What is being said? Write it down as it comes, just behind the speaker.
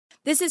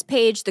This is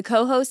Paige, the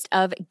co-host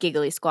of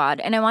Giggly Squad,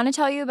 and I want to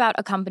tell you about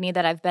a company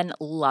that I've been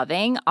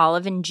loving,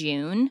 Olive &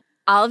 June.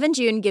 Olive &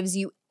 June gives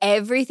you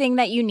everything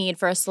that you need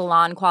for a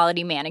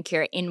salon-quality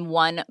manicure in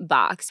one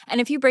box.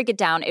 And if you break it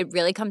down, it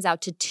really comes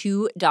out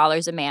to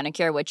 $2 a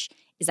manicure, which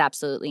is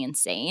absolutely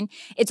insane.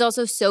 It's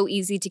also so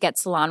easy to get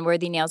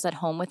salon-worthy nails at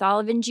home with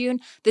Olive & June.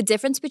 The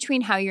difference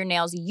between how your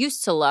nails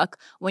used to look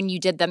when you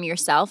did them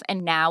yourself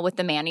and now with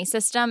the Mani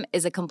system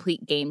is a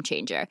complete game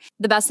changer.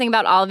 The best thing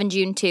about Olive &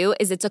 June, too,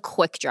 is it's a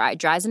quick dry.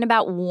 Dries in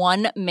about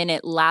 1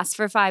 minute, lasts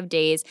for 5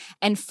 days,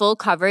 and full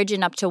coverage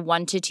in up to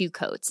 1 to 2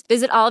 coats.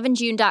 Visit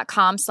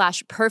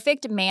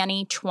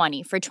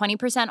oliveandjune.com/perfectmani20 for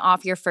 20%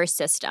 off your first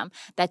system.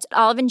 That's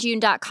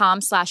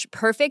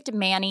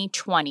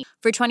oliveandjune.com/perfectmani20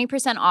 for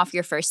 20% off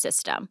your first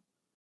system.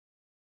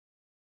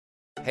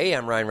 Hey,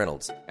 I'm Ryan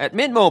Reynolds. At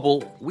Mint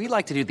Mobile, we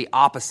like to do the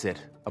opposite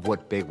of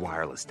what Big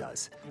Wireless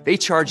does. They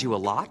charge you a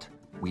lot,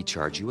 we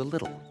charge you a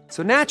little.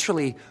 So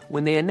naturally,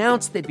 when they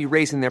announced they'd be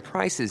raising their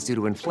prices due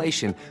to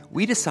inflation,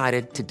 we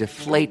decided to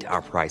deflate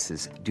our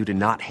prices due to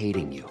not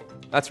hating you.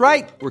 That's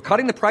right. We're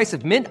cutting the price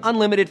of Mint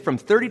Unlimited from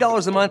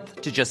 $30 a month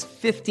to just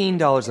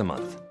 $15 a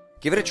month.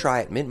 Give it a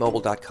try at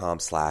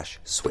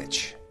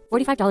mintmobile.com/switch.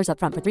 $45 up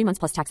front for 3 months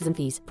plus taxes and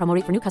fees. Promo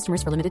rate for new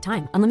customers for limited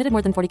time. Unlimited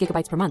more than 40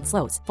 gigabytes per month.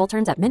 Slows full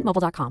terms at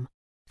mintmobile.com.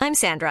 I'm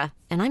Sandra,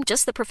 and I'm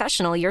just the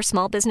professional your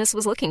small business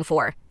was looking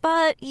for.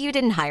 But you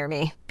didn't hire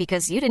me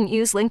because you didn't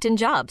use LinkedIn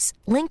Jobs.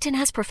 LinkedIn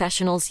has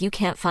professionals you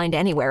can't find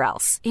anywhere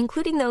else,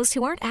 including those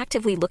who aren't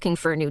actively looking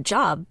for a new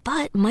job,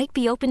 but might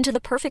be open to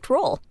the perfect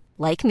role,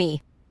 like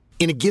me.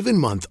 In a given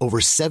month, over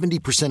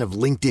 70% of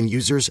LinkedIn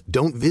users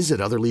don't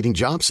visit other leading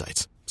job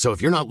sites. So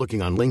if you're not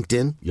looking on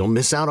LinkedIn, you'll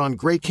miss out on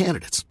great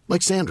candidates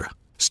like Sandra.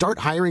 Start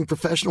hiring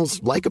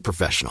professionals like a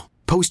professional.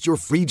 Post your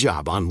free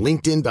job on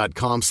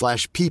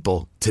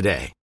linkedin.com/people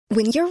today.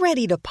 When you're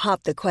ready to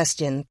pop the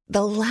question,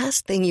 the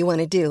last thing you want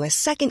to do is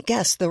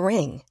second-guess the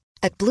ring.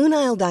 At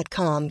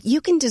BlueNile.com,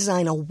 you can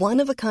design a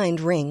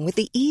one-of-a-kind ring with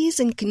the ease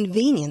and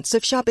convenience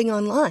of shopping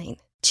online.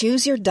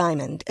 Choose your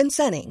diamond and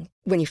setting.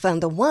 When you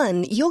find the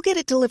one, you'll get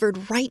it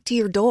delivered right to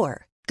your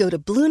door. Go to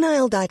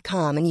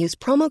BlueNile.com and use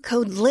promo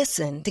code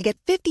LISTEN to get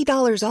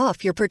 $50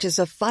 off your purchase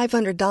of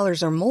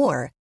 $500 or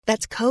more.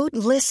 That's code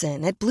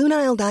LISTEN at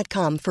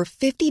BlueNile.com for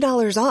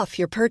 $50 off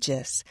your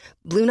purchase.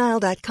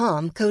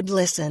 BlueNile.com, code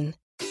LISTEN.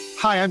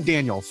 Hi, I'm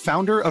Daniel,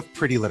 founder of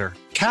Pretty Litter.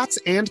 Cats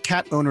and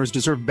cat owners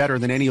deserve better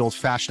than any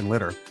old-fashioned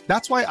litter.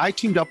 That's why I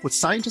teamed up with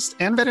scientists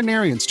and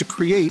veterinarians to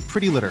create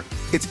Pretty Litter.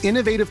 Its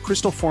innovative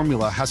crystal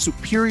formula has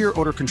superior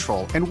odor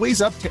control and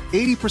weighs up to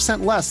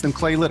 80% less than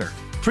clay litter.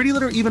 Pretty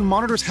Litter even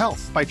monitors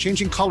health by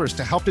changing colors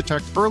to help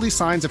detect early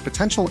signs of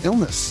potential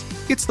illness.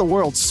 It's the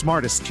world's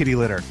smartest kitty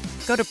litter.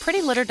 Go to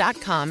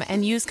prettylitter.com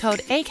and use code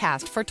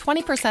ACAST for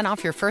 20%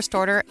 off your first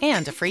order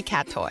and a free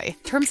cat toy.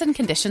 Terms and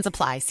conditions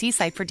apply. See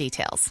site for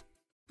details.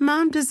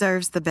 Mom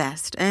deserves the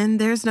best, and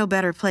there's no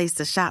better place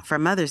to shop for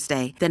Mother's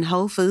Day than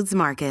Whole Foods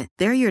Market.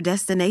 They're your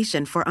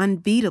destination for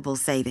unbeatable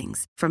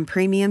savings, from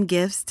premium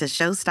gifts to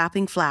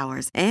show-stopping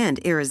flowers and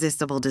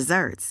irresistible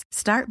desserts.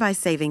 Start by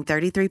saving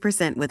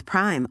 33% with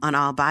Prime on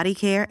all body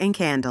care and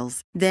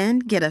candles. Then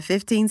get a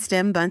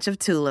 15-stem bunch of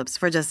tulips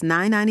for just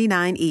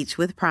 $9.99 each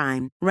with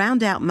Prime.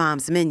 Round out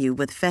Mom's menu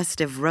with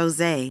festive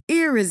rosé,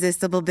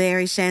 irresistible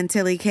berry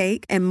chantilly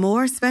cake, and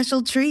more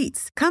special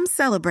treats. Come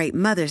celebrate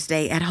Mother's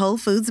Day at Whole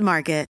Foods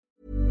Market.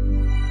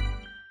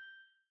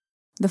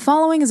 The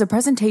following is a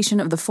presentation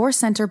of the Force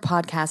Center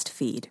podcast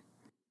feed.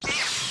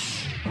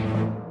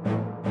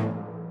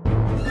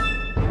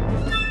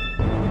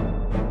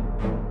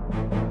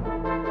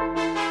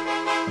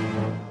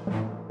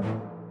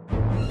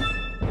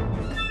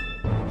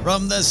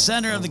 From the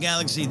center of the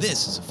galaxy,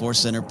 this is a Force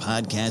Center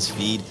podcast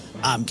feed.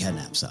 I'm Ken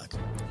Knapsack.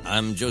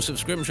 I'm Joseph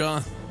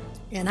Scrimshaw.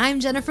 And I'm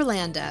Jennifer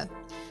Landa.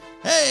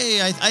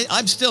 Hey,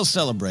 I'm still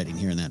celebrating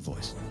hearing that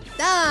voice.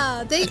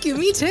 Ah, thank you.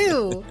 Me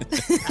too.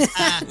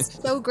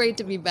 So great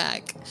to be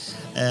back.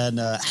 And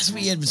as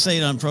we had been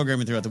saying on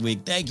programming throughout the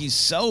week, thank you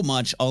so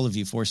much, all of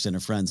you Force Center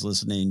friends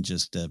listening,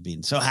 just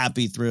being so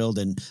happy, thrilled,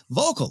 and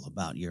vocal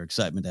about your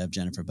excitement to have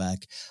Jennifer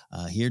back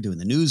here doing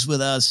the news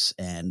with us.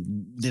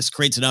 And this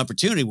creates an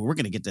opportunity where we're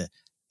going to get to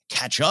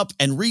catch up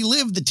and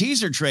relive the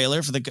teaser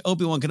trailer for the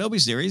Obi-Wan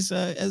Kenobi series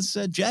as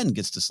Jen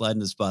gets to slide in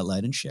the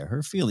spotlight and share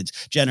her feelings.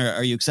 Jen,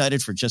 are you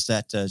excited for just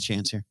that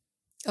chance here?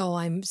 Oh,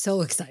 I'm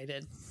so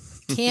excited.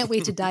 Can't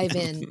wait to dive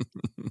in.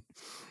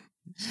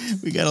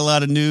 We got a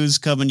lot of news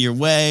coming your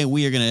way.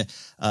 We are going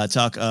to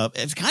talk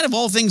it's kind of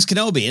all things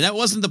Kenobi, and that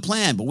wasn't the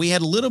plan, but we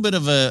had a little bit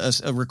of a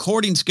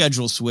recording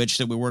schedule switch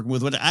that we're working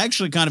with, which I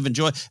actually kind of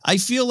enjoy. I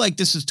feel like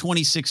this is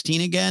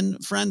 2016 again,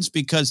 friends,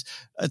 because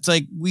it's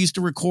like we used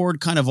to record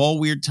kind of all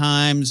weird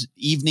times,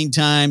 evening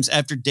times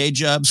after day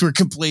jobs were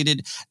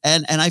completed,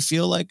 and I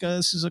feel like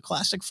this is a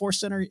classic Force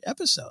Center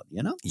episode,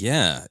 you know?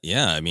 Yeah.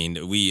 I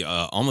mean, we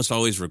almost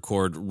always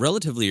record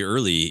relatively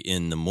early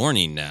in the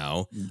morning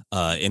now,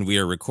 and we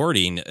are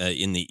recording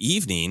in the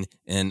evening,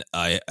 and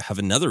I have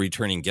another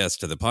returning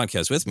guest to the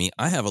podcast with me.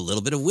 I have a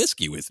little bit of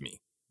whiskey with me.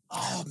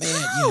 Oh,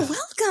 man.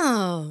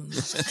 Welcome.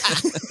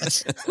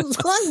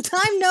 Long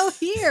time no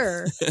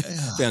hear.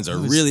 Fans are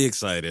really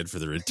excited for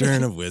the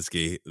return of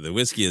whiskey. The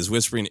whiskey is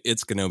whispering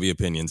its Kenobi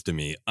opinions to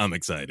me. I'm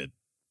excited.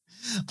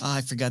 I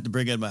forgot to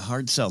bring in my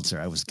hard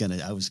seltzer. I was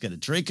gonna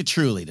drink a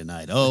Truly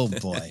tonight. Oh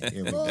boy,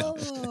 here we go.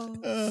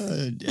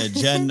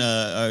 Jen,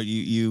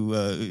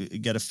 you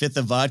got a fifth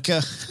of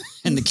vodka,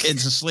 and the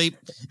kids asleep.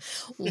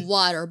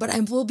 Water, but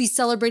I will be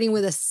celebrating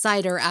with a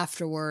cider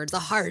afterwards, a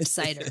hard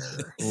cider.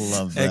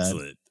 Love that.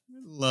 Excellent.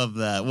 Love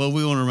that. Well,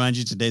 we want to remind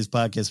you today's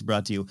podcast is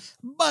brought to you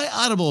by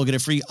Audible. Get a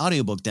free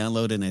audiobook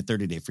download and a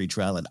 30-day free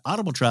trial at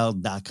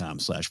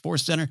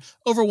audibletrial.com/ForceCenter.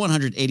 Over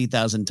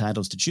 180,000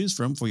 titles to choose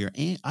from for your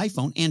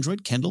iPhone,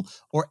 Android, Kindle,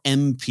 or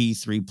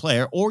MP3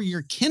 player, or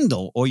your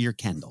Kindle or your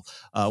Kendall,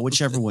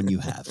 whichever one you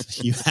have.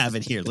 You have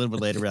it here. A little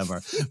bit later, we have our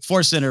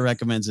Force Center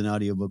recommends an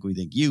audiobook we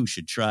think you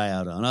should try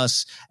out on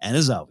us. And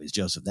as always,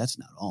 Joseph, that's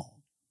not all.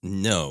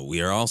 No,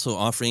 we are also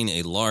offering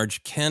a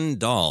large Ken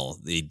doll,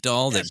 the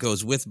doll that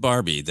goes with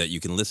Barbie that you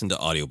can listen to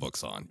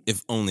audiobooks on.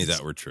 If only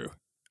that were true.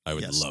 I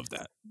would love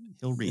that.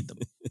 He'll read them.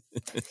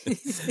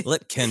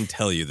 Let Ken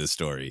tell you the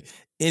story.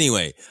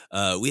 Anyway,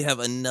 we have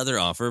another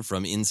offer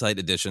from Insight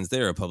Editions.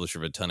 They're a publisher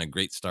of a ton of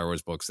great Star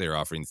Wars books. They're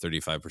offering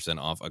 35%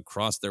 off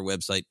across their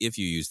website if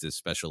you use this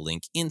special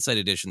link,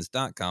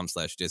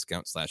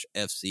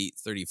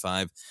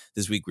 insighteditions.com/discount/FC35.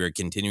 This week, we're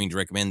continuing to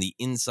recommend the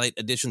Insight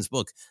Editions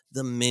book,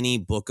 The Mini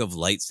Book of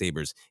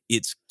Lightsabers.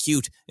 It's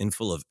cute and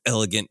full of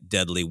elegant,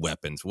 deadly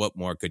weapons. What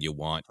more could you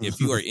want? If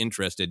you are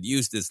interested,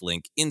 use this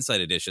link,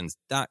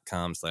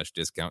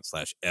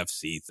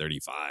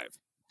 insighteditions.com/discount/FC35.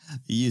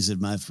 Use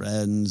it, my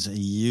friends.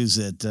 Use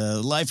it.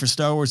 Life for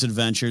Star Wars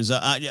Adventures.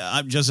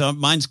 I'm just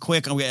mine's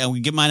quick. We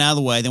get mine out of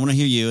the way. They want to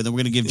hear you. And then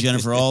we're going to give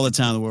Jennifer all the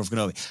time in the world for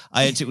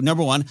Kenobi.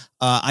 Number one,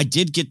 I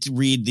did get to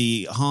read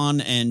the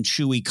Han and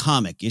Chewie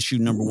comic, issue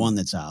number 1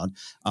 that's out.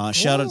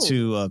 Shout out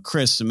to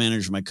Chris, the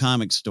manager of my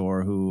comic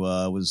store, who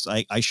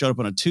I showed up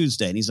on a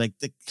Tuesday, and he's like,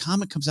 the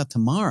comic comes out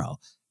tomorrow.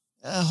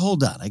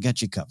 Hold on, I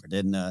got you covered.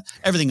 And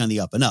everything on the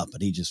up and up.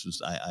 But he just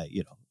was,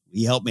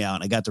 he helped me out,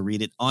 and I got to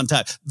read it on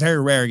time.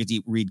 Very rare I get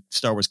to read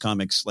Star Wars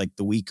comics like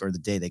the week or the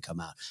day they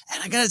come out.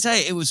 And I got to tell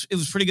you, it was a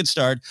pretty good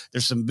start.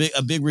 There's a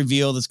big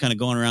reveal that's kind of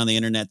going around the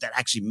internet that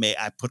actually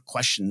I put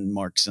question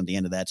marks on the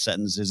end of that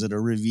sentence. Is it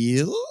a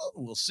reveal?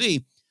 We'll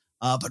see.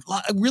 But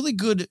a really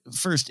good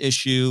first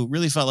issue.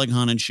 Really felt like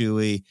Han and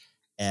Chewie.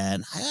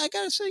 And I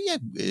got to say, a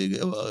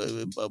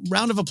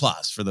round of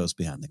applause for those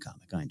behind the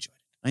comic. I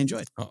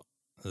enjoyed it. Oh.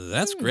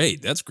 That's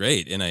great. That's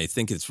great. And I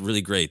think it's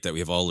really great that we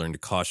have all learned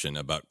caution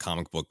about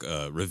comic book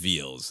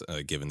reveals,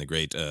 given the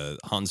great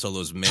Han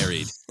Solo's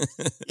married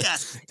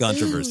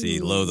controversy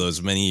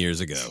those many years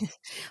ago.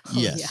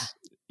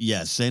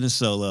 Yes, Santa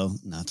Solo,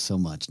 not so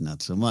much.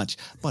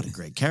 But a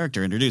great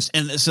character introduced.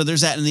 And so there's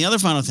that. And the other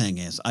final thing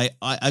is, I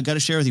got to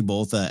share with you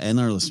both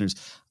and our listeners,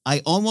 I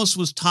almost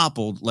was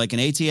toppled like an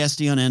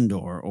AT-ST on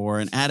Endor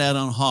or an AT-AT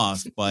on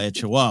Hoth by a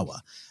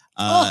Chihuahua.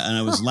 And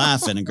I was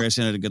laughing, and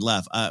Gracie had a good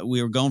laugh.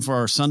 We were going for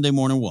our Sunday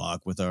morning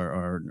walk with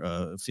our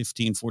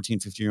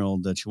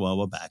 15-year-old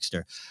Chihuahua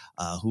Baxter,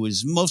 who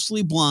is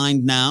mostly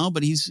blind now,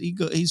 but he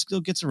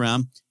still gets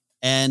around.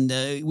 And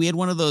we had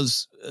one of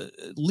those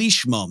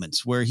leash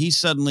moments where he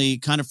suddenly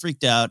kind of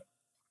freaked out,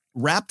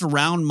 wrapped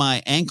around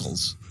my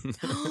ankles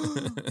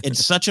in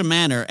such a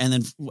manner. And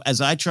then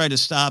as I tried to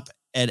stop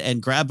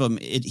and grab him,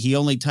 he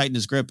only tightened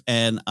his grip,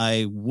 and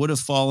I would have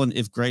fallen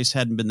if Grace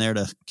hadn't been there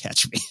to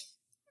catch me.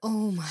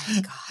 Oh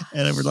my God.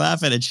 And I would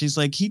laugh at it. She's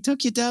like, he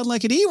took you down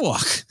like an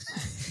Ewok.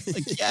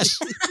 Like, yes.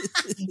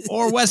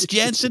 Or Wes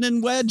Jansen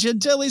and Wedge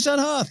until he's on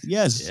Hoth.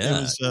 Yes. Yeah.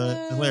 It was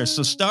hilarious.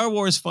 So Star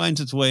Wars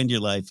finds its way into your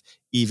life,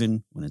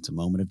 even when it's a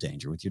moment of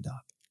danger with your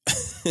dog.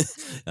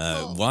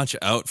 Watch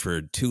out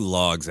for 2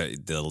 logs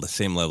at the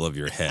same level of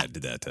your head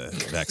that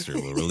Baxter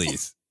will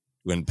release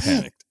when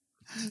panicked.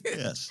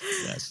 Yes.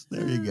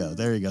 There you go.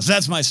 So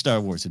that's my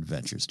Star Wars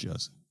adventures,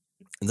 Joseph.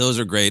 Those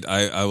are great.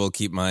 I will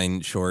keep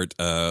mine short.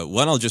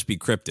 One I'll just be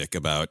cryptic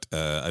about.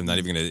 I'm not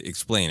even going to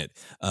explain it.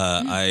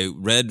 I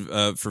read,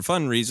 for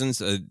fun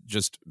reasons,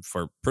 just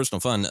for personal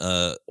fun,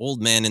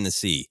 Old Man in the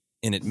Sea,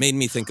 and it made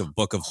me think of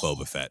Book of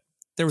Boba Fett.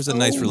 There was a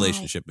nice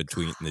relationship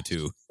between the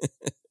two.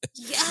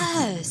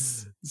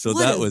 Yes. So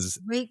what that was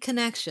great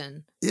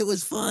connection. It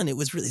was fun.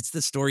 It's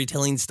the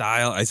storytelling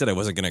style. I said I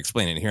wasn't going to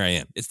explain it, and here I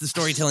am. It's the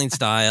storytelling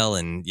style,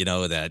 and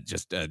that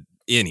just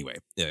anyway,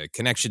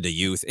 connection to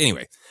youth.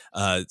 Anyway,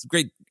 it's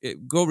great.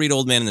 Go read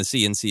Old Man in the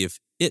Sea and see if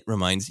it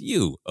reminds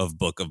you of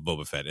Book of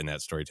Boba Fett in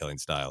that storytelling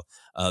style.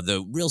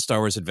 The real Star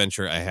Wars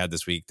adventure I had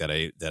this week that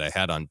I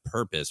had on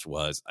purpose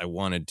was I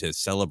wanted to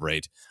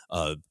celebrate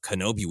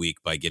Kenobi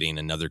week by getting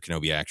another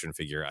Kenobi action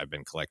figure I've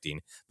been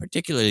collecting,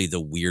 particularly the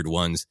weird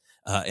ones.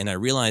 And I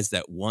realized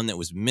that one that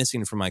was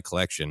missing from my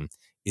collection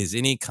is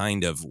any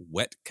kind of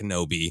wet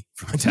Kenobi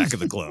from Attack of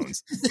the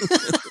Clones.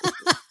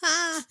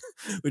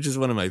 which is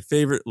one of my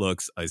favorite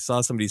looks. I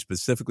saw somebody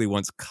specifically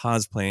once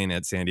cosplaying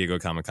at San Diego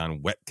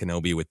Comic-Con, Wet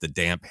Kenobi with the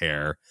damp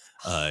hair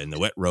in the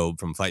wet robe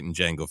from fighting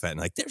Jango Fett. And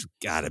like, there's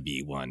got to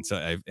be one. So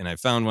I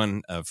found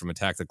one from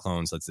Attack the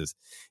Clones. That's this.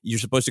 You're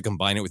supposed to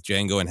combine it with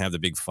Jango and have the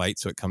big fight.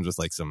 So it comes with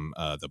like some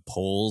the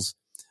poles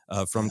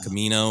from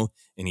Kamino,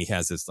 and he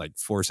has this like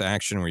force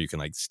action where you can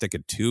like stick a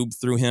tube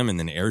through him and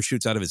then air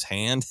shoots out of his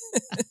hand.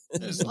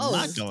 There's a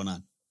lot going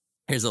on.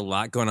 There's a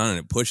lot going on, and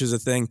it pushes a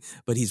thing,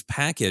 but he's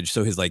packaged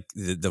so his like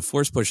the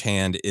force push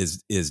hand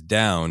is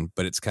down,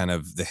 but it's kind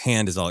of the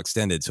hand is all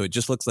extended, so it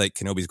just looks like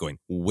Kenobi's going,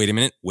 wait a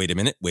minute,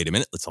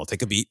 let's all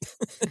take a beat.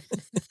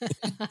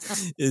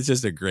 It's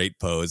just a great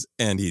pose,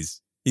 and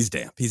he's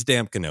damp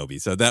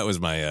Kenobi. So that was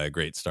my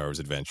great Star Wars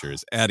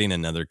adventures, adding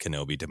another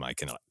Kenobi to my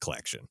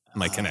collection,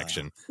 my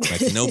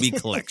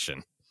Kenobi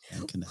collection.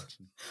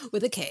 Connection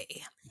with a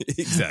K.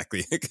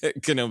 Exactly.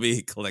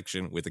 Kenobi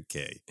collection with a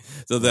K.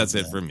 So that's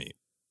it for me.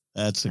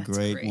 That's a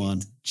great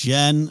one.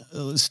 Jen,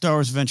 Star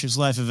Wars Adventures,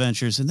 Life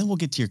Adventures, and then we'll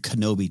get to your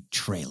Kenobi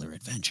trailer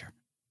adventure.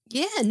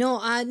 Yeah, no,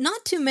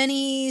 not too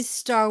many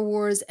Star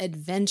Wars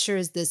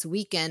adventures this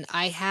weekend.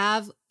 I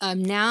have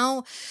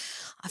now,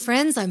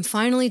 friends, I'm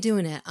finally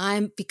doing it.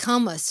 I'm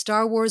become a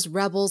Star Wars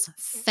Rebels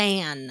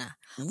fan.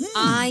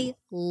 I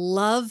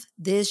love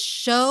this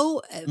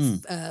show.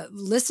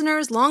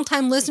 Listeners,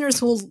 longtime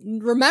listeners will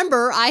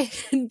remember I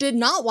did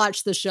not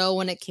watch the show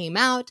when it came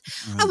out.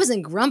 I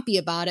wasn't grumpy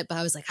about it, but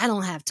I was like, I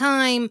don't have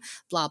time,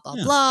 blah, blah,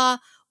 blah.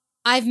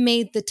 I've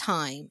made the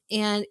time,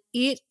 and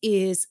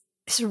it's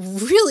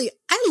really,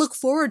 I look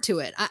forward to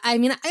it. I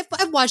mean,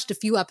 I've watched a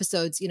few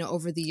episodes,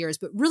 over the years,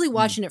 but really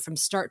watching it from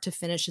start to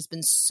finish has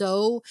been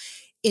so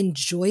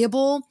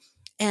enjoyable.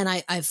 And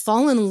I've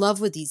fallen in love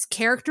with these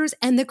characters.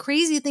 And the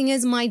crazy thing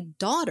is, my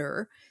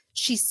daughter,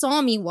 she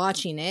saw me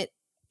watching it.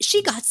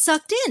 She got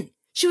sucked in.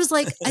 She was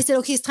like, I said,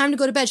 okay, it's time to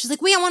go to bed. She's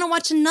like, wait, I want to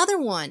watch another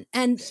one.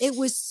 And it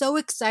was so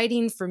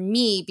exciting for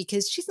me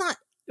because she's not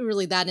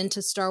really that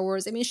into Star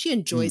Wars. I mean, she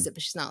enjoys it,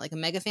 but she's not like a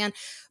mega fan.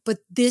 But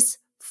this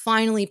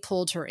finally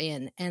pulled her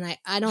in. And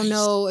I don't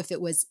know if it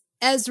was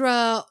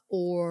Ezra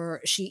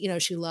or she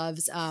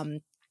loves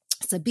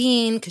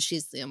Sabine, because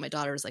she's, my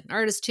daughter is like an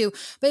artist too,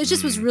 but it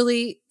just was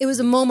really, it was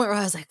a moment where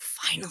I was like,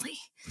 finally,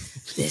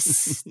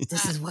 this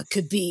is what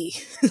could be.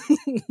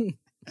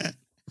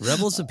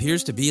 Rebels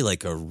appears to be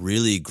like a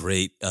really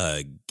great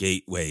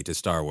gateway to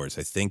Star Wars.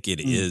 I think it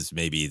is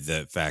maybe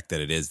the fact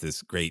that it is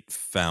this great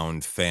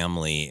found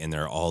family, and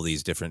there are all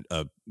these different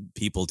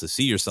people to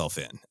see yourself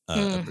in,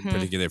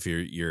 particularly if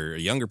you're a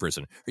younger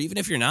person, or even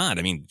if you're not.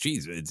 I mean,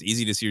 geez, it's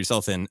easy to see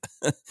yourself in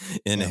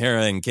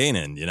Hera and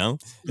Kanan,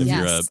 If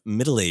you're a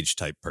middle-aged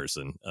type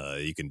person,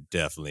 you can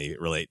definitely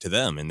relate to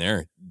them, and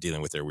they're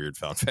dealing with their weird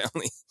found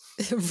family.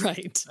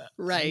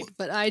 Right.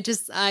 But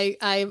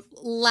I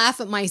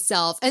laugh at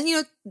myself,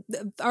 and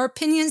our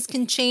opinions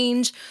can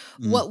change.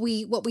 What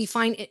we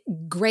find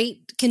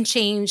great can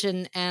change,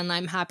 and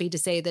I'm happy to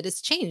say that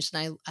it's changed,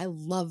 and I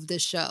love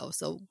this show.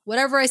 So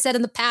whatever I said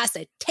in the past,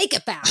 I take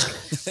it back.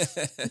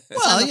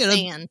 Well,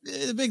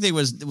 the big thing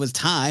was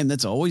time.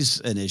 That's always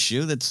an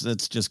issue.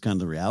 That's just kind of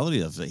the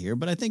reality of it here.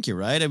 But I think you're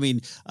right. I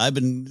mean, I've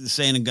been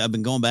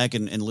going back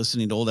and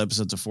listening to old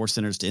episodes of Force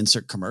Centers to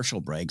insert commercial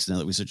breaks now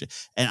that we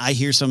and I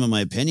hear some of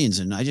my opinions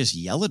and I just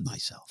yell at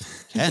myself.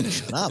 Ken,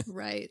 shut up.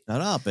 Right.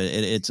 Shut up.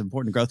 It's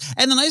important growth.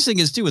 And the nice thing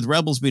is too, with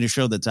Rebels being a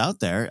show that's out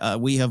there,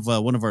 we have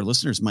one of our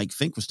listeners, Mike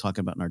Fink, was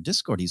talking about in our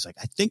Discord. He's like,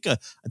 I think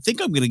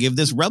I'm going to give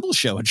this Rebel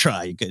show a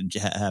try. You could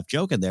half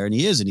joke in there, and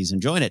he is, and he's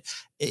enjoying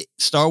it.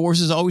 Star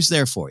Wars is always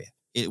there for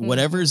you.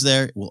 Whatever is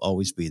there will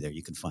always be there.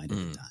 You can find it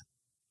anytime.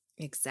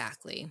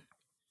 Exactly.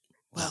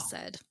 Well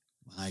said.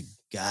 I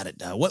got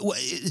it. What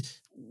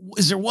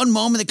is there one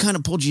moment that kind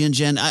of pulled you in,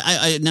 Jen?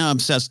 I now I'm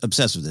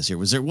obsessed with this here.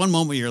 Was there one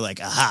moment where you're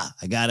like, aha,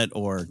 I got it,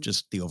 or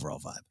just the overall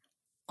vibe?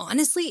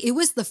 Honestly, it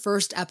was the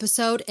first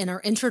episode in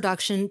our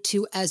introduction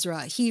to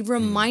Ezra. He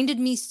reminded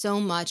me so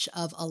much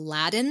of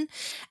Aladdin.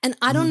 And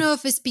I don't know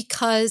if it's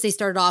because they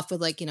started off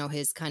with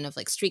his kind of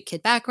like street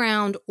kid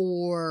background,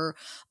 or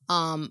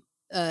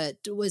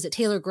was it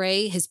Taylor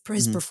Gray? His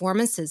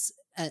performance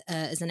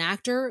as an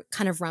actor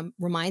kind of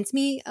reminds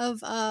me of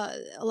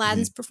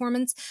Aladdin's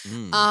performance.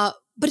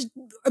 But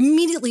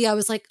immediately I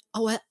was like,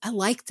 oh, I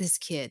like this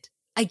kid.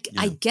 I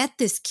get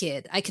this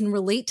kid. I can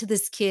relate to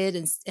this kid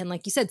and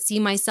like you said, see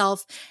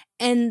myself.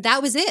 And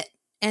that was it.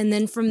 And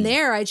then from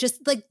there, I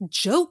just like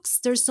jokes.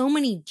 There's so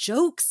many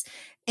jokes.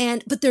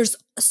 But there's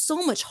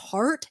so much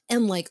heart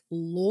and like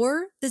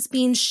lore that's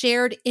being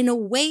shared in a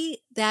way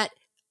that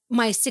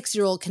my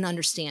 6-year-old can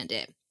understand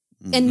it.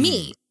 And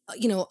me,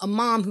 a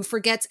mom who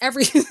forgets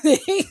everything.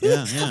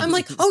 I'm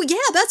like, oh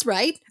yeah, that's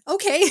right.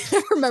 Okay.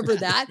 I remember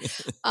that.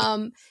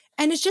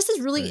 And it's just is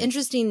really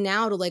interesting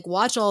now to like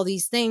watch all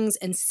these things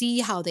and see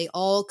how they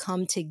all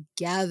come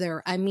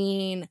together. I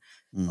mean,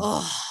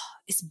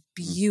 it's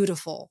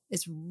beautiful.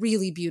 It's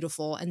really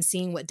beautiful. And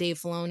seeing what Dave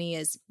Filoni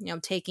is,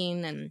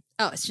 taking, and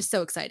it's just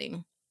so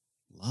exciting.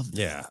 Love that.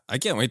 Yeah, I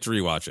can't wait to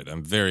rewatch it.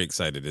 I'm very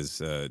excited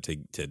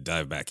to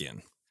dive back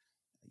in.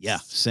 Yeah,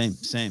 same.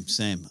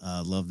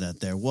 Love that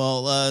there.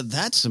 Well,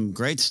 that's some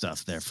great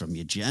stuff there from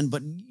you, Jen,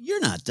 but you're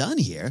not done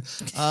here.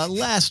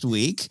 Last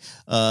week,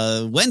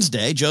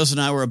 Wednesday, Joseph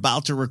and I were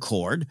about to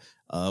record,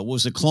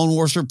 was a Clone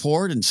Wars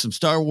report and some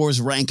Star Wars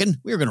ranking.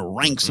 We were going to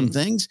rank some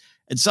things.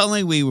 And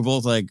suddenly we were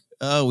both like,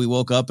 oh, we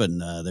woke up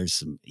and there's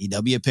some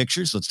EW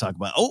pictures. Let's talk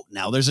about,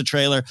 now there's a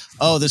trailer.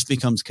 Oh, this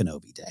becomes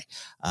Kenobi Day.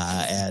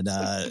 And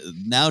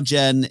now,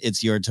 Jen,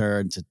 it's your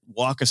turn to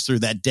walk us through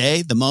that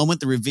day, the moment,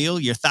 the reveal,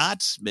 your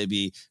thoughts,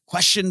 maybe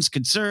questions,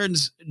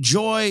 concerns,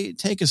 joy.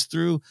 Take us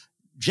through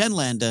Jen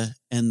Landa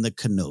and the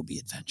Kenobi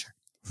adventure.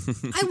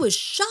 I was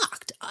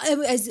shocked,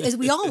 as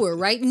we all were,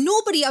 right?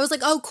 I was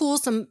like, oh, cool,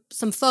 some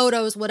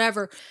photos,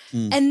 whatever.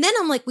 And then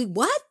I'm like, wait,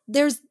 what?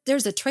 There's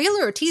a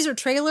trailer, a teaser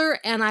trailer.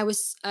 And I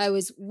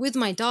was with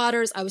my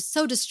daughters. I was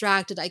so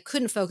distracted. I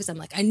couldn't focus. I'm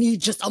like, I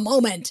need just a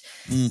moment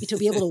to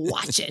be able to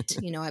watch it.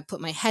 I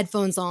put my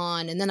headphones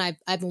on, and then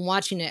I've been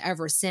watching it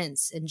ever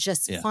since and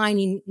just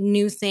finding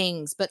new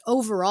things. But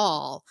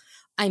overall,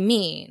 I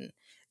mean,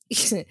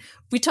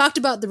 we talked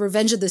about the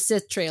Revenge of the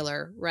Sith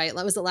trailer, right?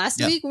 Was it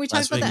last week when we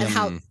talked about that?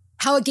 And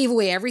how it gave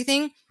away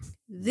everything?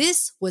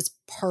 This was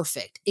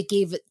perfect. It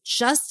gave it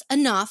just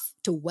enough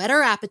to whet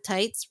our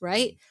appetites,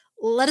 right?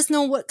 Let us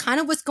know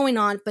what's going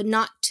on, but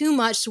not too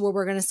much to where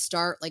we're going to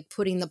start like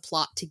putting the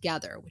plot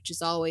together, which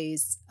is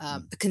always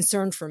a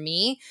concern for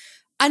me.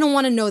 I don't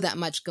want to know that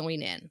much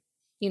going in.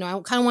 I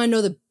kind of want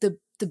to know the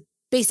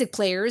basic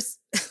players,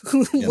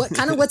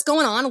 what's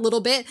going on a little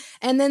bit.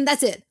 And then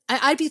that's it.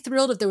 I'd be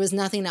thrilled if there was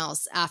nothing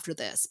else after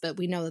this, but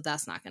we know that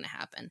that's not going to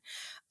happen.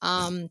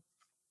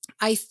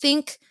 I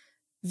think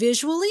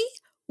visually,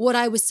 what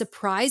I was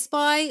surprised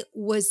by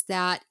was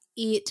that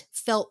it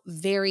felt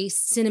very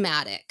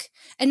cinematic.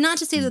 And not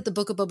to say that the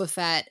Book of Boba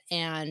Fett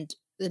and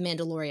The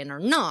Mandalorian are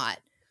not,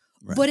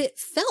 but it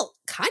felt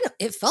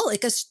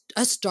like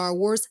a Star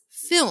Wars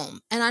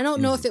film. And I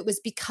don't know if it was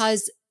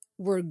because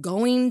we're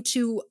going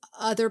to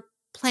other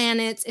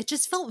planets. It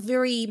just felt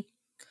very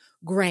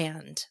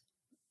grand,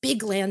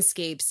 big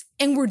landscapes,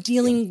 and we're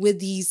dealing with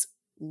these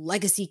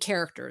legacy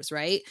characters,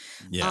 right?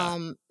 Yeah.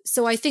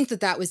 So I think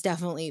that was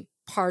definitely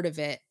part of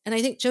it. And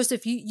I think,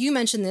 Joseph, you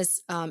mentioned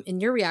this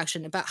in your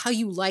reaction about how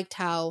you liked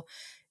how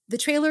the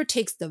trailer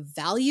takes the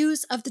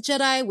values of the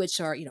Jedi, which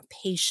are,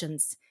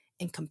 patience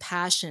and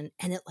compassion,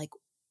 and it like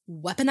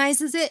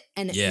weaponizes it,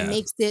 and it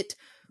makes it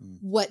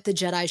what the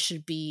Jedi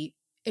should be.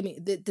 I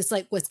mean, this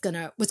like what's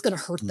gonna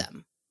hurt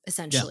them.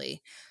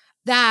 Essentially.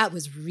 That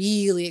was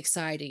really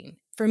exciting.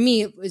 For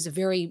me, it was a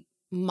very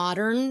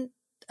modern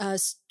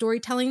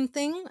storytelling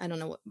thing. I don't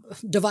know what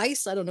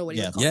device. I don't know what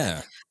you call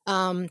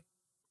it.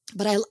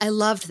 But I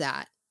loved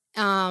that.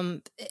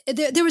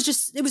 There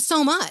was it was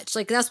so much.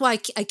 Like, that's why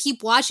I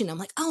keep watching. I'm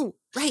like, oh,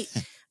 right.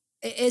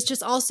 It's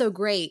just all so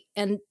great.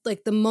 And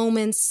like the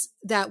moments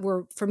that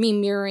were, for me,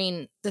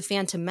 mirroring the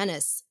Phantom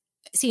Menace,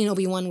 seeing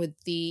Obi-Wan with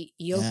the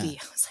Yopi,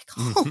 I was like,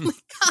 oh my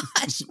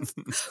gosh,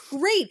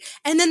 great.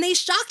 And then they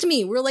shocked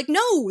me. We're like,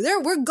 no,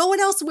 we're going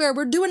elsewhere.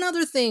 We're doing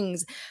other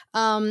things.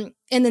 And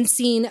then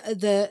seeing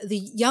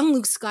the young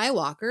Luke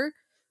Skywalker,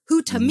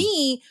 who to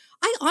me,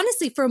 I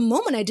honestly, for a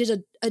moment, I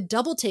did a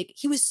double take.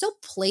 He was so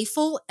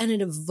playful, and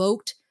it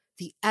evoked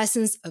the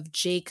essence of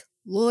Jake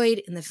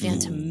Lloyd in the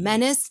Phantom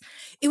Menace.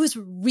 It was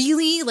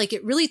really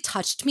it really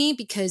touched me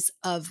because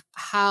of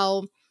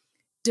how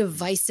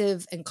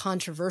divisive and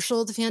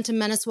controversial the Phantom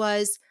Menace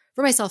was,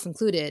 for myself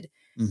included.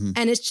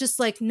 And it's just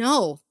like,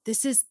 no,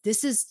 this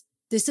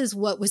is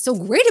what was so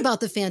great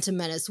about the Phantom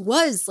Menace,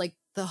 was like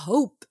the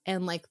hope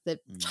and like the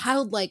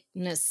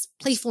childlikeness,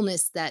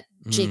 playfulness that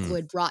Jake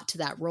Lloyd brought to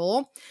that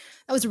role.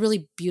 That was a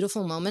really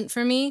beautiful moment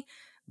for me.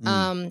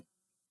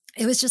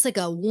 It was just like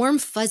a warm,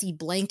 fuzzy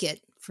blanket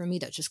for me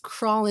to just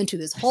crawl into.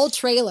 This whole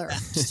trailer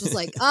just was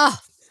like,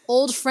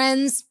 old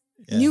friends,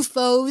 new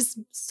foes,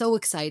 so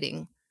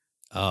exciting.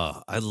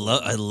 Oh, I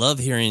love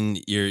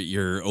hearing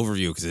your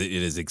overview, because it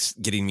is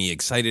getting me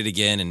excited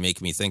again and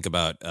making me think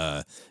about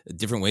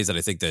different ways that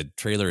I think the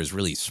trailer is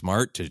really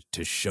smart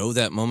to show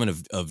that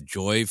moment of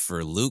joy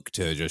for Luke,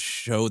 to just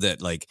show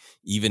that like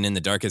even in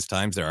the darkest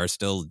times there are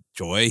still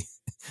joy.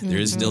 There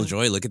is still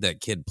joy. Look at that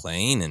kid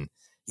playing, and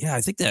I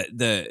think that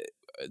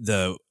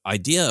the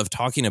idea of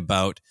talking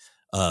about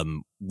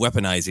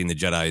weaponizing the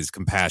Jedi's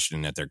compassion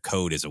and that their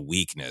code is a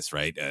weakness,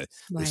 right?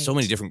 There's so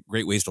many different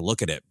great ways to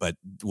look at it. But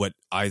what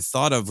I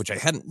thought of, which I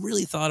hadn't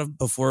really thought of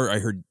before I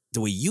heard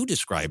the way you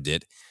described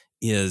it,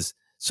 is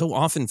so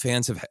often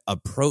fans have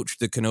approached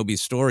the Kenobi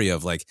story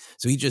of like,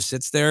 so he just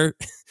sits there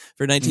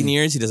for 19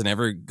 years. He doesn't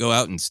ever go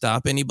out and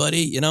stop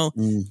anybody,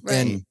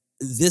 And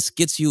this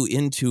gets you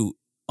into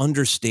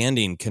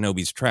understanding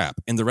Kenobi's trap,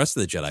 and the rest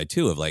of the Jedi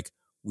too, of like,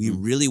 we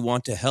really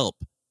want to help,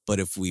 but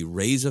if we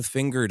raise a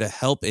finger to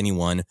help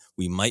anyone,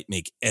 we might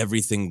make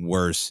everything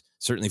worse,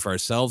 certainly for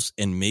ourselves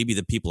and maybe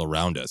the people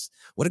around us.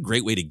 What a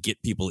great way to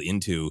get people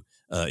into,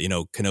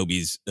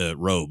 Kenobi's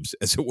robes,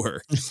 as it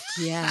were.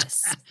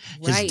 Yes.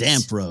 His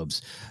damp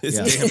robes.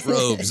 Damp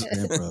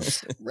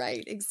robes.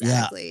 Right,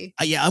 exactly.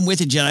 Yeah, I'm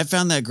with you, Jen. I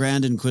found that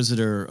Grand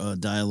Inquisitor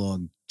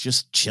dialogue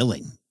just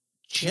chilling.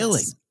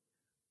 Yes.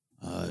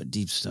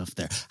 Deep stuff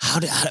there.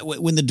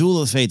 When the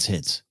Duel of the Fates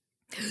hits,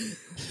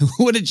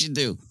 what did you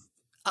do?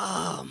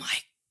 Oh my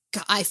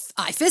God.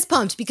 I fist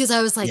pumped because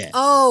I was like,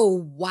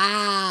 oh,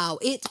 wow.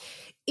 It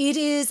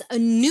is a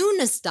new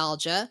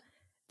nostalgia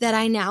that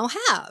I now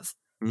have.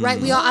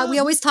 Right. We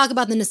always talk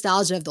about the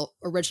nostalgia of the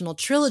original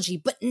trilogy,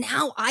 but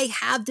now I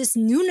have this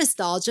new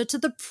nostalgia to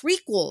the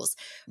prequels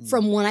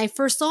from when I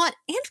first saw it.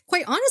 And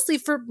quite honestly,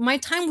 for my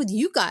time with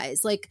you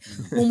guys, like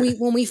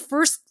when we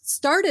first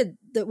started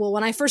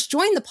when I first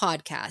joined the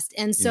podcast.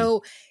 And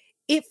so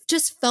it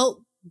just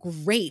felt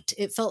great.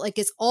 It felt like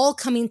it's all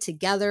coming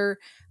together.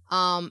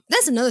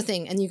 That's another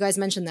thing. And you guys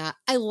mentioned that.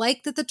 I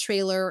like that the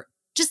trailer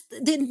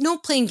no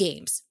playing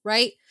games,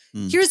 right?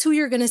 Here's who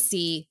you're going to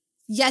see.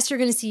 Yes, you're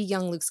going to see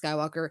young Luke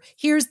Skywalker.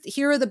 Here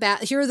are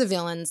the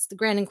villains, the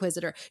Grand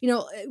Inquisitor. You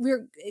know,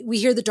 we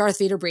hear the Darth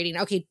Vader braiding.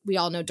 Okay, we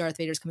all know Darth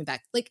Vader's coming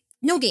back. Like,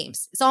 no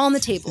games. It's all on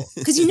the table.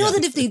 Because you know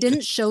that if they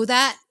didn't show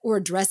that or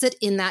address it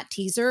in that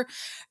teaser,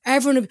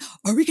 everyone would be,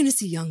 are we going to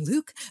see young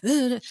Luke?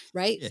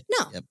 Right? Yeah.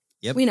 No.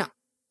 Yep. We know.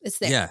 It's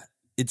there. Yeah.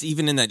 It's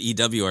even in that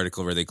EW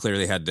article where they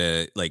clearly had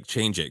to like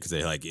change it because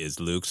they're like, is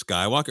Luke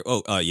Skywalker?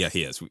 Oh, yeah,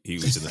 he is. He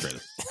was in the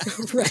trailer.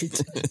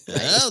 Right.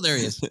 Oh, there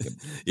he is.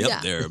 Yep, Yeah.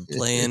 they're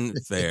playing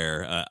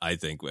fair. I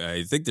think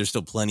there's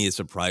still plenty of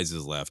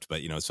surprises left,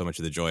 but so much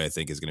of the joy I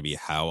think is going to be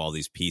how all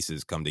these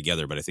pieces come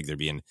together. But I think they're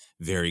being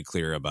very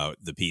clear about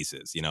the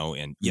pieces,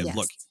 and Yes.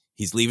 look,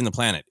 he's leaving the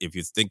planet. If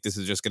you think this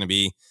is just going to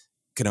be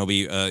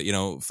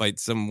Kenobi, fight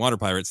some water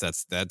pirates,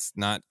 that's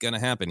not going to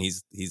happen.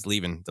 He's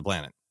leaving the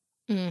planet.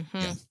 Mm-hmm.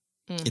 Yeah.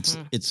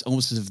 It's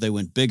almost as if they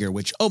went bigger,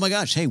 which, oh my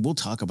gosh, hey, we'll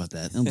talk about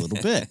that in a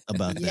little bit,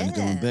 about them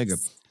going bigger.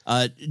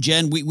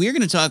 Jen, we're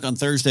going to talk on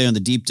Thursday on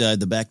the Deep Dive,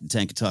 the Back to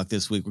Tank Talk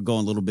this week. We're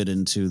going a little bit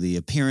into the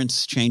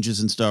appearance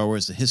changes in Star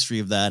Wars, the history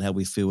of that, how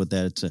we feel with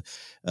that. It's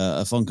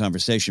a fun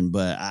conversation,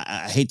 but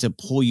I hate to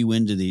pull you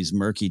into these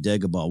murky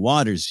Dagobah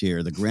waters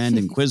here. The Grand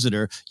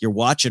Inquisitor, you're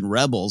watching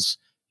Rebels.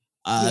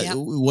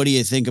 What do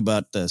you think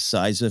about the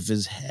size of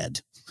his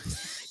head?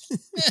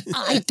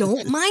 I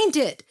don't mind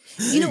it,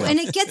 and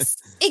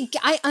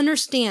I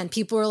understand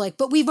people are like,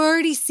 but we've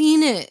already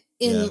seen it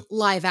in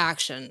live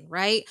action,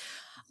 right?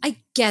 I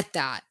get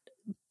that.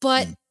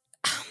 But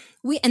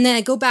and then I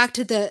go back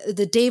to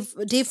the Dave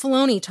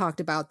Filoni talked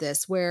about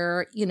this,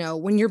 where,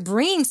 when you're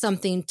bringing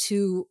something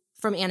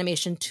from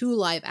animation to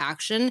live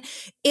action,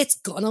 it's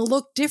gonna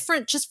look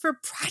different just for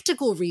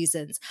practical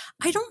reasons.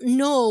 I don't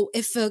know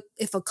if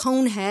a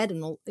cone head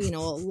and a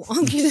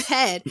elongated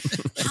head,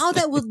 how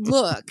that would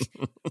look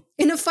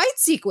in a fight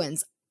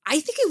sequence.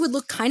 I think it would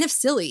look kind of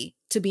silly,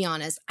 to be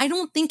honest. I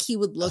don't think he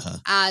would look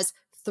as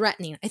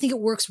threatening. I think it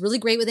works really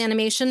great with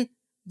animation,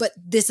 but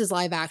this is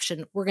live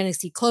action. We're gonna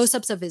see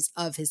close-ups of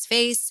his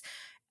face.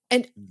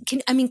 And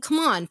come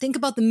on, think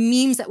about the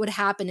memes that would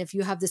happen if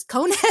you have this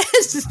cone head.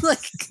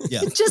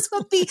 It just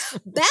would be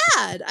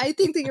bad. I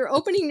think that you're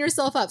opening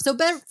yourself up. So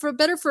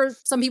better for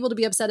some people to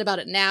be upset about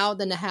it now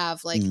than to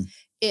have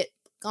it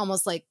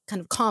almost like kind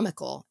of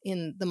comical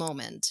in the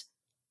moment.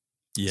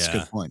 Yeah. That's a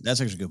good point.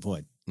 That's actually a good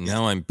point.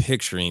 Now I'm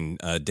picturing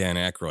Dan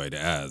Aykroyd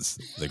as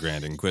the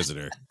Grand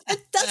Inquisitor.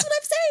 That's what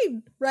I'm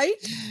saying, right?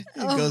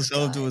 He goes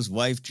home to his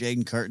wife,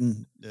 Jane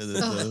Curtin.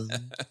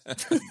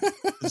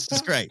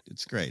 It's great.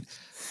 It's great.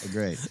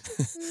 Great.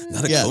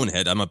 Not a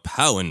conehead. I'm a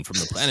Powan from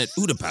the planet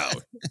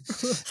Utapau.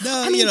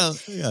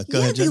 Go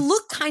ahead, Jen. They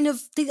look kind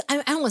of, I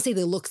don't want to say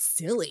they look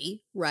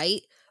silly,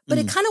 right? But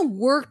it kind of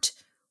worked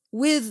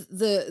with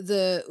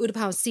the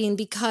Utapau scene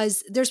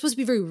because they're supposed to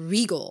be very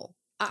regal.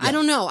 I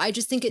don't know. I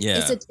just think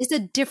it's a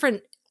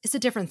different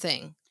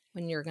thing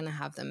when you're going to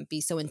have them be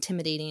so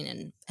intimidating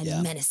and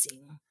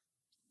menacing.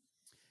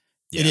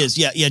 It is.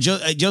 Yeah.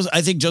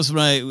 I think Joseph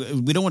and I,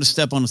 we don't want to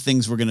step on the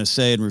things we're going to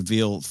say and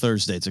reveal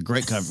Thursday. It's a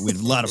great cover. We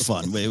had a lot of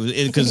fun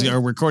because our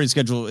recording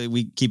schedule,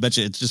 we keep at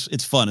you.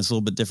 It's fun. It's a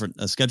little bit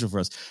different schedule for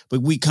us,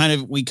 but we kind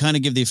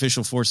of give the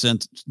official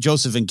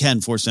Joseph and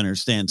Ken Force Center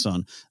stance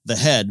on the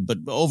head. But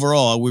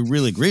overall, we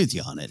really agree with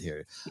you on it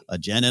here,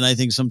 Jen. And I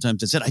think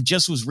sometimes it's it. I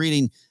just was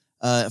reading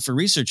for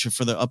research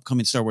for the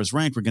upcoming Star Wars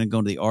Ranked. We're going to go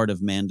into the Art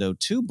of Mando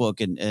 2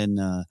 book and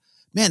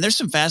man, there's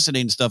some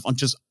fascinating stuff on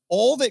just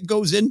all that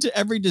goes into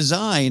every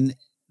design.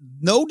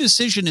 No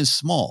decision is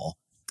small.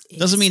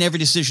 Doesn't mean every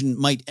decision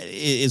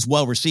is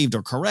well received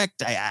or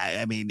correct.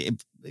 I mean,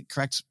 it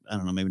corrects. I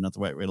don't know, maybe not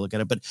the right way to look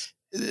at it, but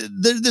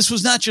this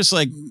was not just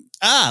like,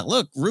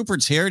 look,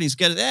 Rupert's here and he's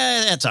got it.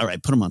 That's all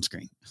right. Put him on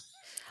screen.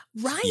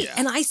 Right. Yeah.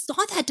 And I saw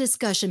that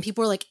discussion.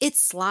 People were like, it's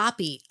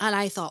sloppy. And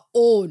I thought,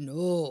 oh,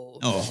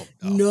 no.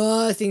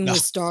 Nothing with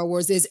Star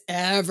Wars is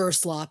ever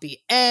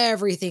sloppy.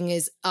 Everything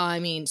is,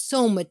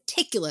 so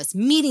meticulous.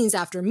 Meetings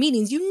after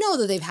meetings. You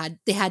know that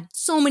they had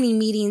so many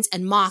meetings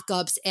and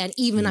mock-ups and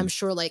even, I'm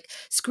sure, like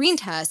screen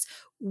tests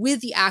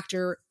with the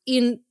actor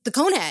in the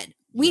Conehead.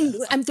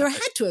 There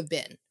had to have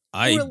been.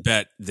 I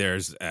bet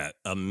there's at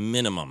a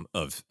minimum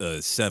of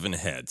 7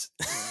 heads.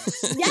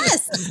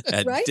 Yes,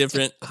 at right?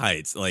 different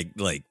heights, like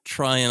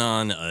trying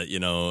on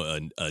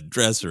a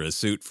dress or a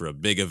suit for a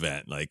big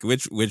event. Like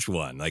which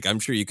one? Like I'm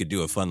sure you could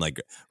do a fun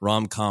like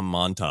rom-com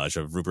montage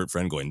of Rupert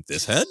Friend going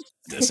this head,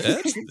 this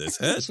head, this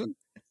head.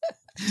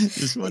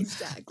 This one,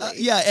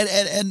 exactly.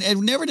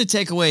 And never to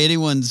take away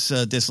anyone's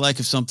dislike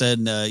of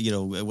something,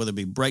 whether it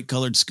be bright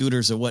colored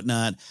scooters or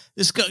whatnot.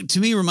 This to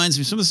me reminds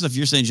me, some of the stuff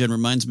you're saying, Jen,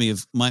 reminds me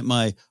of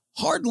my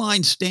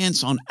hardline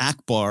stance on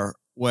Akbar,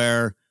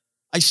 where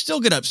I still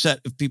get upset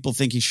if people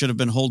think he should have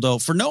been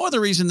holdo for no other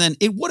reason than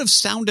it would have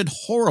sounded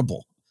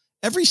horrible.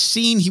 Every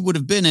scene he would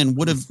have been in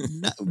would have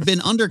been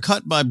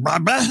undercut by blah,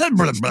 blah,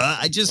 blah, blah.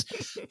 I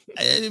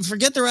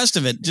forget the rest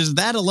of it. Just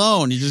that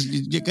alone,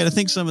 you got to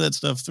think some of that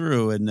stuff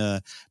through. And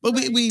but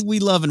we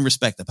love and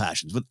respect the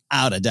passions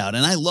without a doubt.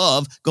 And I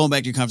love going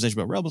back to your conversation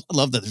about Rebels. I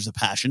love that there's a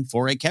passion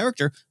for a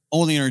character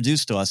only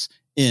introduced to us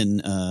in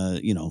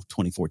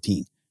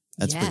 2014.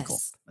 That's pretty cool.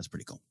 That's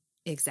pretty cool.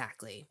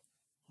 Exactly.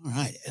 All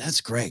right,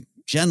 that's great.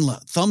 Jen,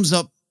 thumbs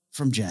up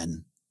from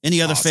Jen. Any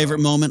other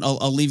favorite moment?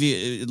 I'll leave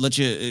you, let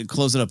you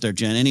close it up there,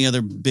 Jen. Any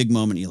other big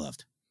moment you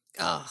loved?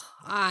 Oh,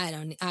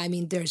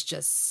 there's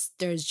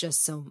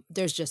just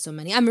so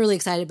many. I'm really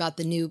excited about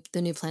the new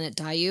planet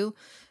Dayu,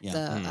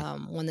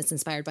 the one that's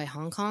inspired by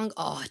Hong Kong.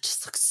 Oh, it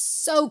just looks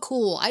so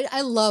cool.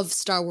 I love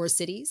Star Wars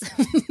cities.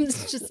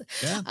 It's just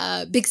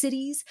big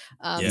cities.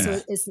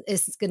 So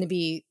it's going to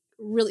be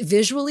really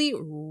visually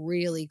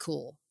really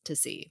cool to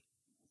see.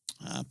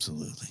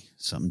 Absolutely.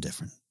 Something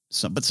different.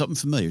 But something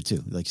familiar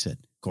too. Like you said,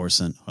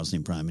 Coruscant,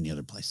 Hosnian Prime, any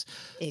other place.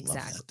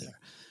 Exactly.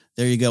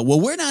 There you go. Well,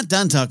 we're not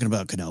done talking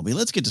about Kenobi.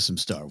 Let's get to some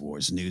Star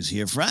Wars news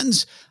here,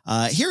 friends.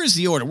 Here is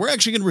the order. We're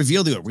actually going to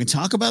reveal the order. We're going to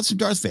talk about some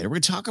Darth Vader. We're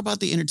going to talk about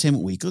the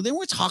Entertainment Weekly. Then we're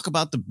going to talk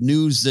about the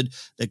news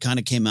that kind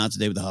of came out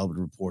today with the Hollywood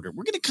Reporter.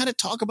 We're going to kind of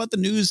talk about the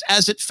news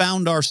as it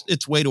found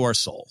its way to our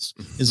souls,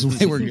 is the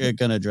way we're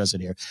going to address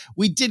it here.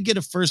 We did get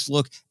a first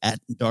look at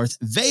Darth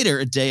Vader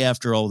a day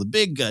after all the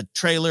big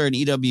trailer and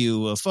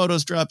EW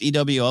photos dropped.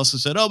 EW also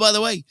said, oh, by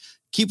the way,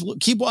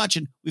 keep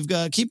watching. We've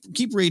got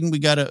keep reading. We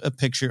got a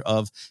picture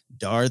of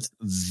Darth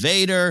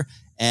Vader,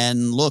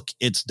 and look,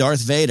 it's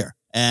Darth Vader,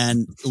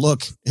 and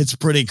look, it's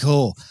pretty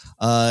cool.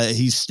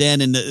 He's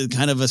standing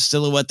kind of a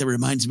silhouette that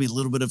reminds me a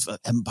little bit of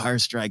Empire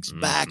Strikes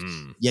Back.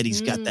 Yet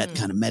he's got that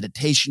kind of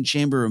meditation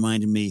chamber,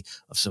 reminding me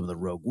of some of the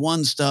Rogue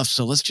One stuff.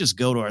 So let's just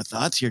go to our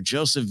thoughts here,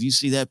 Joseph. You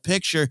see that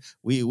picture?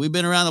 We've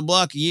been around the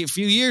block a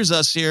few years.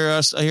 Us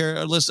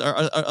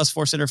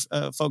Force Center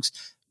folks.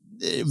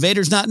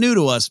 Vader's not new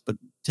to us, but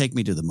take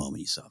me to the moment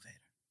you saw Vader.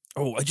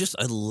 Oh,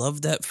 I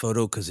love that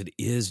photo because it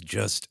is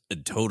just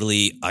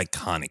totally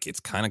iconic. It's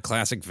kind of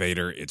classic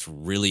Vader. It's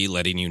really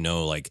letting you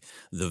know, like,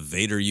 the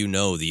Vader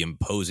the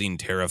imposing,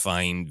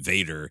 terrifying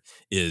Vader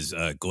is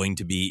going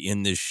to be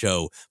in this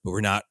show, but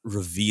we're not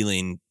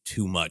revealing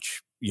too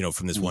much,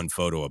 from this one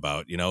photo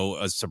about,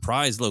 a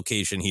surprise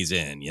location he's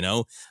in,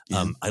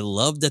 I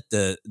love that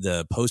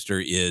the poster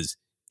is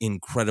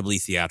incredibly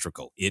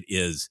theatrical. It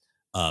is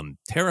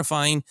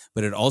terrifying,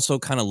 but it also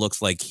kind of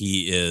looks like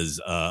he is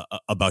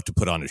about to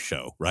put on a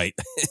show, right?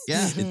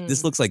 Yeah.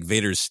 This looks like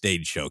Vader's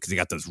stage show because he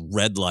got those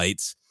red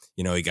lights.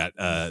 He got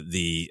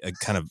the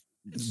kind of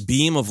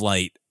beam of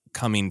light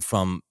coming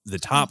from the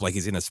top like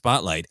he's in a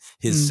spotlight.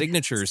 His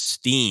signature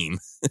steam.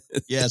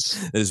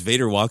 Yes. As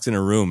Vader walks in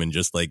a room and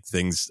just like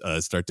things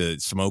start to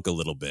smoke a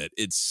little bit.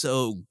 It's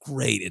so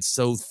great. It's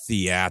so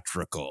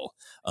theatrical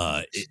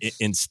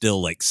and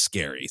still like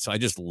scary. So I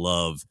just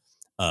love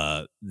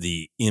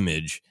the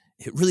image.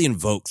 It really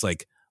invokes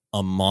like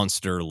a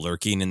monster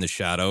lurking in the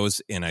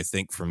shadows, and I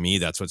think for me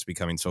that's what's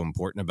becoming so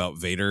important about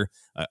Vader.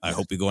 I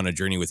hope we go on a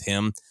journey with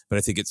him, but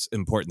I think it's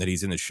important that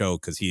he's in the show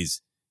because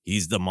he's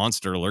the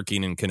monster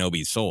lurking in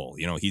Kenobi's soul.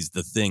 He's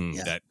the thing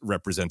that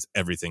represents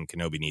everything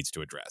Kenobi needs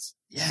to address.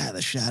 Yeah,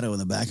 the shadow in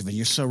the back of it.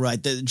 You're so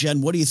right.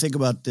 Jen, what do you think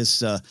about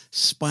this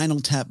Spinal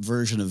Tap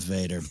version of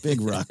Vader?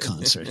 Big rock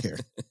concert here.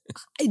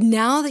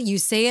 Now that you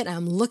say it,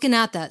 I'm looking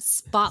at that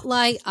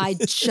spotlight. I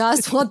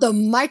just want the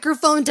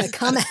microphone to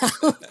come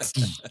out.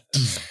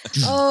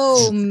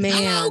 Oh, man.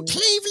 Hello,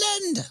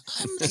 Cleveland.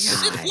 I'm the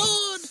Sith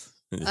Lord.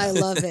 I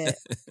love it.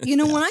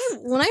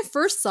 When I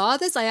first saw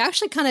this, I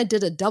actually kind of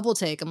did a double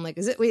take. I'm like,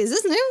 is this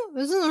new?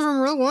 Is this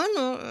from Rogue One?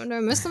 Did I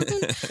miss something?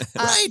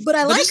 Right. But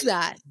I like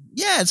that.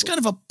 Yeah, it's kind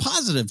of a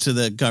positive to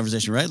the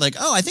conversation, right? Like,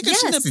 oh, I think I've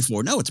seen that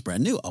before. No, it's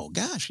brand new. Oh,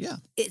 gosh, yeah.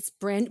 It's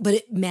but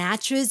it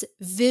matches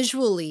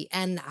visually,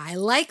 and I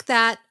like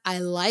that. I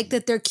like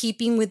that they're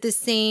keeping with the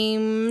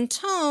same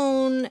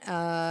tone.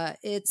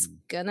 It's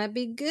gonna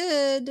be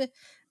good.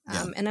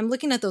 And I'm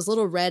looking at those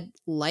little red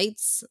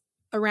lights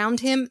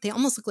around him. They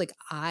almost look like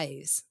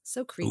eyes.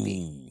 So creepy.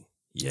 Ooh,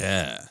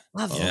 yeah.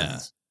 Love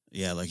it.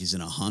 Yeah, like he's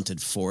in a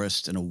haunted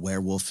forest and a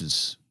werewolf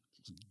is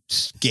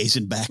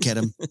gazing back at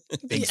him.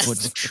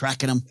 Bigfoot's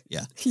tracking him.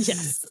 Yeah.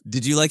 Yes.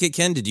 Did you like it,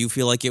 Ken? Did you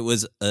feel like it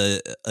was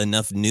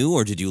enough new,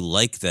 or did you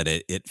like that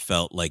it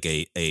felt like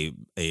a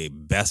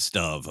best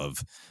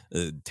of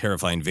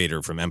terrifying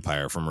Vader from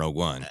Empire, from Rogue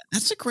One?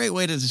 That's a great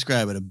way to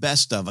describe it. A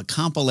best of, a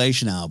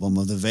compilation album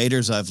of the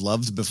Vaders I've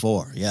loved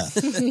before. Yeah.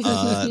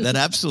 That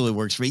absolutely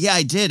works for me. Yeah,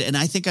 I did. And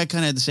I think I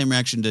kind of had the same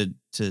reaction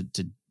to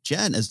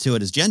Jen as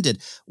Jen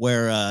did,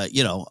 where,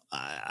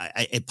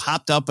 it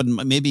popped up in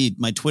maybe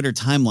my Twitter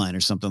timeline or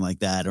something like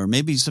that. Or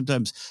maybe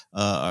sometimes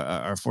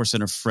our Force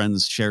Center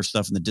friends share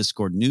stuff in the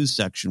Discord news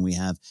section we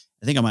have.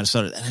 I think I might have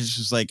saw it. And I was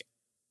just like,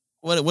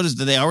 what is,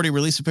 did they already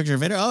release a picture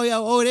of Vader? Oh, yeah.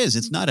 Oh, it is.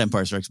 It's not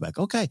Empire Strikes Back.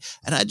 Okay.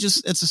 And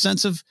it's a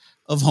sense of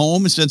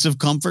home, a sense of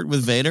comfort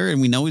with Vader.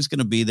 And we know he's going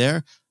to be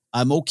there.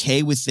 I'm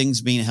okay with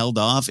things being held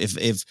off.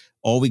 If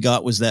all we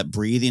got was that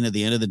breathing at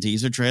the end of the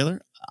teaser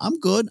trailer, I'm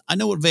good. I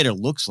know what Vader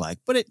looks like,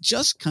 but it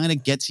just kind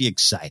of gets you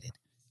excited.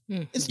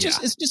 It's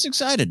just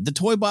excited. The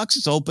toy box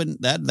is open.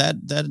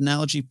 That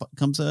analogy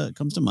comes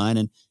to mind,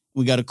 and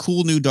we got a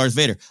cool new Darth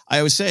Vader. I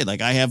always say,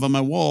 like, I have on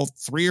my wall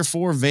 3 or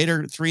 4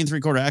 Vader 3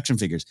 3/4 action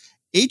figures.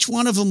 Each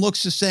one of them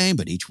looks the same,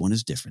 but each one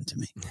is different to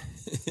me.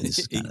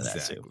 It's kind of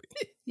that too.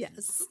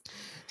 Yes.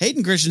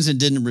 Hayden Christensen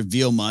didn't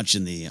reveal much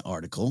in the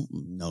article.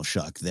 No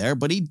shock there.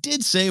 But he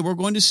did say we're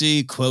going to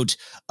see, quote,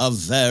 a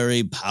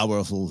very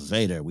powerful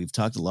Vader. We've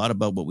talked a lot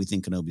about what we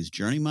think Kenobi's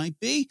journey might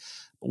be.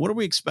 But what are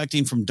we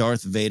expecting from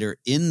Darth Vader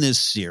in this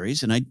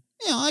series? And I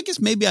guess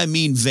maybe I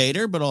mean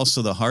Vader, but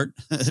also the heart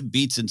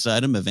beats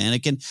inside him of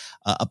Anakin.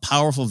 A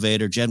powerful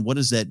Vader. Jen, what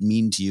does that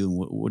mean to you? And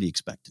what are you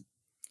expecting?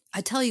 I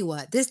tell you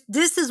what,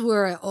 this is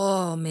where,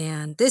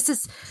 this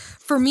is,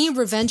 for me,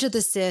 Revenge of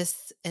the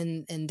Sith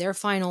and their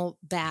final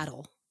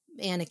battle,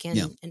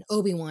 Anakin and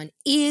Obi-Wan,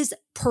 is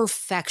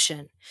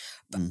perfection.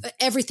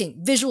 Everything,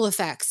 visual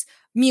effects,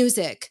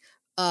 music,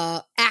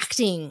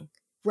 acting,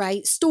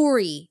 right?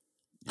 Story,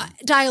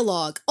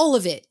 dialogue, all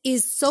of it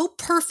is so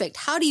perfect.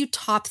 How do you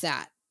top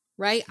that,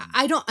 right?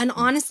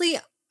 Honestly,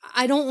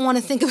 I don't want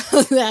to think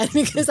about that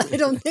because I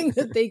don't think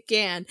that they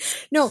can.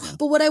 No,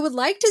 but what I would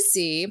like to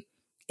see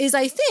is,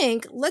 I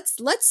think, let's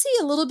see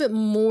a little bit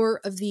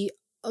more of the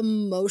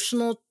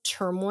emotional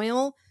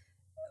turmoil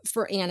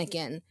for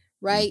Anakin,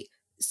 right?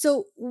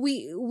 So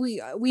we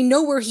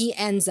know where he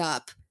ends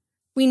up.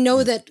 We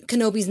know that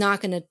Kenobi's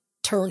not going to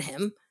turn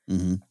him.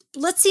 Mm-hmm.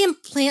 Let's see him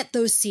plant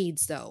those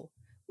seeds, though.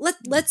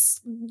 Let's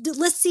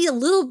see a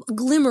little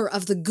glimmer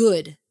of the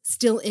good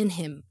still in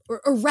him, or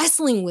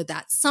wrestling with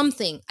that,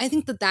 something. I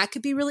think that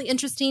could be really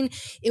interesting.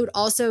 It would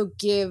also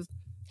give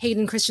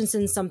Hayden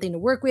Christensen something to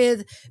work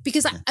with,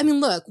 because I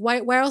mean, look,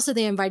 why else are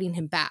they inviting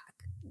him back?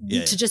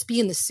 To just be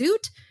in the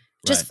suit?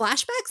 Just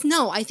flashbacks?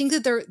 No, I think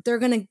that they're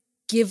going to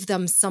give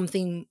them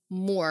something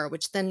more,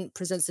 which then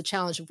presents the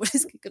challenge of what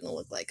is it going to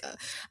look like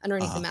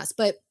underneath the mask.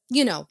 But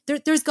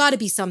there's got to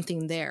be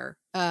something there,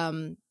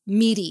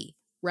 meaty,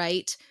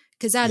 right?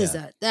 Because that is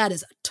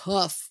a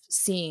tough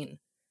scene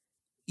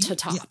to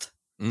top.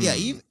 Yeah,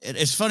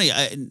 it's funny.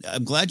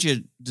 I'm glad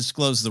you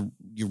disclosed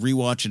your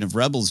rewatching of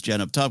Rebels,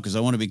 Jen, up top, because I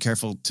want to be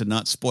careful to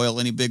not spoil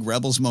any big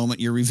Rebels moment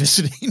you're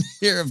revisiting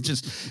here of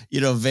just,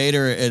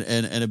 Vader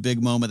and a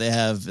big moment they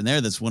have in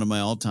there. That's one of my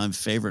all-time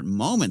favorite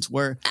moments,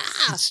 where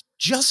it's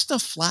just a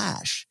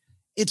flash.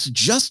 It's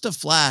just a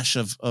flash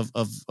of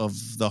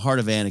the heart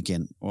of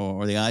Anakin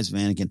or the eyes of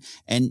Anakin,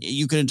 and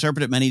you can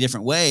interpret it many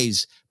different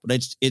ways.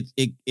 But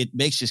it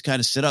makes you kind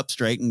of sit up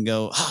straight and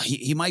go,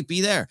 he might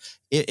be there.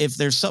 If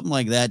there's something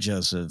like that,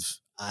 Joseph,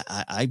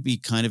 I'd be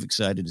kind of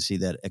excited to see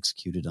that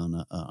executed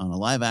on a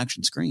live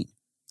action screen.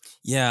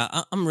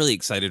 Yeah, I'm really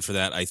excited for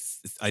that.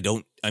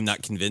 I'm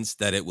not convinced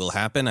that it will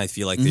happen. I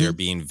feel like they are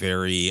being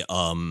very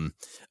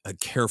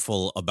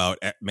careful about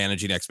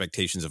managing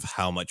expectations of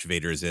how much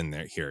Vader is in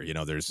there here.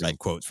 There's some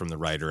quotes from the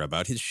writer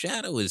about his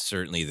shadow is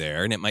certainly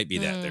there, and it might be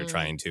that they're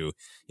trying to,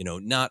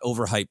 not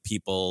overhype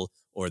people,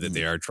 or that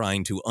they are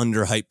trying to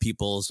underhype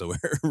people. So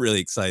we're really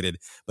excited.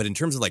 But in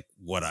terms of like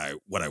what I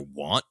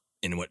want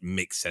and what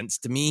makes sense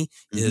to me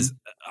is,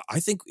 I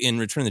think in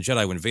Return of the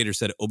Jedi, when Vader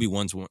said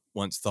Obi-Wan's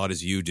once thought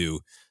as you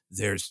do,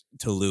 there's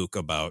to Luke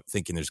about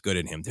thinking there's good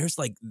in him. There's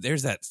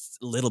that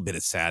little bit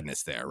of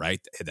sadness there,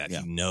 right? That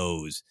he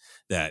knows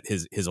that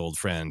his old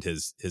friend,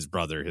 his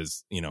brother,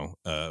 his,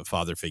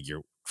 father figure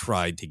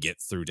tried to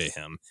get through to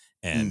him,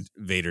 and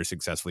Vader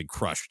successfully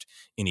crushed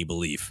any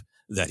belief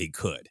that he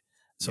could.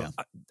 So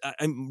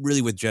I'm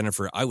really with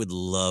Jennifer. I would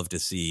love to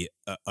see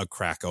a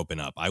crack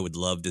open up. I would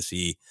love to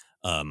see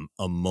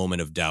a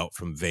moment of doubt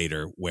from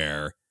Vader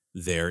where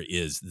there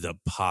is the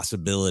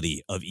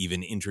possibility of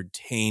even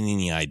entertaining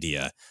the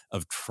idea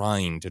of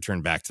trying to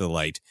turn back to the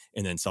light,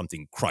 and then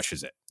something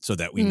crushes it, so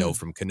that we know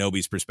from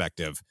Kenobi's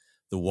perspective,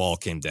 the wall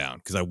came down.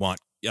 Because I want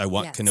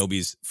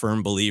Kenobi's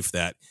firm belief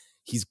that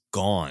he's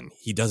gone.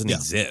 He doesn't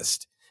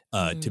exist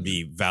to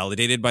be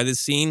validated by this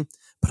scene.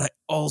 But I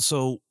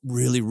also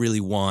really, really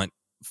want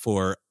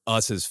for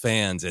us as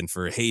fans, and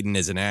for Hayden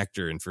as an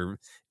actor, and for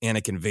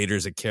Anakin Vader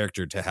as a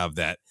character to have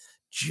that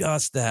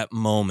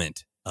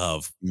moment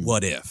of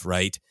what if,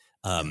 right?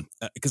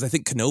 Because I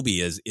think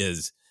Kenobi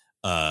is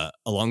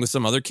along with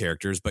some other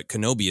characters. But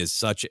Kenobi is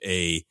such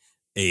a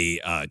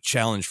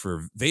challenge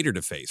for Vader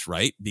to face,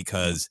 right?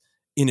 Because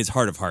in his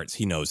heart of hearts,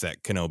 he knows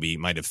that Kenobi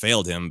might have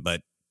failed him,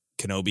 but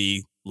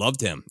Kenobi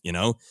loved him, you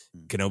know?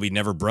 Kenobi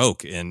never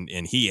broke, and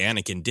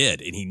Anakin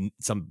did, and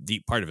some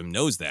deep part of him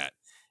knows that.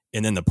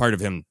 And then the part of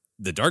him,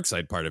 the dark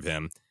side part of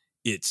him,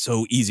 it's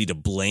so easy to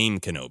blame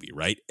Kenobi,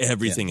 right?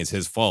 Everything is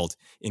his fault.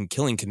 And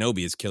killing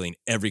Kenobi is killing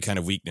every kind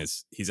of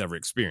weakness he's ever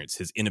experienced.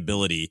 His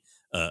inability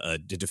to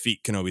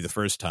defeat Kenobi the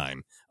first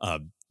time.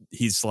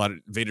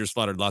 Vader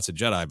slaughtered lots of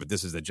Jedi, but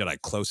this is the Jedi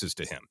closest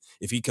to him.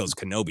 If he kills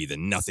Kenobi,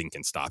 then nothing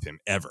can stop him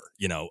ever,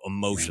 you know,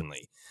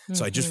 emotionally. Mm-hmm.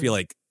 So I just feel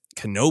like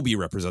Kenobi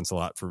represents a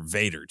lot for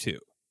Vader too.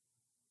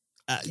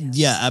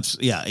 Yeah,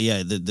 absolutely.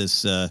 Yeah.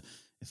 This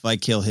if I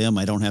kill him,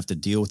 I don't have to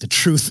deal with the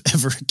truth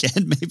ever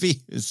again. Maybe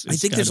I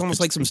think there's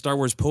almost like some Star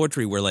Wars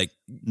poetry where like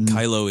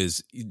Kylo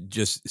is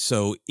just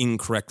so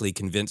incorrectly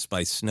convinced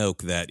by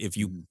Snoke that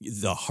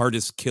the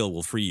hardest kill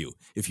will free you.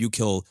 If you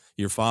kill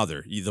your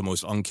father, the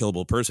most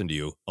unkillable person to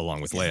you,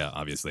 along with Leia,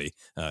 obviously,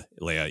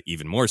 Leia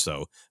even more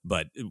so.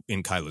 But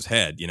in Kylo's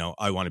head, you know,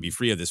 I want to be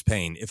free of this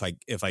pain.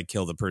 If I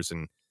kill the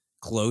person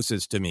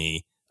closest to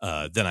me,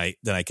 then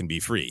I can be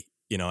free.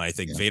 You know, I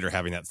think Vader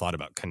having that thought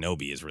about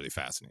Kenobi is really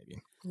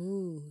fascinating.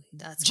 Ooh,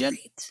 that's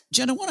great.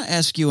 Jen, I want to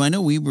ask you, I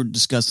know we were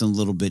discussing a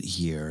little bit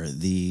here,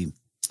 the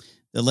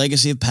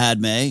legacy of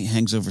Padme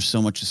hangs over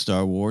so much of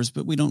Star Wars,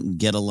 but we don't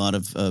get a lot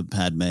of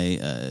Padme,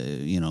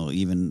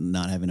 even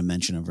not having a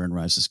mention of her in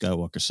Rise of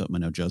Skywalker, something I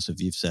know,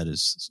 Joseph, you've said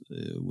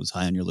was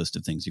high on your list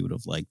of things you would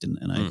have liked, and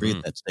I agree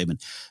with that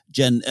statement.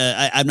 Jen,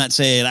 I'm not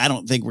saying, I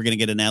don't think we're going to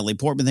get a Natalie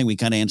Portman thing. We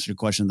kind of answered a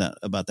question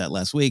about that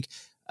last week.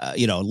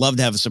 Love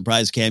to have a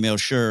surprise cameo,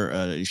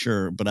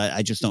 sure, but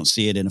I just don't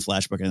see it in a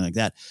flashback or anything like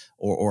that,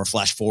 or a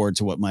flash forward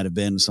to what might have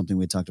been, something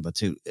we talked about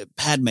too.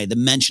 Padme, the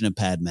mention of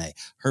Padme,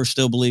 her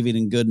still believing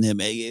in good in him,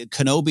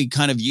 Kenobi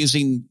kind of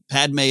using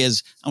Padme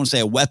as, I won't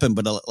say a weapon,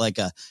 but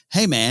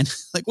hey man,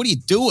 like what are you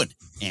doing,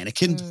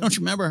 Anakin? Don't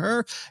you remember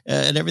her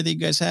and everything you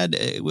guys had?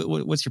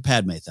 What's your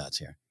Padme thoughts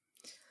here?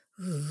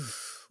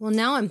 Well,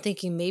 now I'm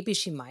thinking maybe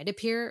she might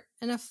appear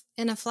in a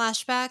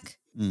flashback,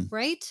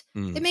 right?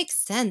 It makes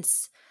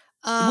sense.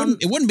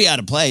 It wouldn't be out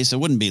of place. It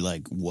wouldn't be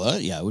like,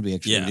 what? Yeah, it would be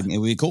actually, it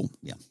would be cool.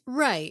 Yeah.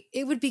 Right.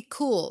 It would be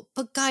cool.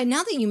 But Guy,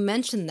 now that you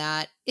mentioned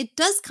that, it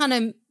does kind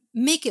of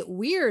make it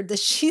weird that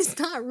she's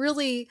not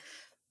really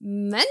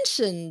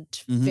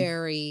mentioned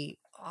very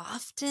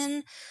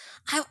often.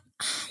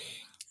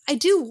 I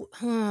do.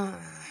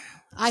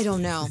 I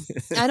don't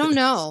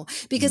know.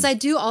 Because I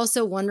do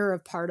also wonder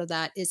if part of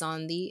that is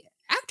on the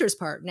actor's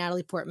part,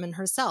 Natalie Portman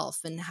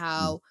herself, and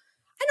how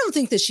I don't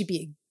think that she'd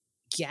be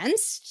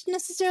against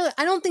necessarily.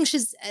 I don't think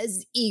she's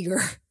as eager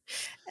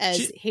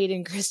as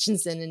Hayden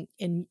Christensen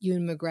and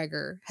Ewan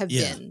McGregor have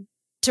been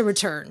to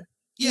return.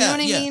 You know what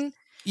I mean?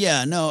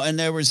 Yeah, no, and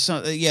there was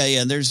some.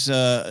 There's.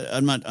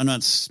 I'm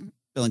not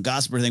spilling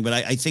gossip or anything, but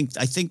I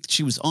think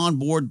she was on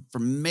board for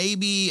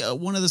maybe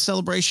one of the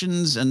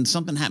celebrations, and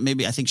something happened.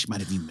 Maybe I think she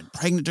might have even been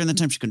pregnant during the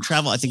time she couldn't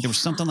travel. I think there was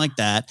something like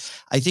that.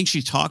 I think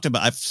she talked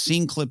about. I've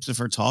seen clips of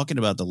her talking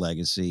about the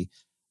legacy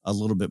a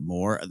little bit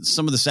more.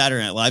 Some of the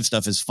Saturday Night Live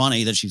stuff is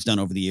funny that she's done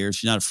over the years.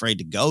 She's not afraid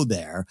to go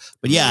there,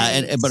 but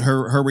but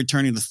her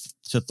returning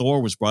to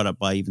Thor was brought up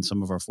by even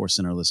some of our Force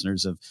Center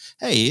listeners of,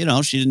 hey,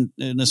 she didn't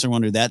necessarily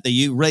want to do that. They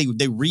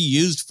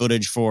reused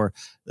footage for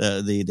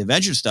the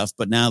Avengers stuff,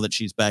 but now that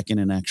she's back in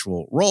an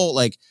actual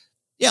role,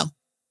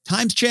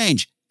 times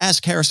change.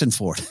 Ask Harrison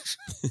Ford.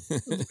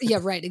 Yeah,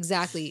 right.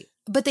 Exactly.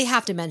 But they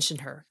have to mention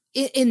her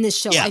in this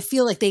show. Yeah. I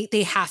feel like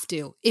they have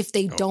to. If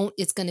they don't,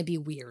 it's going to be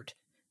weird.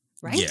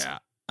 Right? Yeah.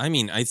 I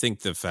mean, I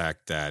think the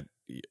fact that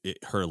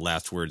her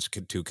last words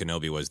to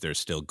Kenobi was "there's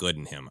still good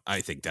in him."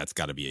 I think that's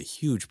got to be a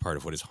huge part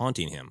of what is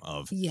haunting him.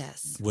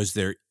 Was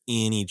there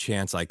any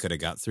chance I could have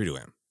got through to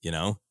him? You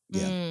know?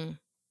 Yeah.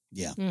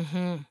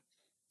 Mm-hmm.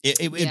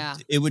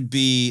 It would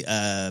be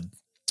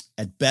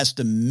at best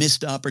a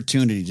missed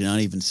opportunity to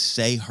not even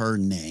say her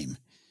name.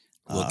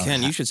 Well,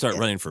 Ken, you should start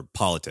running for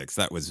politics.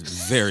 That was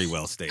very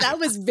well stated. That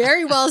was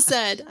very well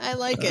said. I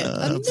like it.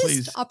 A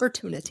missed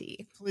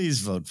opportunity.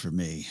 Please vote for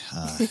me.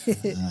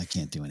 I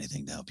can't do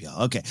anything to help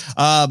y'all. Okay.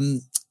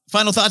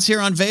 Final thoughts here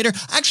on Vader.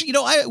 Actually,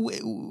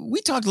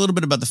 we talked a little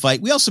bit about the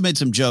fight. We also made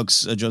some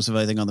jokes, Joseph,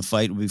 I think, on the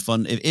fight. It would be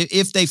fun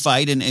if they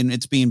fight and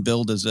it's being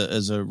billed as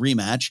a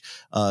rematch.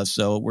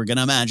 So we're going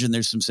to imagine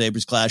there's some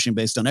sabers clashing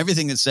based on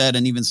everything that's said,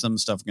 and even some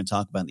stuff we're going to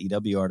talk about in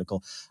the EW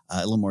article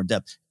a little more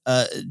depth.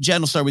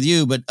 Jen, we'll start with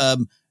you, but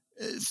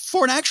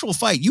for an actual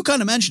fight, you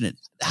kind of mentioned it.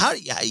 How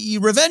you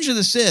Revenge of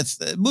the Sith,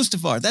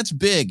 Mustafar, that's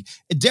big.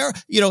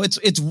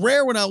 It's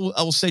rare when I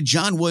will say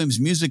John Williams'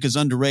 music is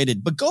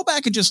underrated, but go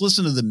back and just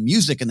listen to the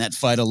music in that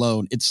fight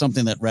alone. It's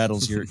something that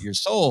rattles your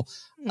soul.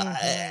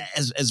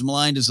 As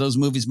maligned as those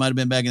movies might have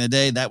been back in the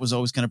day, that was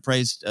always kind of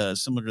praised,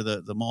 similar to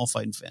the Maul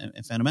fight in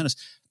Phantom Menace.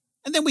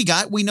 And then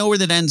we know where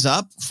that ends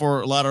up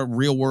for a lot of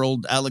real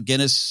world Alec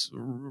Guinness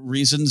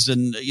reasons,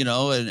 and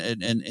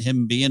and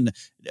him being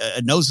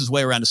knows his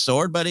way around a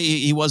sword, but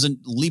he wasn't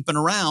leaping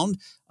around.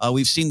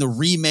 We've seen the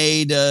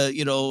remade,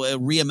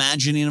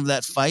 reimagining of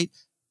that fight.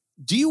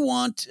 Do you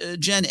want,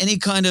 Jen, any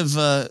kind of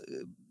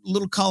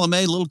little column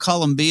A, little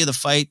column B of the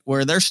fight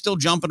where they're still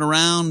jumping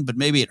around, but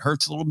maybe it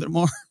hurts a little bit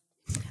more?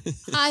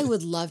 I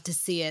would love to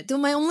see it. Though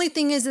my only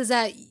thing is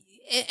that,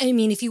 I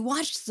mean, if you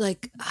watched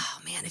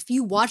if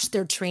you watched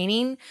their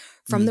training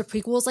from the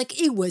prequels,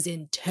 it was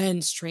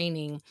intense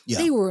training. Yeah.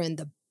 They were in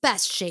the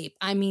best shape.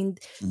 I mean,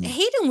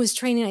 Hayden was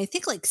training, I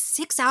think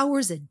 6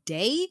 hours a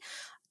day.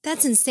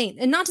 That's insane.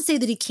 And not to say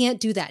that he can't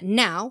do that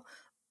now,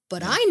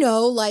 but I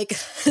know,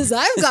 as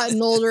I've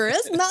gotten older,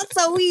 it's not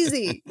so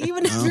easy,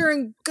 even if you're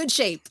in good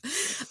shape.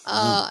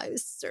 I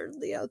was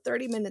certainly,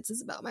 30 minutes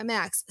is about my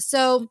max.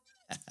 So,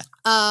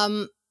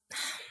 I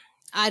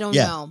don't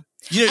know.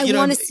 I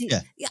want to see.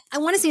 Yeah. I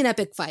want to see an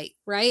epic fight,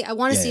 right? I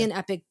want to see an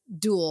epic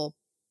duel,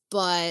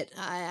 but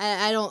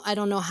I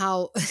don't know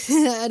how.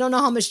 I don't know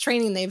how much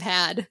training they've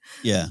had.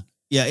 Yeah.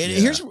 Yeah.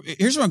 Here's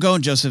where I'm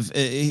going, Joseph.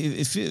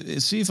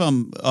 See if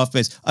I'm off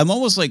base. I'm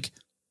almost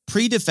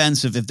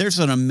pre-defensive. If there's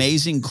an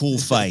amazing, cool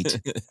fight.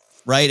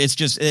 Right. It's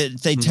just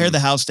they tear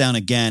the house down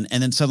again.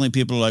 And then suddenly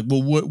people are like,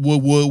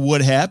 well,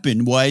 what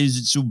happened? Why is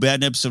it so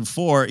bad in episode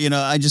 4?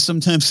 I just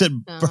sometimes it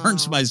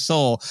burns my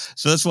soul.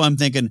 So that's why I'm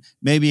thinking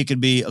maybe it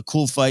could be a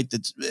cool fight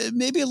that's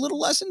maybe a little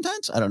less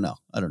intense. I don't know.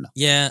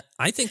 Yeah,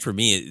 I think for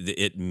me,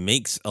 it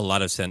makes a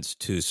lot of sense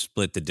to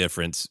split the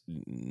difference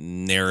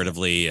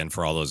narratively and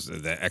for all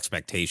the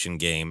expectation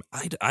game.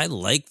 I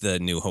like the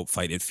New Hope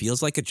fight. It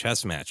feels like a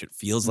chess match. It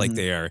feels like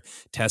they are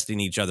testing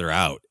each other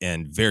out.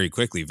 And very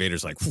quickly,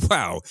 Vader's like,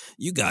 wow,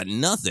 you got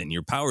nothing.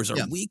 Your powers are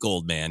weak,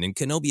 old man. And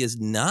Kenobi is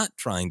not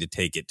trying to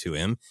take it to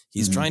him.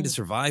 He's trying to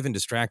survive and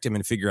distract him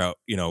and figure out,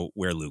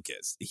 where Luke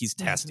is. He's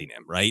testing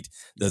him, right?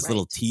 Those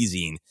little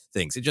teasing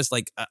things. It just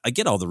I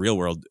get all the real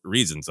world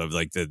reasons of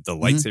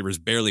the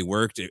lightsabers barely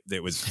worked.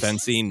 It was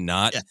fencing,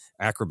 not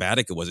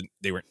acrobatic. It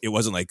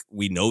wasn't like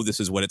we know this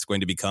is what it's going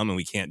to become and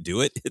we can't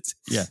do it.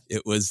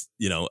 It was,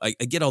 I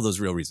get all those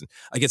real reasons.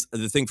 I guess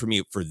the thing for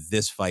me for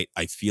this fight,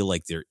 I feel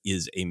like there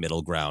is a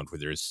middle ground where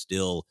there is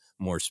still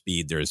more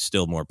speed, there is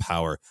still more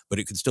power, but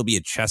it could still be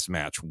a chess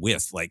match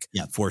with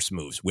force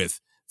moves, with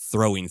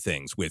throwing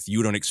things, with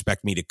you don't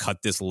expect me to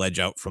cut this ledge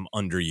out from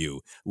under you,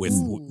 with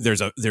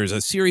there's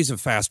a series of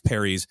fast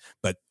parries,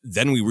 but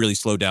then we really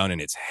slow down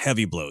and it's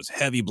heavy blows.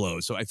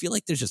 So I feel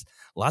like there's just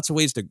lots of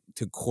ways to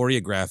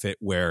choreograph it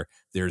where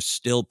there's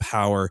still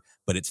power,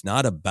 but it's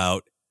not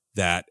about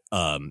that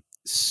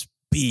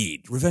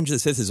speed. Revenge of the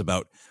Sith is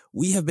about,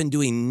 we have been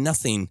doing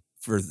nothing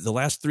for the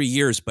last 3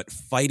 years, but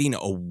fighting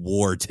a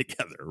war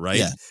together,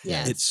 right?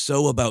 Yeah. It's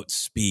so about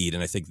speed.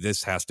 And I think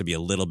this has to be a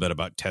little bit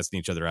about testing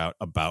each other out,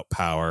 about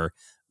power,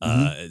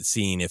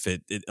 seeing if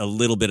it a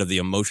little bit of the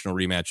emotional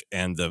rematch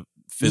and the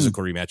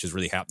physical rematch is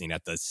really happening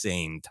at the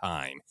same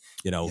time.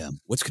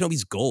 What's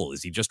Kenobi's goal?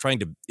 Is he trying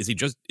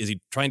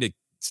to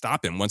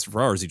stop him once and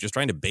for all? Or is he just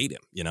trying to bait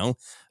him?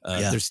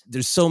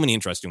 There's so many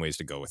interesting ways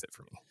to go with it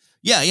for me.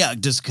 Yeah.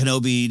 Does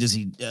Kenobi,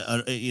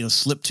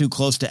 slip too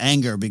close to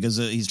anger because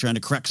he's trying to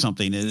correct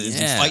something? Is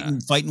he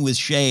fighting with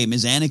shame?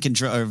 Is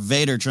Anakin or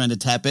Vader trying to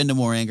tap into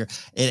more anger?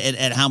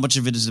 And how much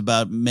of it is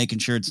about making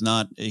sure it's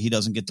not, he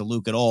doesn't get to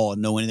Luke at all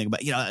and know anything about,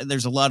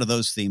 there's a lot of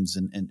those themes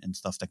and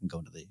stuff that can go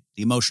into the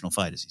emotional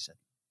fight, as he said.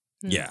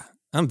 Yeah.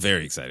 I'm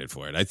very excited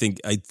for it. I think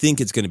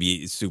it's going to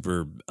be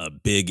super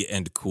big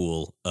and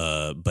cool,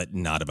 but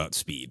not about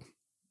speed.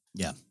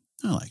 Yeah.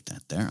 I like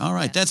that there. All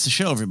right. That's the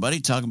show, everybody.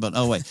 Talking about,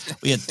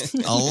 we had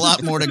a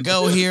lot more to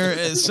go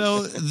here.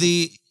 So in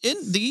the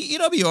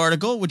EW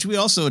article, which we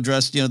also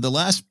addressed, the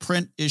last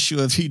print issue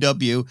of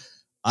EW,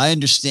 I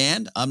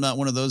understand. I'm not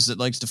one of those that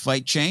likes to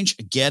fight change.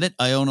 I get it.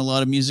 I own a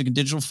lot of music in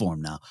digital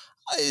form now.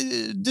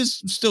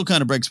 This still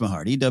kind of breaks my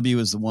heart. EW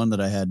is the one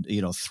that I had,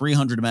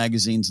 300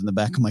 magazines in the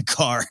back of my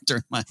car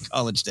during my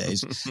college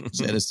days.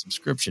 I had a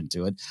subscription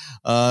to it.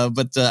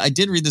 But I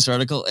did read this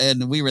article,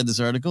 and we read this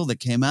article that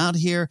came out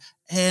here,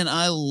 and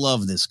I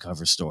love this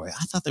cover story.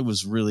 I thought that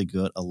was really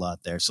good, a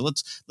lot there. So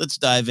let's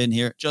dive in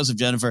here. Joseph,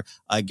 Jennifer,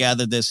 I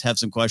gathered this, have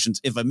some questions.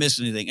 If I missed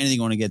anything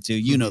you want to get to,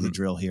 you know the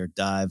drill here.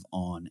 Dive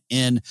on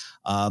in.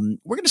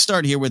 We're going to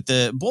start here with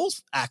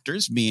both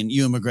actors, being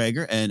Ewan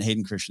McGregor and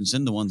Hayden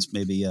Christensen, the ones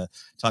maybe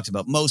talked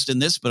about most in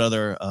this, but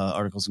other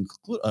articles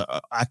include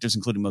actors,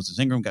 including Moses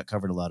Ingram, got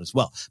covered a lot as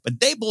well. But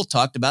they both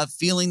talked about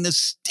feeling the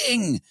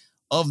sting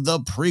of the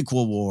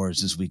prequel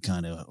wars, as we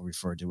kind of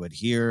refer to it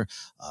here,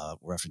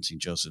 referencing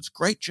Joseph's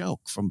great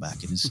joke from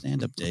back in his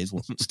stand-up days.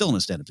 Well, still in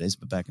his stand-up days,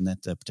 but back in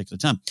that particular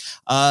time.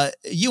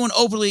 Ewan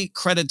openly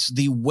credits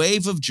the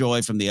wave of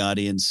joy from the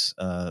audience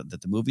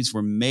that the movies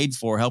were made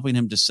for, helping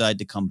him decide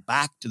to come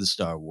back to the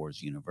Star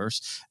Wars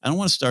universe. And I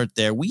want to start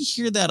there. We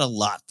hear that a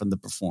lot from the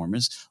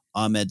performers.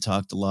 Ahmed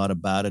talked a lot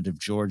about it, of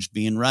George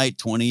being right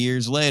 20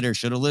 years later.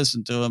 Should have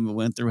listened to him.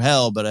 Went through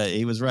hell, but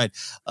he was right.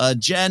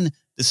 Jen,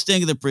 the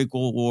sting of the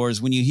prequel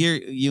wars, when you hear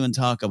Ewan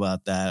talk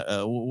about that,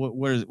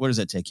 where does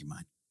that take your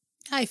mind?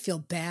 I feel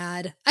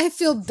bad. I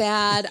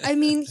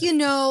mean,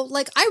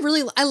 like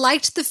I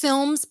liked the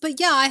films, but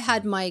yeah, I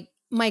had my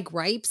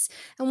gripes.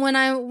 And when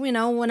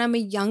I'm a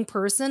young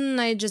person,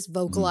 I just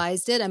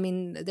vocalized it. I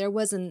mean, I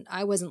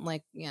wasn't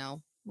like,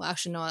 well,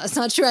 actually, no, that's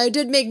not true. I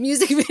did make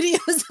music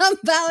videos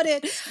about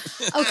it.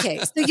 Okay.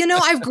 So,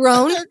 I've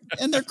grown.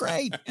 And they're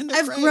great.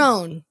 I've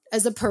grown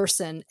as a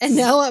person. And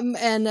now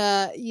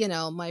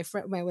my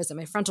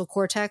frontal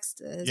cortex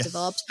has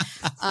developed.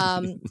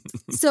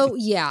 So,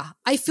 yeah,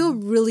 I feel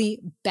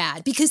really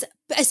bad because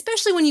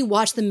especially when you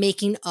watch the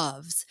making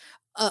ofs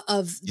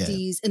of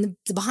these and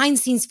the behind the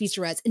scenes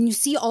featurettes and you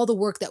see all the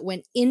work that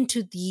went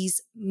into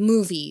these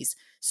movies,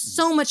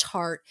 so much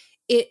heart.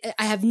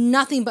 I have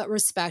nothing but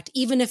respect,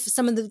 even if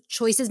some of the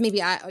choices, maybe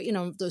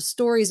those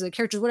stories or the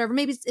characters, whatever,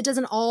 maybe it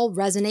doesn't all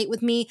resonate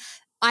with me.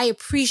 I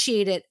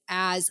appreciate it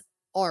as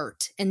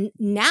art. And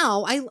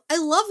now I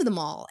love them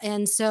all.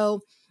 And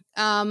so,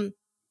 and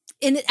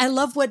I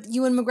love what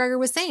Ewan McGregor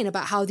was saying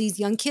about how these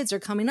young kids are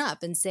coming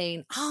up and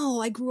saying, oh,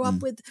 I grew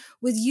up with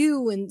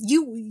you and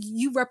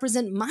you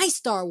represent my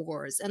Star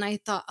Wars. And I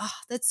thought, oh,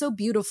 that's so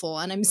beautiful.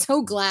 And I'm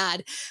so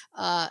glad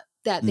that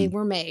they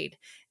were made.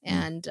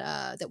 And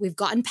that we've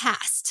gotten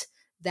past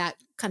that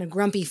kind of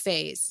grumpy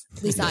phase.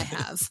 At least I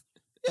have.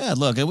 Yeah,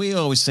 look, and we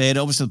always say it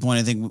almost to the point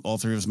I think all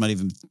three of us might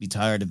even be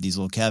tired of these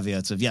little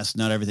caveats of, yes,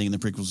 not everything in the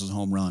prequels is a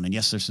home run. And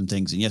yes, there's some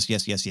things. And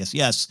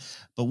yes.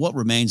 But what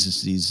remains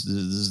is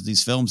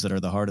these films that are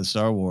the heart of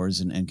Star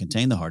Wars and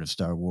contain the heart of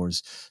Star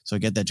Wars. So I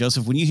get that.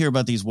 Joseph, when you hear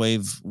about these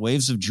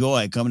waves of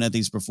joy coming at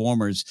these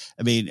performers,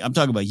 I mean, I'm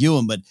talking about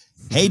Ewan, but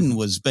Hayden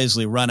was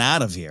basically run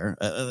out of here.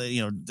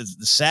 The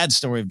sad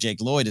story of Jake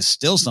Lloyd is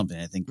still something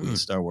I think the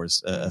Star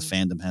Wars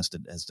fandom has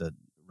to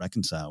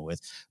reconcile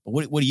with. But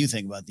what do you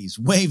think about these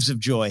waves of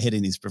joy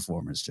hitting these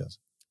performers, Joseph?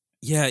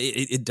 Yeah,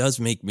 it does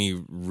make me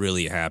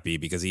really happy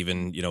because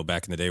even,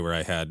 back in the day where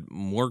I had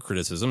more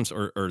criticisms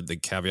or the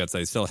caveats that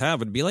I still have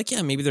would be like,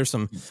 yeah, maybe there's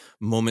some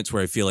moments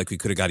where I feel like we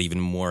could have got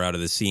even more out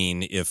of the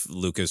scene if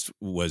Lucas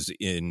was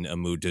in a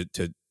mood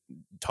to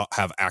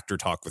have actor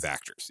talk with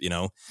actors,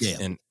 Yeah.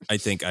 And I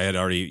think I had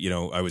already,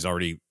 I was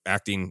already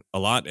acting a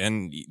lot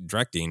and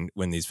directing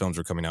when these films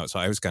were coming out. So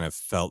I was kind of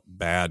felt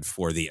bad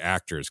for the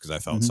actors because I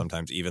felt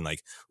sometimes even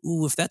like,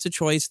 ooh, if that's a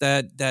choice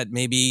that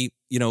maybe,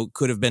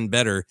 could have been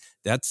better,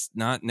 that's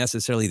not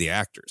necessarily the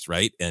actors,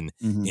 right? And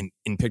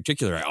in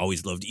particular, I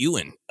always loved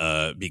Ewan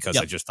because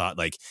I just thought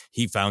like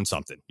he found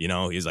something,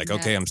 he's like,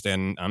 okay, I'm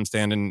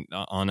standing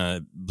on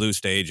a blue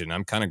stage and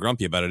I'm kind of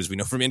grumpy about it, as we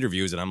know from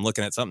interviews, and I'm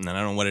looking at something and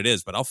I don't know what it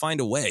is, but I'll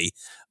find a way.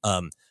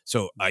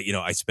 So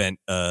I spent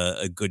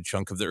a good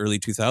chunk of the early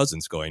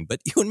 2000s going, but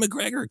Ewan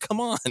McGregor,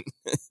 come on.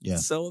 Yeah.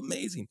 So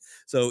amazing.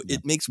 So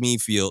it makes me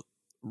feel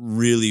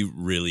really,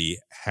 really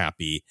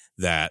happy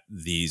that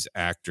these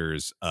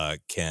actors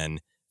can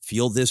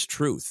feel this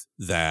truth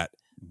that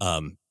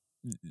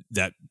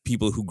that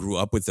people who grew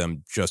up with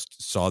them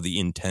just saw the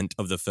intent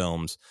of the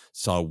films,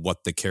 saw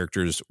what the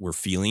characters were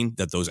feeling,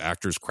 that those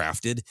actors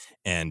crafted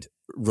and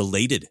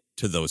related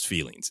to those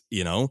feelings,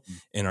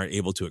 and are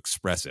able to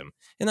express them.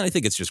 And I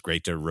think it's just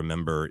great to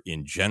remember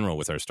in general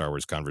with our Star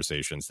Wars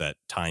conversations that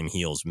time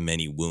heals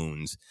many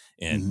wounds.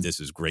 And this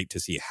is great to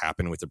see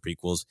happen with the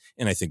prequels.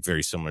 And I think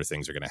very similar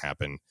things are going to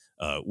happen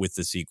with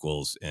the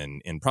sequels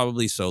and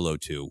probably Solo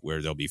too, where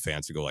there'll be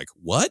fans who go like,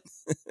 what?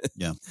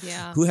 Yeah.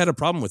 Who had a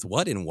problem with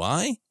what and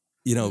why?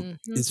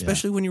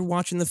 Especially when you're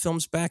watching the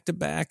films back to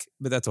back.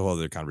 But that's a whole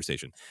other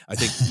conversation. I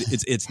think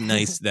it's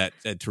nice that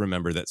to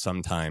remember that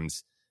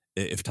sometimes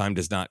if time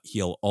does not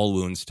heal all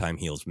wounds, time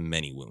heals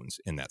many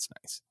wounds, and that's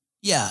nice.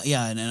 Yeah,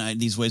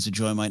 and these waves of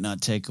joy might not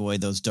take away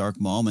those dark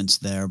moments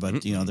there,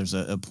 but there's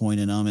a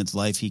point in Ahmed's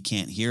life he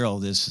can't hear all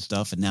this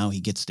stuff, and now he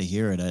gets to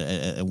hear it.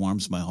 It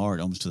warms my heart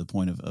almost to the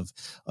point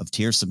of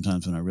tears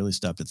sometimes when I really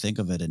stop to think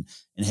of it. And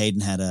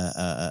Hayden had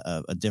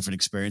a different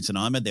experience than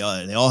Ahmed. They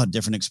all had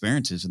different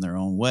experiences in their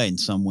own way, and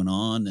some went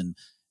on and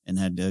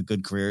had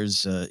good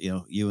careers,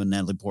 you and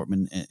Natalie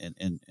Portman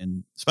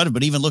and Spider.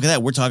 But even look at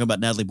that. We're talking about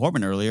Natalie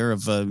Portman earlier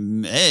of,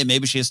 hey,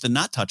 maybe she has to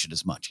not touch it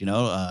as much,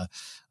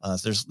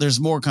 there's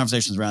more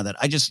conversations around that.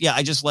 I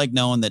just like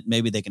knowing that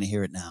maybe they can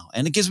hear it now.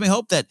 And it gives me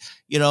hope that,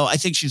 I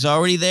think she's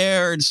already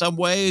there in some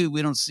way.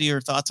 We don't see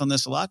her thoughts on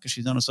this a lot because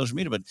she's on social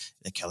media, but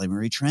that Kelly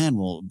Marie Tran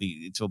will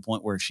be to a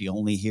point where she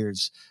only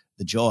hears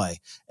the joy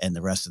and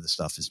the rest of the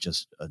stuff is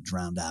just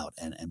drowned out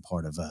and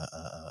part of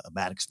a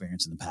bad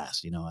experience in the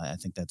past. I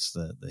think that's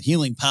the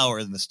healing power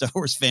of the Star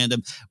Wars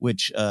fandom,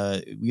 which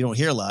you don't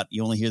hear a lot.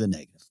 You only hear the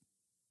negative.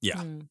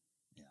 Yeah.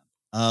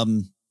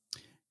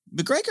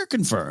 McGregor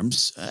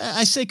confirms,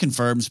 I say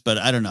confirms, but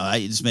I don't know.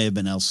 This may have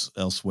been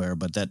elsewhere,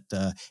 but that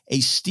a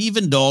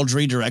Stephen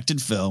Daldry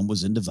directed film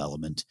was in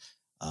development.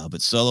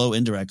 But Solo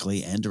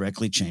indirectly and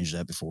directly changed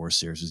that before a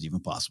series was even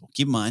possible.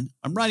 Keep in mind,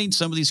 I'm writing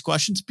some of these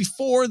questions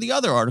before the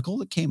other article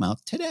that came out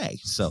today.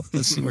 So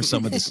let's see where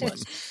some of this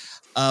lies.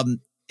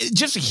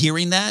 Just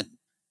hearing that,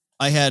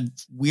 I had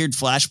weird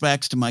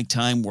flashbacks to my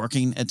time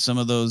working at some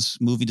of those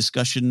movie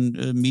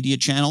discussion media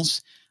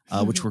channels,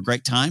 which were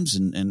great times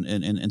and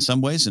in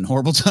some ways and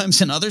horrible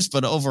times in others.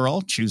 But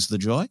overall, choose the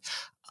joy.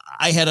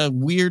 I had a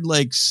weird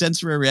like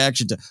sensory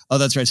reaction to, oh,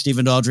 that's right,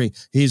 Stephen Daldry,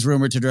 he's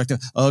rumored to direct.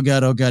 Oh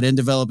God, in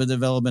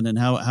development, and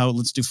how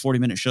let's do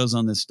 40-minute shows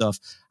on this stuff.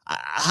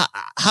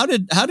 How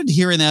did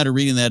hearing that or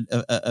reading that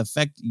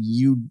affect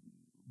you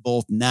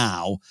both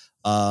now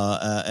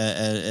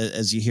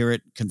as you hear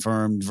it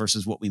confirmed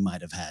versus what we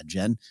might have had,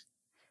 Jen?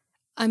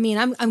 I mean,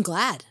 I'm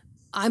glad.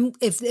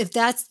 If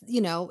that's,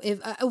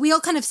 if we all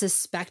kind of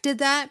suspected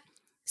that,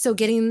 so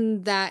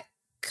getting that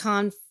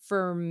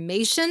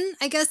confirmation,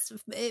 I guess,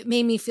 it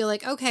made me feel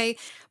like, okay,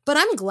 but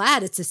I'm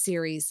glad it's a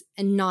series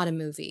and not a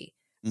movie.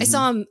 I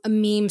saw a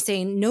meme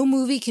saying no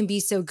movie can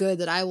be so good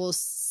that I will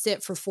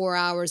sit for 4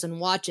 hours and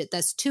watch it.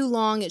 That's too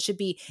long. It should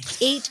be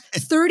 8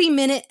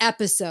 30-minute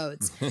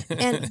episodes.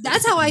 And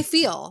that's how I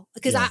feel.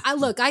 Because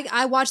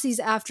I watch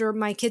these after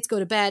my kids go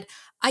to bed.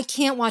 I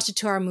can't watch a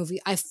 2-hour movie.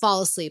 I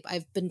fall asleep.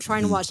 I've been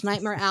trying to watch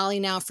Nightmare Alley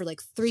now for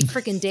like 3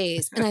 freaking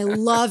days, and I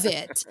love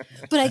it.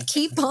 But I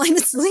keep falling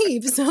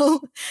asleep.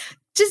 So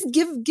just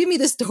give me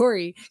the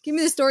story. Give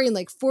me the story in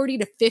like 40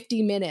 to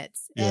 50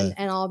 minutes and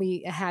I'll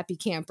be a happy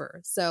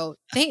camper. So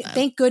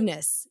thank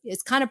goodness.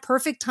 It's kind of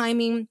perfect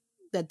timing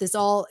that this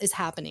all is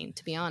happening,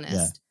 to be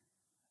honest.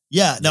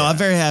 Yeah, I'm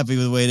very happy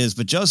with the way it is.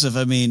 But Joseph,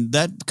 I mean,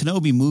 that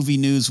Kenobi movie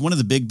news, one of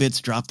the big bits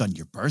dropped on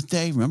your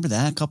birthday. Remember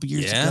that a couple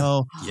years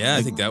ago? Yeah,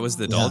 I think that was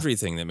the Daldry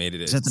thing that made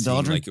it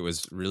seem like it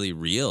was really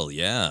real.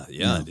 Yeah.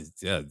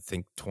 I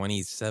think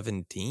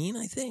 2017,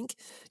 I think.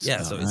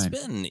 Yeah, so it's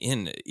been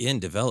in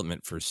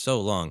development for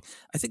so long.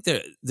 I think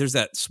there's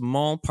that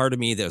small part of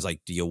me that was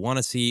like, do you want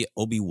to see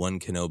Obi-Wan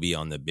Kenobi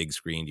on the big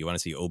screen? Do you want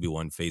to see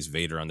Obi-Wan face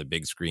Vader on the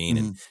big screen?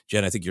 And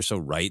Jen, I think you're so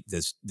right.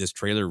 This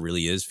trailer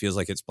really feels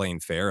like it's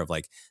playing fair of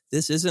like,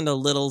 this isn't a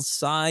little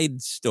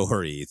side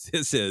story.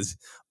 This is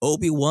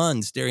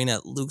Obi-Wan staring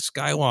at Luke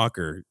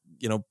Skywalker,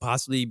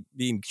 possibly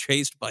being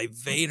chased by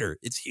Vader.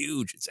 It's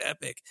huge. It's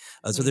epic.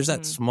 So there's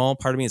that small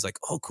part of me is like,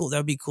 oh, cool. That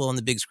would be cool on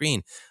the big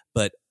screen.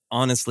 But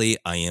honestly,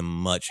 I am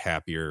much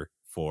happier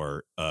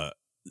for a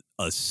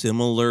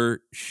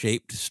similar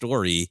shaped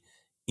story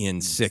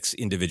in 6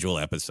 individual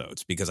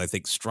episodes, because I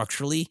think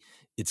structurally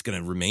it's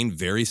going to remain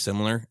very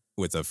similar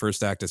with a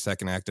first act, a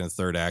second act, and a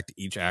third act,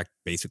 each act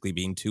basically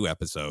being 2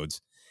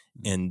 episodes.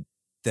 And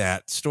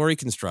that story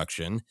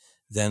construction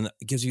then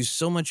gives you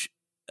so much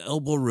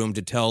elbow room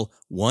to tell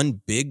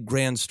one big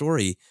grand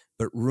story,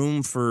 but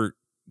room for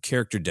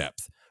character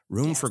depth,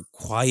 room for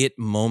quiet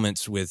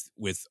moments with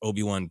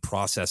Obi-Wan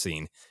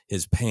processing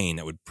his pain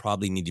that would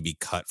probably need to be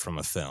cut from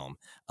a film.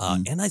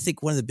 And I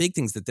think one of the big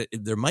things that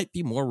there might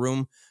be more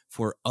room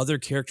for other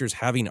characters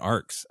having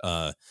arcs.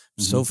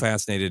 So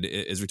fascinated,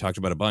 as we talked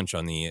about a bunch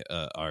on the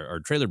our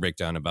trailer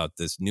breakdown, about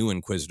this new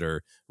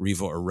Inquisitor,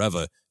 Reva or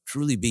Reva,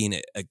 truly being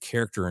a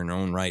character in her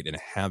own right and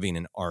having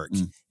an arc.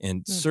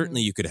 And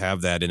certainly you could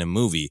have that in a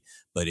movie,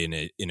 but in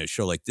a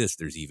show like this,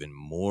 there's even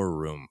more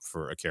room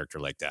for a character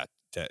like that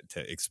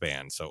to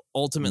expand. So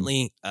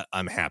ultimately,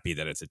 I'm happy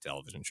that it's a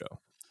television show.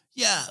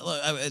 Yeah,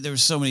 look, there were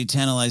so many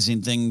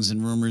tantalizing things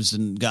and rumors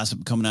and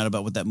gossip coming out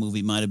about what that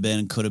movie might have been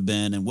and could have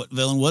been and what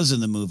villain was in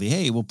the movie.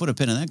 Hey, we'll put a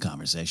pin in that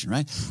conversation,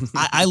 right?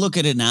 I look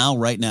at it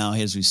right now,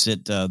 as we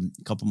sit a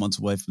couple months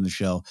away from the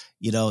show.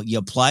 You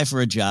apply for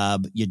a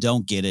job, you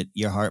don't get it,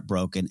 you're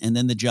heartbroken, and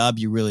then the job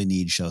you really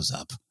need shows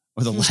up,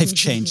 or the life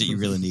change that you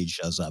really need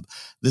shows up.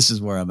 This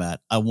is where I'm at.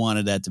 I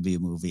wanted that to be a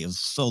movie. I was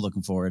so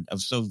looking forward. I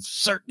was so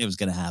certain it was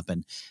going to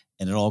happen.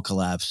 And it all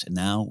collapsed. And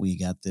now we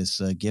got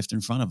this gift in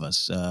front of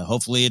us.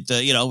 Hopefully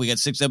we got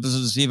 6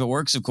 episodes to see if it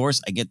works. Of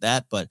course, I get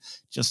that. But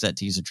just that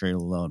teaser trailer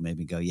alone made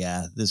me go,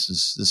 yeah, this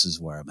is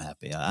where I'm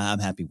happy. I'm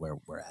happy where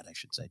we're at, I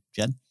should say.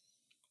 Jen?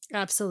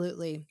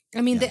 Absolutely. I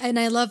mean, and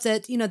I love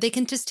that, they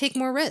can just take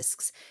more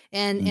risks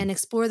and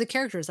explore the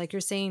characters, like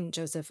you're saying,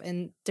 Joseph.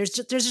 And there's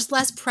just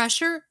less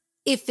pressure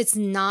if it's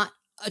not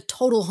a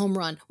total home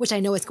run, which I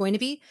know it's going to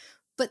be.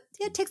 But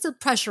it takes the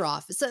pressure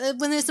off. So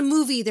when there's a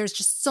movie, there's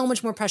just so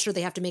much more pressure.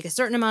 They have to make a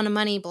certain amount of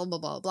money, blah, blah,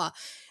 blah,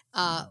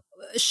 blah.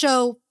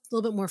 Show a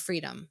little bit more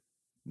freedom.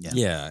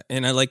 Yeah.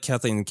 And I like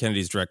Kathleen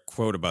Kennedy's direct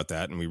quote about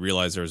that. And we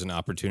realize there's an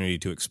opportunity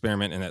to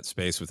experiment in that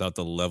space without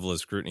the level of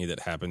scrutiny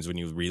that happens when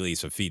you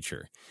release a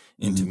feature.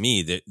 And to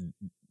me, that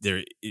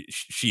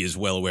she is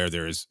well aware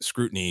there is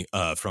scrutiny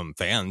from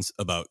fans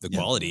about the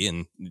quality,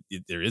 and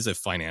there is a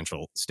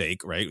financial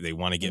stake, right? They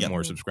want to get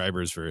more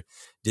subscribers for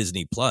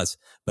Disney Plus.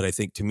 But I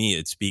think to me,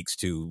 it speaks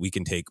to, we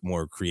can take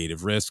more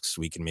creative risks.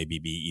 We can maybe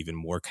be even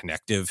more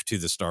connective to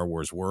the Star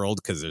Wars world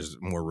because there's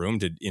more room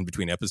in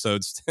between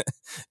episodes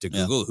to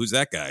Google who's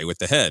that guy with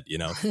the head,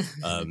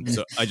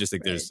 So I just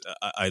think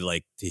I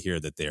like to hear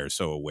that they're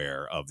so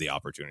aware of the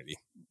opportunity.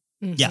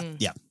 Yeah.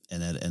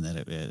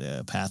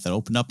 a path that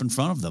opened up in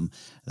front of them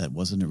that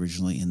wasn't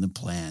originally in the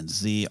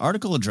plans. The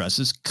article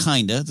addresses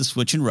the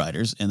switch in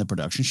writers and the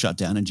production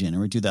shutdown in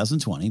January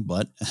 2020.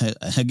 But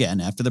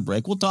again, after the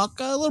break, we'll talk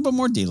a little bit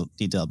more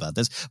detail about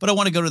this. But I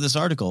want to go to this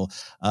article,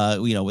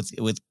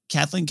 with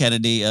Kathleen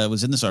Kennedy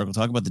was in this article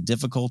talking about the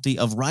difficulty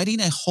of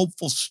writing a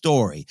hopeful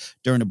story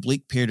during a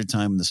bleak period of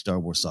time in the Star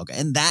Wars saga.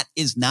 And that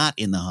is not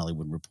in the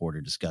Hollywood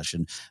Reporter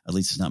discussion. At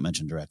least it's not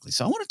mentioned directly.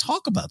 So I want to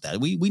talk about that.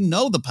 We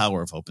know the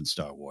power of hope in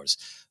Star Wars.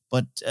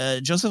 But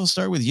Joseph, I'll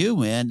start with you,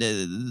 man.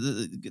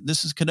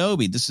 This is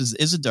Kenobi. This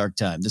is a dark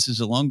time. This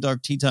is a long,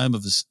 dark tea time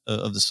of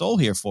the soul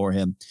here for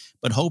him.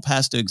 But hope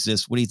has to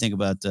exist. What do you think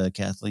about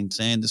Kathleen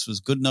saying this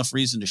was good enough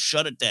reason to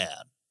shut it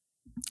down?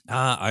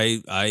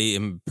 I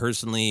am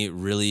personally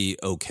really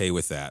okay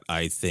with that.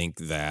 I think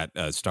that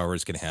Star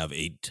Wars can have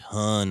a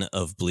ton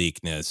of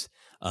bleakness.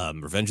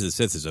 Revenge of the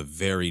Sith is a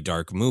very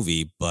dark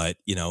movie, but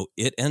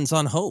it ends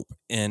on hope,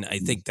 and I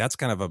think that's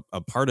kind of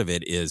a part of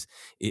it. Is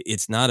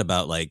it's not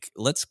about like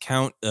let's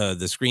count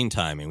the screen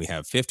time and we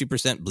have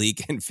 50%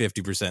 bleak and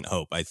 50%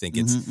 hope. I think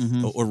it's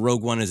or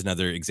Rogue One is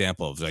another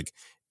example of like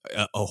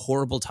a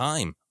horrible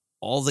time.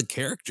 All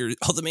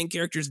the main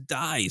characters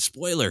die.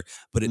 Spoiler,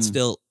 but it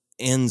still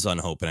ends on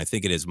hope, and I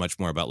think it is much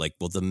more about like,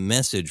 well, the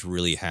message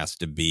really has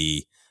to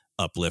be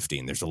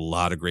uplifting. There's a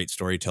lot of great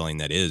storytelling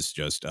that is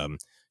just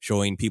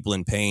showing people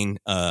in pain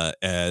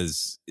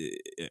as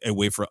a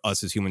way for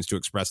us as humans to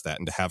express that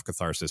and to have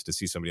catharsis, to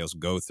see somebody else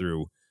go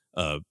through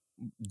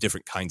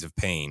different kinds of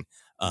pain.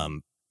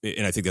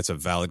 And I think that's a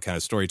valid kind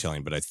of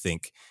storytelling. But I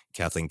think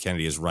Kathleen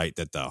Kennedy is right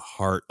that the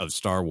heart of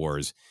Star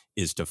Wars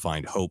is to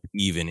find hope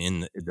even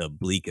in the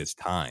bleakest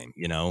time,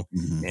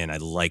 And I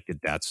like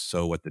that that's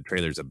so what the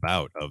trailer's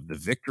about. Of the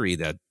victory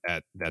that's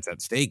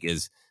at stake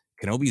is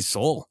Kenobi's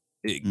soul.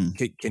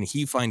 Can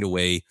he find a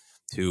way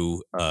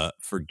to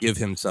forgive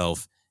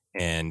himself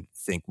and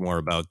think more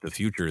about the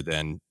future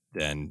than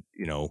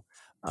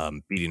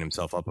beating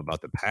himself up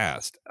about the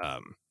past?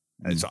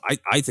 And so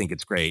I think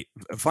it's great.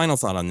 Final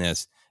thought on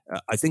this.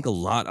 I think a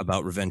lot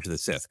about Revenge of the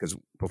Sith, because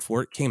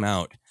before it came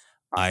out,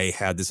 I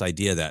had this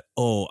idea that,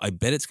 I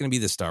bet it's going to be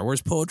the Star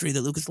Wars poetry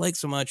that Lucas likes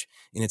so much,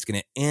 and it's going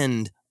to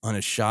end on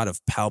a shot of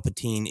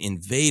Palpatine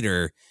in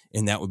Vader,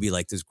 and that would be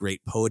like this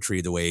great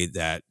poetry, the way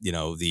that,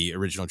 the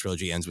original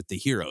trilogy ends with the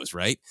heroes,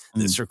 right?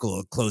 The circle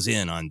will close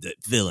in on the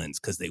villains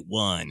because they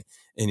won.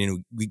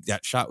 And,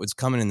 that shot was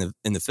coming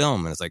in the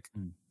film, and it's like,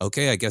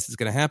 okay, I guess it's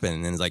going to happen.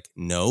 And then it's like,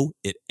 no,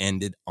 it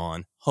ended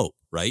on hope,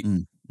 right?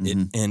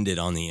 It ended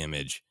on the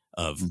image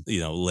of,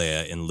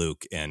 Leia and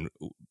Luke,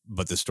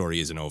 but the story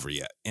isn't over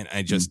yet. And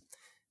I just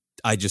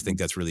think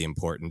that's really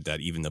important, that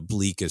even the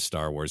bleakest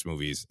Star Wars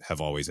movies have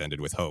always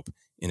ended with hope.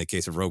 In the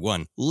case of Rogue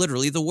One,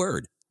 literally the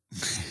word.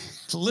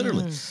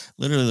 Literally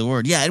the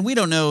word. Yeah, and we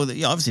don't know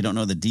you obviously don't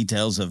know the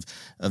details of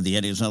the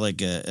ending. It's not like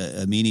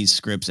Amini's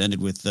scripts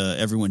ended with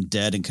everyone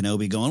dead and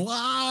Kenobi going,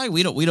 why?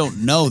 We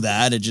don't know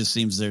that. It just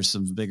seems there's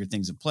some bigger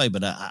things at play.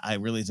 But I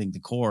really think the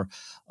core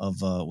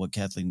of what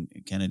Kathleen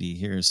Kennedy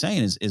here is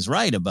saying is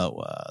right about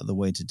the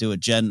way to do it.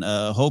 Jen,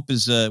 hope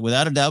is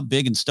without a doubt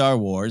big in Star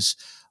Wars.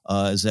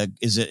 Is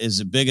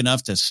it big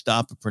enough to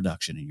stop a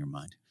production in your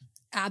mind?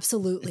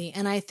 Absolutely.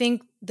 And I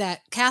think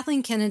that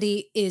Kathleen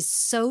Kennedy is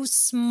so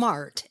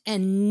smart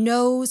and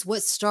knows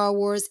what Star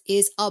Wars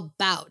is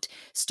about.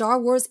 Star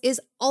Wars is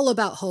all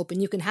about hope,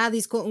 and you can have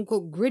these quote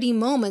unquote gritty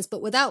moments,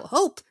 but without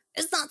hope,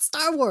 it's not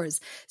Star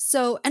Wars.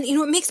 So, and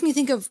it makes me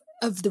think of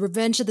the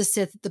Revenge of the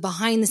Sith, the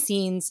behind the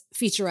scenes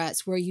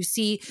featurettes where you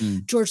see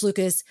George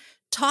Lucas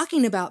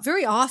talking about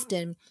very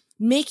often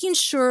making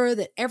sure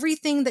that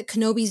everything that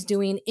Kenobi's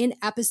doing in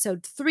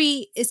episode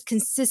 3 is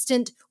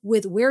consistent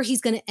with where he's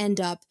going to end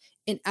up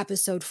in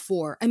episode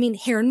 4. I mean,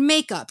 hair and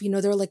makeup,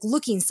 they're like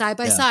looking side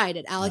by side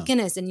at Alec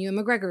Guinness and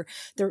Ewan McGregor.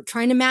 They're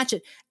trying to match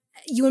it.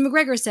 Ewan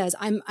McGregor says,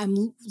 I'm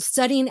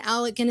studying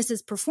Alec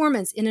Guinness's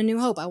performance in A New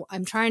Hope.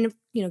 I'm trying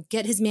to,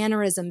 get his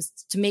mannerisms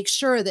to make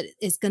sure that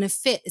it's going to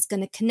fit, it's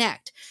going to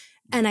connect.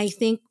 And I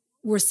think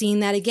we're seeing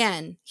that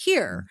again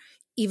here,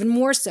 even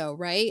more so,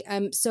 right?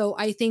 So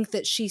I think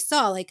that she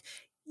saw, like,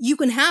 you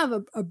can have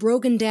a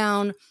broken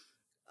down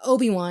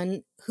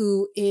Obi-Wan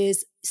who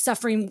is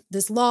suffering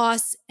this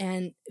loss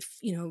and,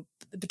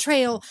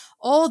 betrayal,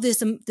 all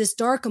this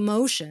dark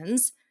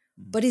emotions,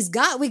 but we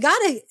got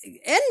to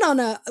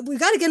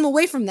get him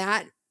away from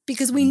that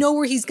because we know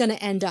where he's going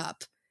to end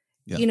up.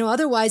 Yeah.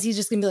 Otherwise he's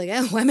just going to be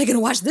like, why am I going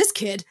to watch this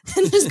kid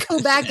and just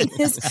go back in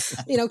his,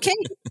 cave.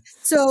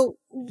 So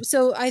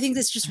I think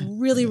that's just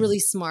really, really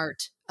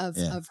smart of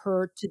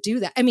her to do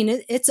that. I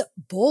mean, it's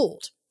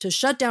bold to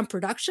shut down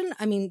production.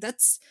 I mean,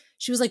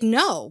 she was like,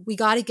 no, we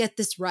got to get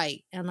this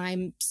right. And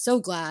I'm so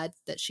glad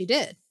that she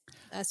did.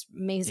 That's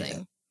amazing.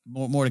 Yeah.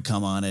 More to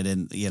come on it.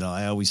 And,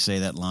 I always say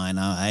that line,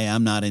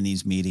 I'm not in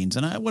these meetings.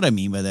 And what I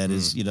mean by that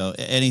is,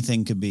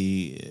 anything could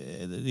be,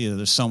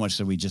 there's so much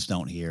that we just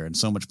don't hear and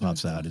so much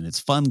pops out, and it's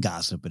fun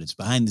gossip, but it's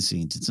behind the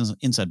scenes. It's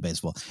inside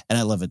baseball. And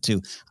I love it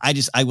too.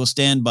 I will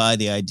stand by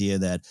the idea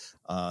that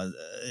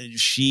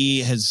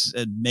She has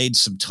made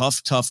some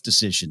tough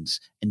decisions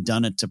and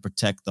done it to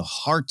protect the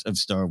heart of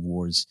Star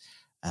Wars.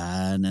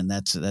 And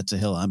that's a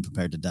hill I'm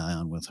prepared to die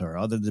on with her.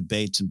 Other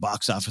debates and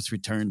box office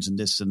returns and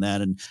this and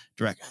that and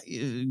direct,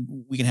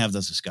 we can have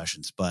those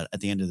discussions. But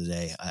at the end of the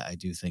day, I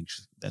do think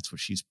that's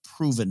what she's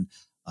proven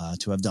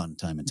to have done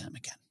time and time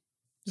again.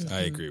 So.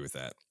 I agree with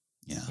that.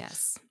 Yeah.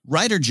 Yes.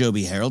 Writer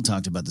Joby Harold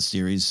talked about the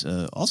series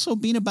also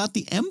being about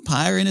the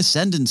Empire in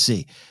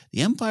ascendancy.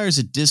 The Empire is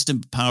a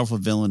distant, powerful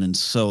villain in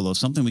Solo,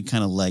 something we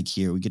kind of like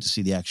here. We get to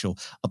see the actual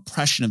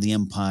oppression of the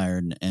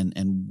Empire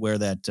and where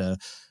that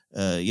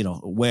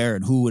where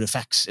and who it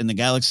affects in the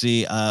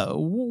galaxy.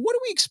 What do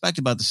we expect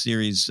about the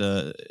series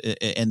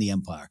and the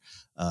Empire?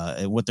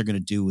 And what they're going to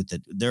do with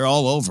it? They're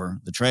all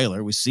over the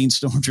trailer. We've seen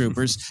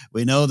stormtroopers.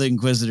 We know the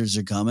Inquisitors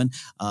are coming.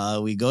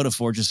 We go to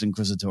Fortress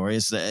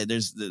Inquisitorius.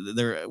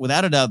 They're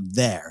without a doubt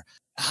there.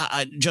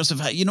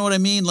 Joseph, you know what I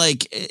mean?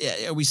 Like,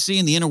 are we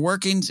seeing the inner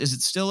workings? Is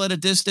it still at a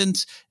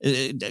distance?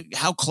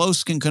 How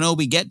close can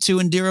Kenobi get to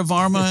Indira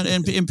Varma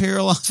and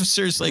Imperial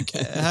officers? Like,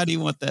 how do you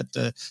want that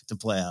to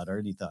play out? Or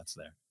any thoughts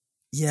there?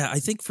 Yeah, I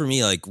think for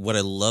me, like what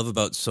I love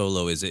about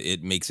Solo is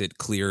it makes it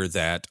clear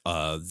that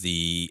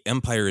the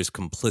Empire is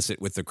complicit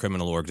with the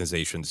criminal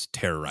organizations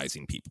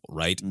terrorizing people,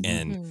 right?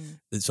 Mm-hmm.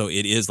 And so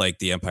it is like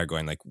the Empire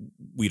going like,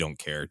 we don't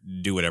care,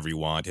 do whatever you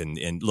want,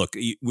 and look,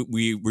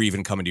 we're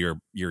even coming to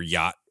your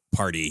yacht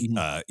party,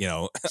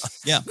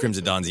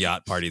 Crimson Dawn's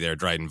yacht party there,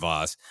 Dryden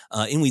Voss.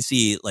 And we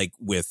see like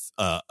with,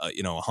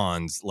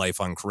 Han's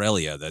life on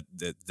Corellia, that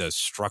the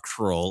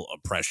structural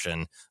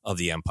oppression of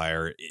the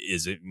Empire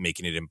is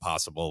making it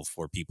impossible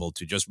for people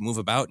to just move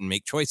about and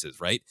make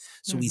choices. Right.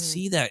 So we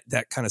see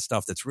that kind of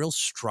stuff that's real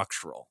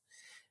structural.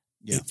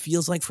 Yeah. It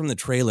feels like from the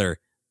trailer,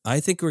 I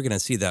think we're going to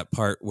see that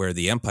part where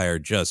the Empire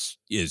just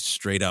is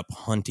straight up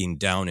hunting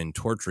down and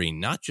torturing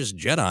not just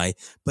Jedi,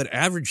 but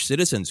average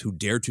citizens who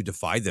dare to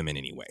defy them in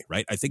any way,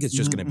 right? I think it's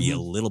just going to be a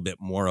little bit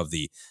more of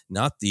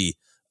not the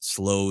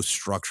slow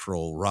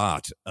structural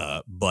rot,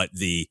 but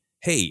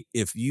hey,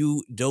 if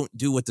you don't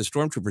do what the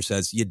stormtrooper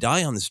says, you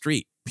die on the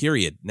street,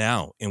 period,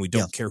 now, and we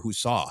don't care who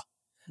saw.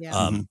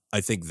 Yeah.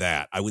 I think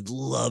that I would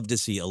love to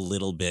see a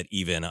little bit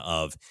even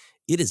of,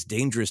 it is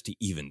dangerous to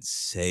even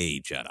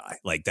say Jedi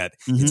like that.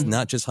 It's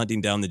not just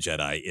hunting down the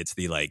Jedi. It's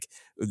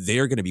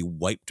they're going to be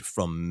wiped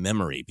from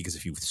memory because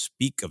if you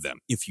speak of them,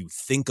 if you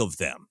think of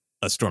them,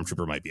 a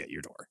stormtrooper might be at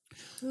your door.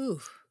 Ooh.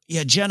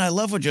 Yeah, Jen, I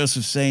love what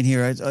Joseph's saying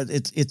here.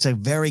 It's a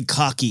very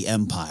cocky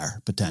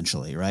empire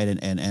potentially, right?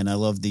 And I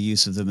love the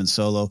use of them in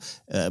Solo,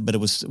 but it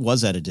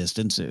was at a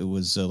distance. It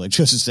was like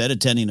Joseph said,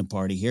 attending a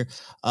party here.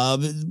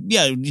 Do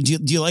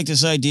you like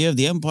this idea of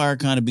the Empire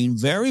kind of being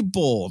very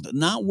bold,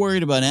 not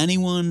worried about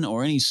anyone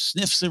or any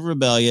sniffs of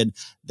rebellion?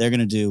 They're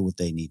going to do what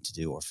they need to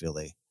do or feel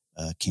they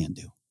can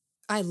do.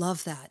 I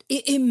love that.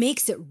 It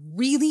makes it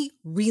really,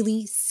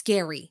 really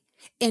scary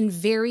and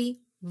very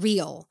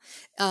real.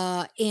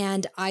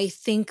 And I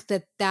think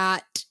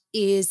that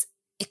is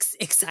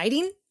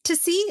exciting to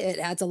see. It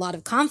adds a lot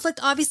of conflict,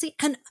 obviously.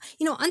 And,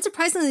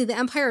 unsurprisingly, the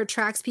Empire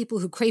attracts people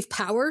who crave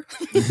power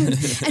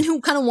and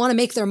who kind of want to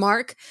make their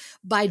mark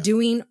by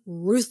doing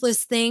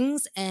ruthless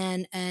things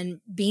and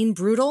being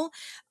brutal.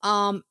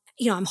 I'm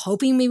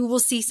hoping maybe we'll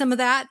see some of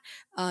that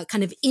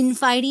kind of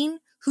infighting.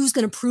 Who's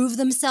going to prove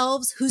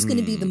themselves? Who's going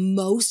to be the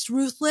most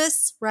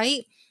ruthless,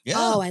 right? Yeah.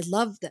 Oh, I'd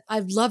love that.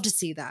 I'd love to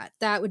see that.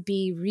 That would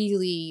be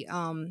really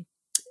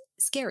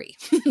scary.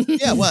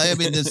 Yeah, well, I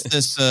mean,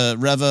 this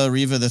Reva,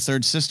 the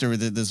third sister,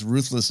 this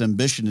ruthless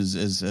ambition is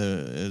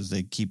as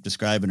they keep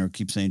describing her,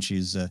 keep saying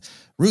she's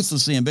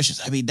ruthlessly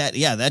ambitious. I mean,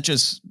 that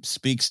just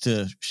speaks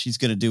to she's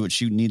going to do what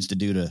she needs to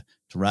do to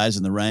rise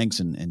in the ranks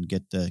and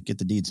get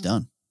the deeds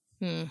done.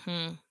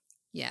 Mm-hmm.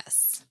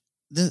 Yes.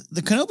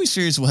 The Kenobi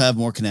series will have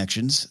more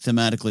connections,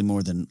 thematically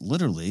more than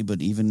literally,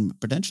 but even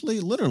potentially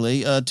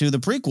literally, to the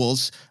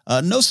prequels.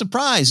 No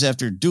surprise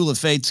after Duel of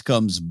Fates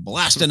comes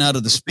blasting out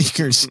of the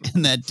speakers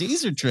in that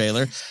teaser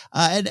trailer.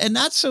 And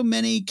not so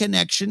many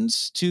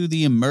connections to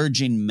the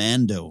emerging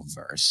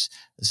Mandoverse.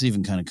 This is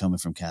even kind of coming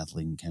from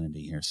Kathleen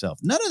Kennedy herself.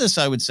 None of this,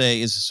 I would say,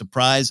 is a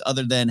surprise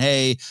other than,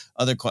 hey,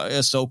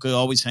 Ahsoka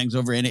always hangs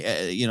over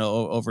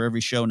over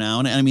every show now.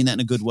 And I mean that in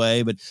a good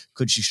way, but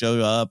could she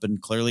show up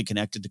and clearly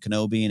connected to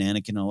Kenobi and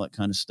Anakin and all that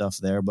kind of stuff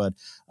there? But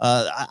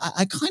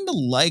I kind of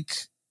like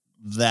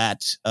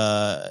that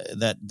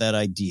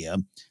idea.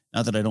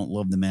 Not that I don't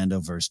love the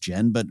Mandoverse,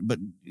 Jen, but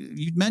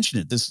you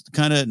mentioned it. This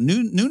kind of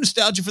new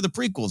nostalgia for the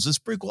prequels, this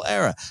prequel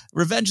era,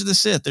 Revenge of the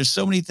Sith. There's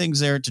so many things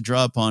there to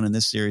draw upon in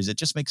this series. It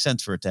just makes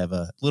sense for it to have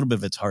a little bit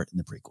of its heart in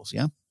the prequels.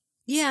 Yeah.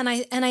 Yeah,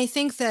 and I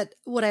think that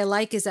what I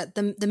like is that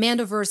the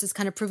Mandoverse is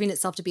kind of proving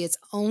itself to be its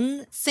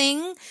own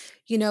thing,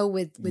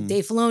 with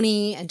Dave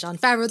Filoni and Jon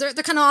Favreau. They're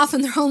kind of off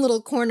in their own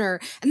little corner.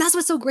 And that's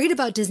what's so great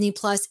about Disney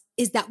Plus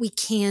is that we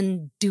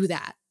can do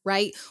that.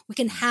 right? We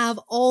can have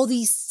all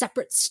these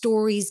separate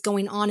stories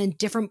going on in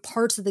different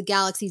parts of the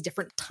galaxy,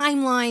 different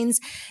timelines.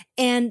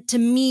 And to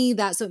me,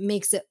 that's what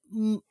makes it,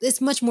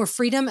 it's much more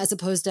freedom as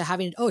opposed to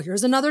having, oh,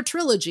 here's another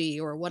trilogy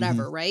or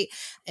whatever, right?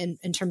 And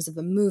in terms of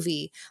a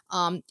movie,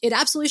 it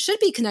absolutely should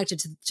be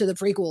connected to the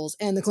prequels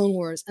and the Clone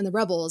Wars and the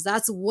Rebels.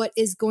 That's what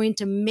is going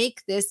to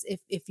make this,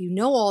 if you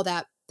know all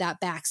that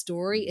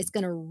backstory, it's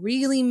going to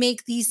really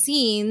make these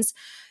scenes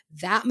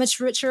that much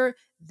richer,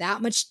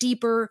 that much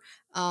deeper.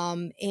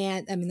 And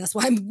I mean, that's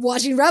why I'm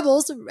watching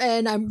Rebels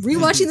and I'm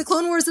rewatching the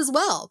Clone Wars as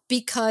well,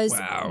 because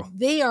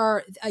they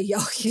are, I'm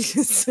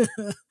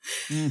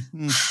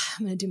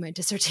going to do my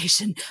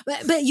dissertation,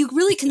 but you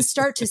really can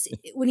start to see,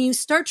 when you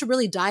start to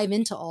really dive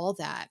into all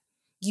that,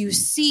 you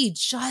see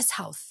just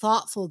how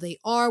thoughtful they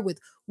are with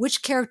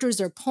which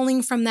characters are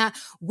pulling from that,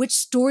 which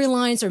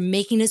storylines are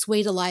making its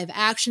way to live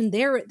action.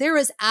 There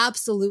is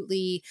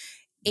absolutely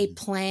a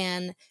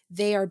plan.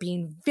 They are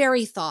being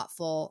very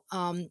thoughtful.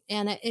 And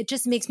it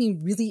just makes me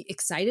really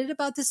excited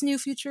about this new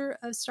future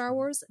of Star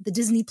Wars, the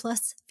Disney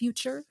Plus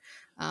future.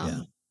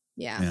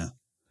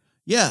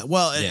 Yeah.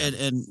 Well,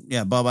 and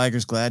Bob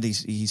Iger's glad.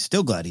 He's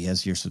still glad he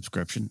has your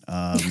subscription.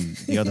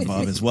 The other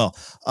Bob as well.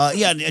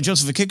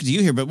 Joseph, a kick to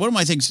you here. But one of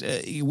my things,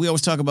 we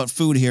always talk about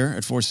food here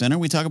at Force Center.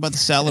 We talk about the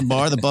salad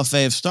bar, the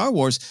buffet of Star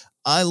Wars.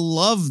 I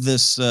love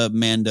this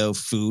Mando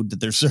food that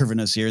they're serving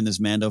us here in this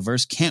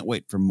Mandoverse. Can't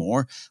wait for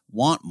more,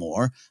 want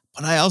more.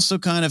 But I also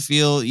kind of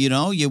feel,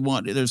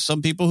 there's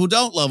some people who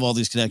don't love all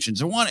these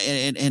connections or want,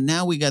 and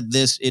now we got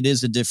this. It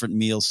is a different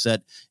meal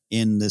set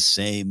in the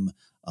same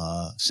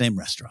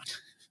restaurant.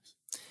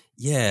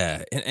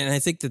 Yeah, and I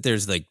think that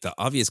there's like the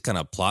obvious kind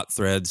of plot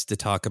threads to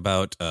talk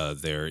about.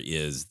 There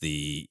is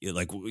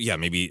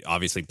maybe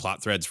obviously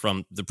plot threads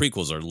from the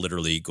prequels are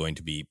literally going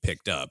to be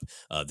picked up.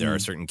 There are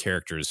certain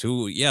characters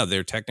who,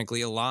 they're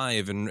technically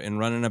alive and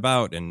running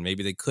about, and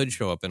maybe they could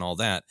show up and all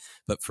that.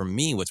 But for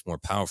me, what's more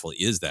powerful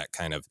is that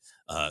kind of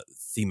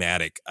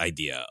thematic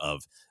idea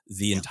of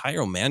the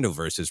entire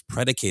Mandoverse is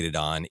predicated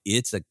on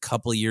it's a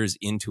couple years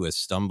into a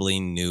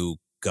stumbling new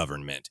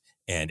government.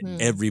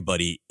 And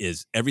everything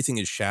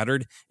is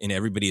shattered, and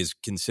everybody is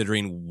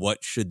considering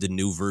what should the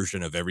new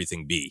version of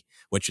everything be?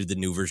 What should the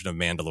new version of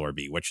Mandalore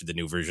be? What should the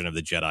new version of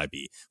the Jedi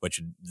be? What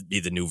should be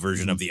the new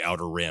version of the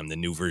Outer Rim, the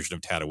new version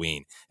of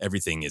Tatooine?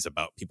 Everything is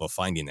about people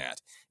finding that.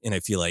 And I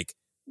feel like,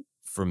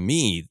 for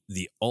me,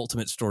 the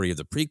ultimate story of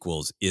the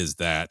prequels is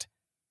that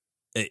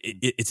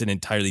it's an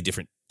entirely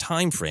different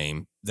time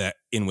frame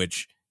in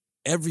which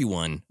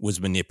everyone was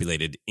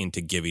manipulated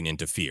into giving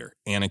into fear.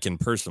 Anakin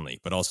personally,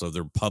 but also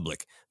the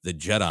Republic, the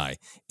Jedi.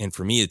 And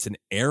for me, it's an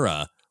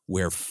era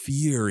where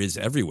fear is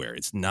everywhere.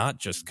 It's not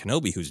just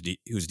Kenobi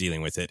who's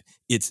dealing with it.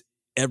 It's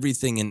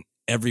everything and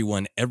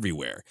everyone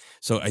everywhere.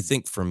 So I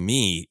think for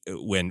me,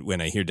 when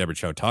I hear Deborah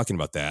Chow talking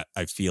about that,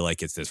 I feel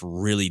like it's this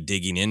really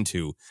digging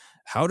into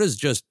how does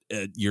just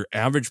your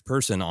average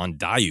person on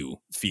Dayu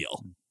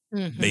feel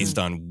based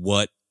on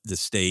what the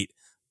state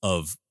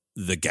of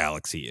the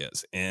galaxy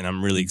is. And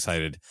I'm really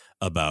excited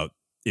about,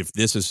 if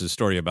this is a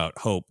story about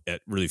hope,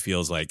 it really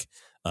feels like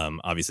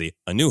obviously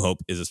A New Hope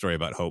is a story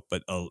about hope,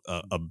 but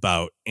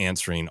about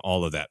answering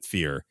all of that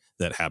fear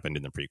that happened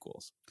in the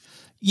prequels.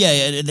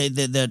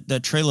 The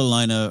trailer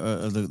line,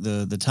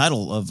 the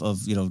title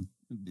of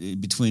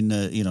between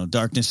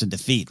darkness and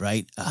defeat,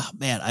 right?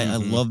 I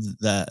love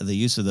the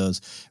use of those.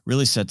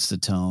 Really sets the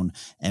tone.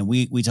 And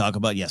we talk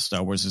about,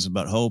 Star Wars is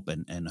about hope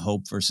and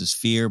hope versus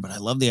fear, but I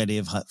love the idea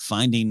of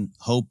finding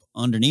hope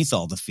underneath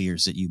all the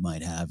fears that you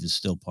might have is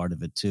still part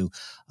of it too.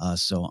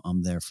 So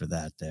I'm there for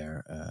that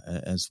there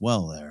as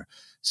well there.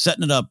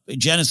 Setting it up.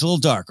 Jen, it's a little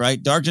dark,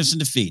 right? Darkness and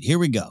defeat. Here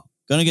we go.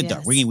 Gonna get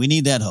dark. We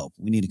need that hope.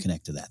 We need to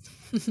connect to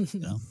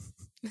that.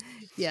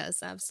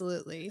 Yes,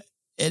 absolutely.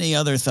 Any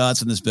other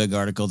thoughts on this big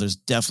article? There's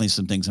definitely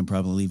some things I'm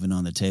probably leaving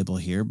on the table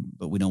here,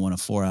 but we don't want a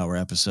 4-hour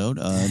episode.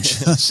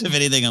 If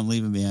anything I'm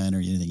leaving behind or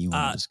anything you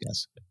want to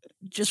discuss.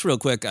 Just real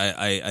quick,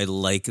 I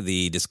like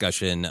the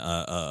discussion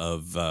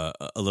of a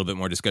little bit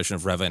more discussion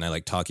of Reva, and I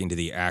like talking to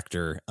the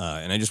actor.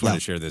 And I just wanted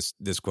to share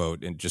this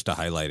quote and just to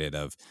highlight it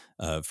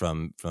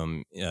from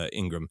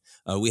Ingram.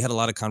 We had a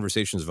lot of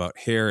conversations about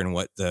hair and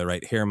what the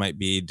right hair might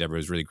be. Deborah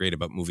was really great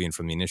about moving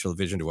from the initial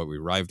vision to what we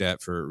arrived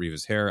at for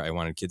Reva's hair. I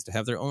wanted kids to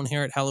have their own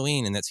hair at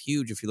Halloween, and that's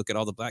huge. If you look at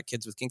all the black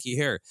kids with kinky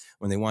hair,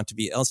 when they want to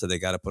be Elsa, they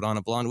got to put on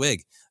a blonde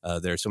wig.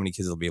 There are so many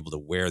kids that will be able to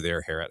wear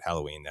their hair at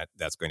Halloween.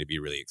 That's going to be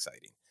really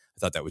exciting. I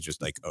thought that was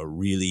just like a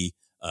really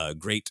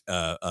great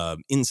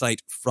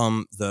insight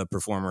from the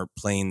performer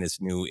playing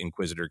this new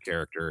Inquisitor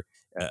character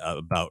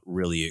about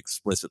really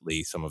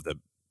explicitly some of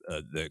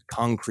the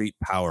concrete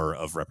power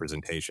of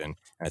representation.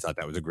 And I thought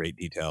that was a great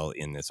detail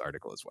in this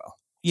article as well.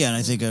 Yeah, and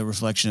I think a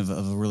reflection of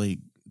a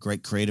really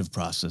great creative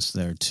process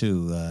there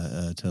too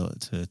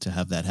to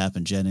have that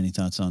happen. Jen, any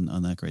thoughts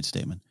on that great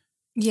statement?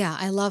 Yeah,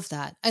 I love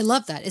that.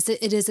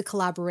 It is a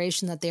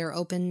collaboration that they are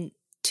open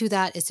to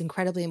that. It's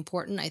incredibly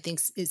important. I think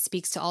it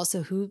speaks to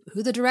also who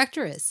the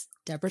director is.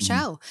 Deborah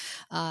Chow.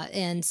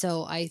 And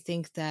so I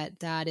think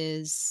that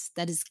is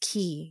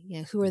key. You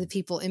know, who are the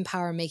people in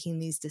power making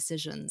these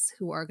decisions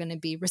who are going to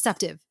be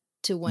receptive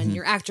to when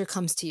your actor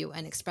comes to you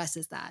and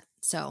expresses that.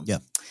 So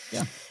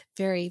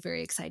very,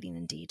 very exciting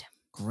indeed.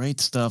 Great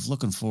stuff.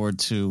 Looking forward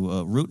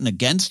to rooting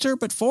against her,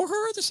 but for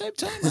her at the same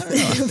time.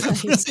 I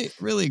don't know. I'm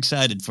really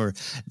excited for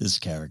this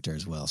character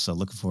as well. So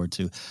looking forward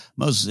to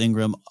Moses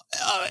Ingram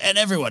and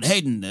everyone,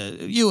 Hayden,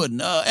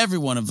 Ewan, every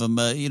one of them.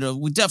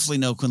 We definitely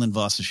know Quinlan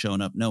Voss is showing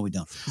up. No, we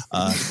don't.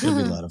 It'll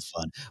be a lot of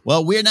fun.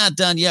 Well, we're not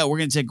done yet. We're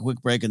going to take a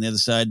quick break on the other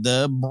side.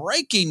 The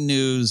breaking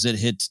news that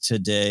hit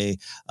today.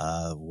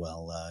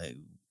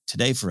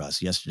 Today for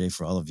us, yesterday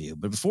for all of you.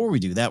 But before we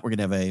do that, we're going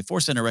to have a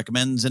Force Center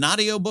recommends an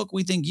audiobook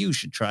we think you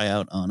should try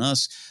out on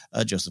us.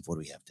 Joseph, what do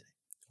we have today?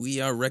 We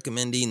are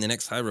recommending the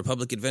next High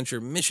Republic adventure,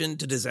 Mission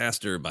to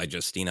Disaster by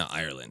Justina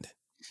Ireland.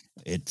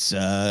 It's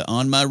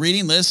on my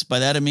reading list. By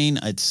that, I mean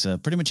it's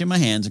pretty much in my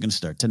hands. I'm going to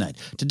start tonight.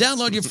 To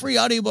download your free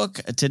audiobook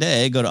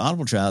today, go to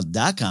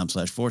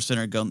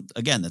audibletrial.com/ForceCenter.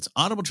 Again, that's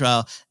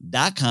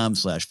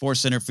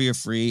audibletrial.com/ForceCenter for your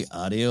free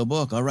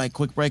audiobook. All right,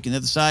 quick break. On the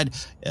other side,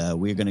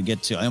 we're going to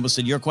get to, I almost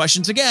said your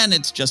questions again.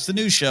 It's just the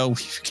news show.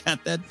 We've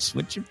got that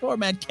switch in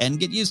format. Can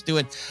get used to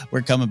it.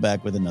 We're coming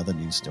back with another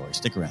news story.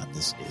 Stick around.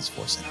 This is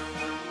Force Center.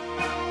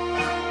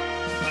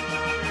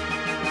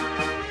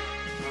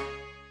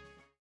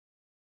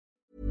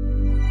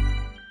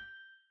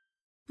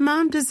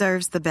 Mom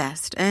deserves the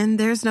best, and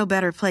there's no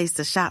better place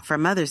to shop for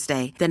Mother's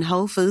Day than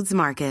Whole Foods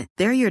Market.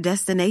 They're your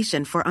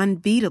destination for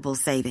unbeatable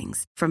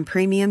savings, from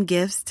premium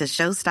gifts to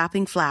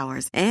show-stopping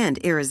flowers and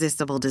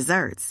irresistible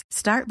desserts.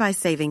 Start by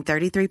saving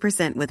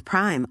 33% with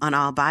Prime on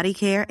all body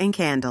care and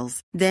candles.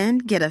 Then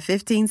get a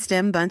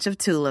 15-stem bunch of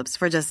tulips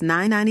for just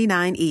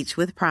 $9.99 each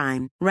with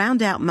Prime.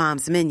 Round out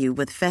Mom's menu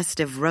with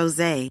festive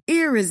rosé,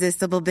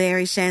 irresistible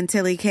berry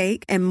chantilly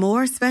cake, and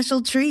more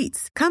special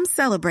treats. Come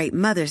celebrate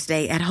Mother's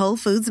Day at Whole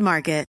Foods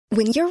Market.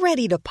 When you're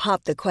ready to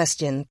pop the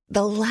question,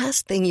 the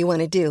last thing you want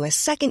to do is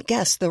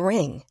second-guess the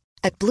ring.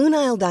 At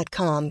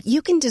BlueNile.com,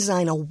 you can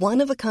design a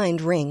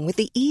one-of-a-kind ring with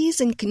the ease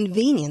and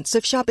convenience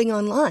of shopping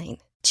online.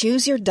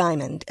 Choose your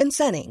diamond and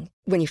setting.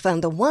 When you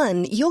find the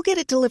one, you'll get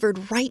it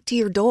delivered right to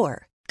your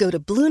door. Go to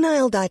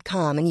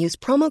BlueNile.com and use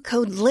promo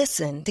code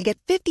LISTEN to get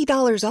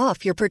 $50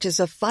 off your purchase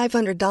of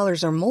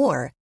 $500 or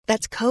more.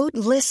 That's code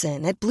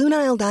LISTEN at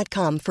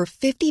BlueNile.com for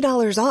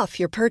 $50 off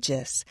your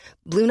purchase.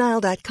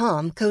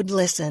 BlueNile.com, code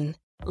LISTEN.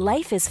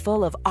 Life is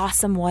full of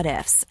awesome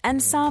what-ifs,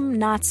 and some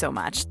not so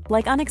much,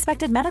 like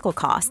unexpected medical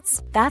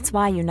costs. That's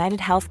why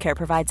United Healthcare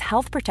provides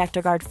Health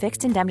Protector Guard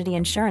fixed indemnity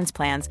insurance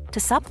plans to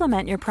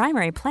supplement your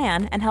primary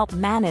plan and help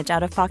manage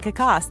out-of-pocket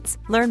costs.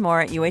 Learn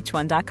more at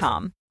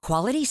UH1.com.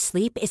 Quality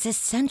sleep is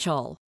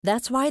essential.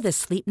 That's why the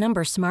Sleep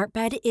Number Smart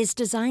Bed is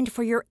designed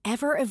for your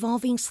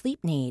ever-evolving sleep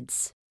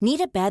needs.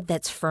 Need a bed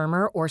that's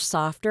firmer or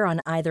softer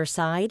on either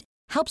side?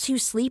 Helps you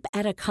sleep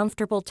at a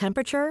comfortable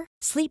temperature?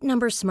 Sleep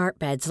Number Smart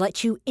Beds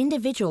let you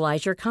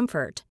individualize your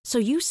comfort, so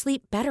you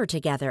sleep better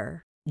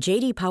together.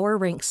 J.D. Power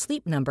ranks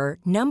Sleep Number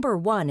number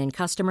 1 in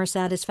customer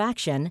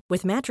satisfaction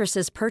with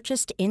mattresses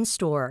purchased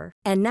in-store.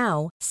 And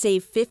now,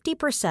 save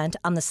 50%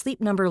 on the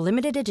Sleep Number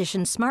Limited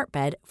Edition Smart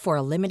Bed for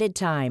a limited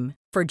time.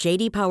 For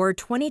J.D. Power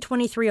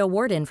 2023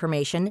 award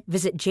information,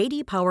 visit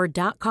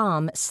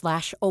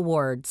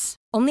jdpower.com/awards.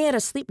 Only at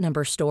a Sleep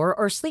Number store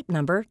or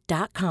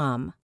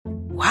sleepnumber.com.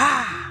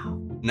 Wow.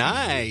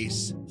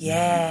 Nice.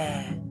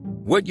 Yeah.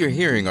 What you're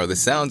hearing are the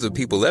sounds of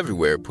people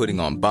everywhere putting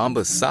on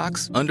Bombas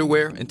socks,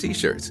 underwear, and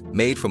T-shirts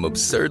made from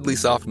absurdly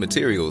soft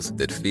materials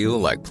that feel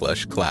like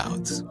plush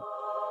clouds.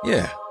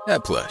 Yeah,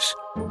 that plush.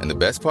 And the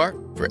best part?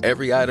 For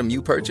every item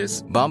you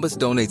purchase, Bombas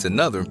donates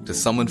another to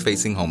someone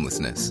facing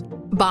homelessness.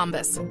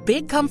 Bombas.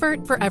 Big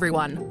comfort for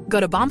everyone. Go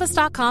to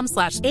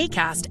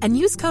bombas.com/ACAST and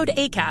use code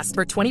ACAST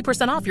for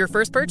 20% off your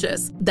first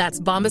purchase. That's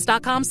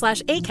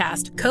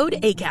bombas.com/ACAST. Code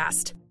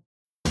ACAST.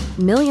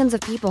 Millions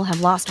of people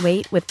have lost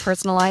weight with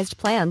personalized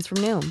plans from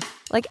Noom.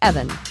 Like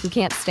Evan, who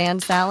can't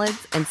stand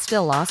salads and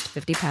still lost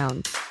 50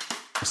 pounds.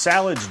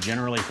 Salads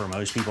generally for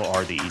most people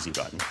are the easy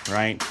button,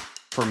 right?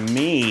 For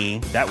me,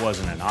 that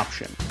wasn't an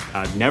option.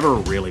 I never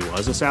really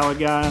was a salad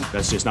guy.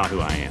 That's just not who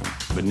I am.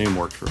 But Noom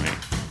worked for me.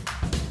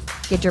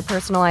 Get your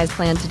personalized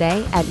plan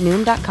today at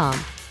Noom.com.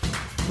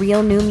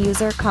 Real Noom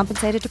user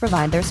compensated to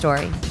provide their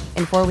story.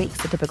 In 4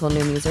 weeks, the typical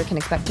Noom user can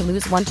expect to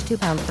lose 1 to 2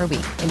 pounds per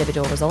week.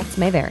 Individual results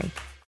may vary.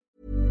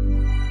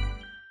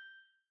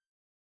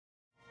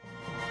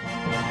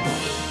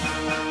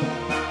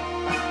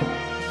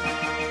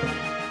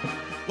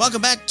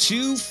 Welcome back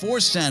to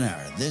Force Center.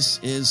 This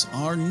is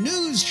our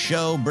news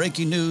show,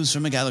 breaking news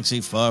from a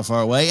galaxy far,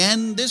 far away.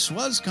 And this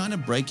was kind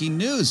of breaking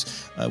news.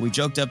 We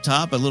joked up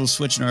top a little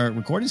switch in our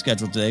recording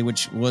schedule today,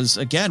 which was,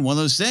 again, one of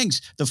those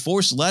things. The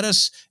Force led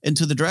us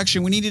into the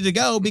direction we needed to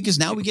go because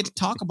now we get to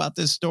talk about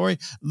this story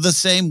the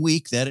same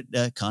week that it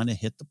kind of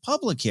hit the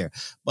public here.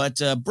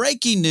 But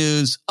breaking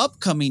news,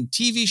 upcoming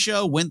TV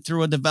show went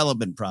through a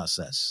development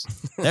process.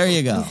 There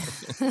you go.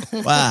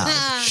 Wow.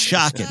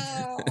 Shocking.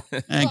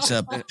 Thanks,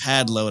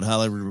 Padlo. Hello at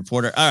Hollywood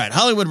Reporter. All right,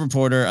 Hollywood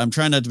Reporter. I'm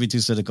trying not to be too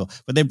cynical,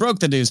 but they broke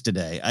the news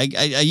today. I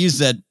use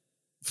that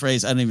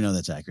phrase. I don't even know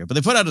that's accurate, but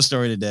they put out a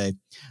story today.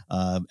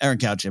 Aaron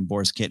Couch and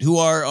Boris Kitt, who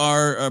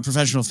are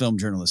professional film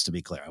journalists, to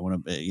be clear. I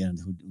want to,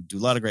 who do a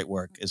lot of great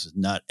work. This is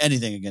not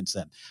anything against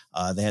them.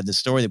 They had this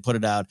story. They put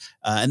it out.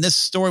 And this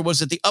story was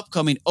that the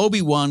upcoming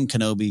Obi-Wan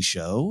Kenobi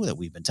show that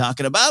we've been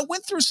talking about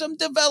went through some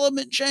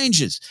development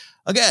changes.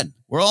 Again,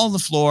 we're all on the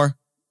floor.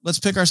 Let's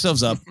pick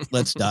ourselves up.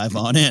 Let's dive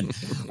on in.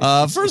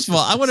 First of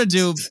all, I want to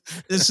do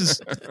this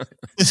is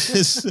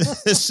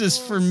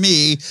for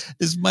me.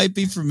 This might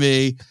be for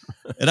me,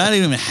 and I don't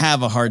even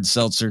have a hard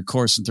seltzer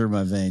coursing through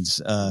my veins.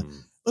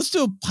 Let's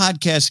do a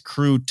podcast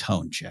crew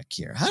tone check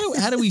here.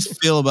 How do we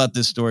feel about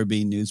this story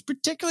being news,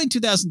 particularly in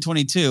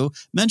 2022?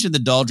 Mentioned the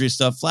Daldry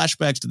stuff,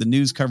 flashbacks to the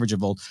news coverage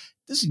of old.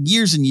 This is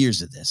years and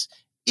years of this.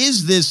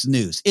 Is this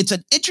news? It's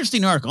an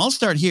interesting article. I'll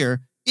start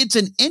here. It's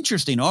an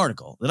interesting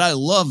article that I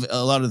love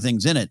a lot of the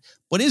things in it.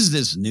 But is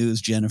this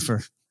news,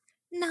 Jennifer?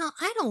 No,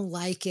 I don't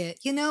like it.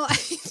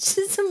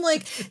 I'm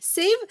like,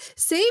 save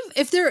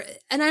if they're,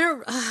 and I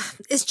don't,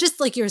 it's just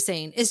like you're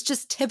saying, it's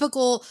just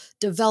typical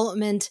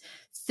development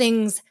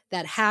things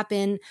that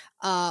happen.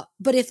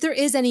 But if there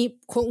is any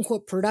quote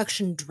unquote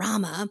production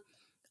drama,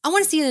 I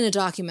want to see it in a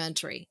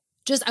documentary.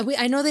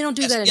 I know they don't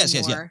do that anymore.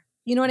 Yes.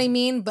 You know what I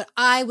mean? But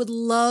I would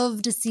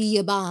love to see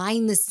a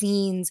behind the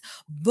scenes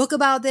book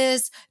about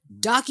this,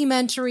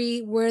 documentary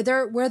where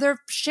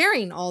they're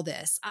sharing all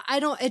this. I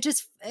don't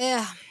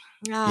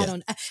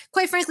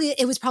quite frankly,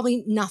 it was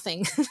probably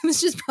nothing. It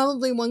was just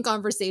probably one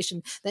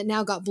conversation that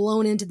now got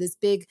blown into this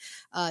big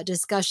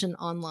discussion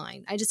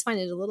online. I just find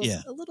it a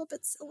little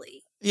bit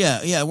silly.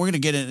 Yeah. We're going to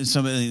get into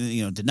some of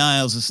the,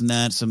 denials, this and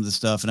that, some of the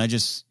stuff. And I'm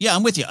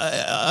with you.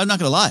 I'm not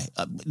going to lie.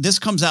 This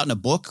comes out in a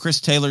book, Chris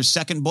Taylor's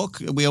second book.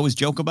 We always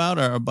joke about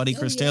our buddy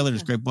Chris Taylor,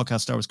 his great book, How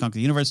Star Wars Conquered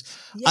the Universe.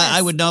 Yes.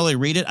 I would not only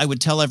read it, I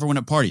would tell everyone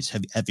at parties,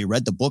 have you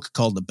read the book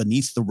called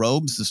Beneath the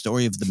Robes, the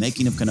story of the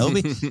making of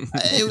Kenobi?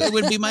 It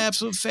would be my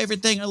absolute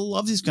favorite thing. I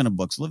love these kind of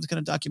books. I love these kind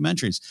of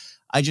documentaries.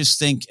 I just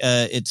think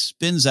it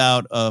spins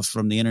out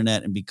from the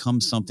internet and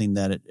becomes something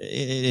that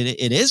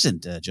it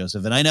isn't,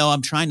 Joseph. And I know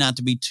I'm trying not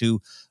to be too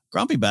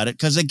grumpy about it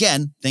because,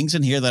 again, things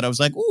in here that I was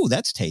like, ooh,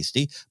 that's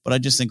tasty. But I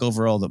just think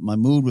overall that my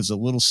mood was a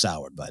little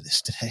soured by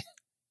this today.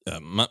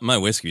 My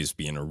whiskey is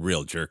being a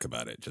real jerk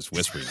about it, just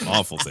whispering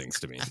awful things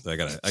to me. So I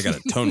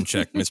gotta tone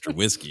check Mr.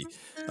 Whiskey.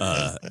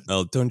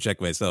 I'll tone check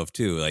myself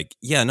too.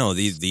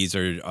 These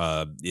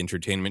are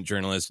entertainment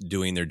journalists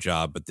doing their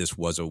job, but this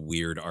was a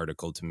weird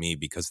article to me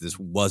because this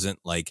wasn't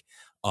like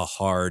a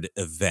hard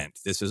event.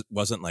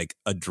 Wasn't like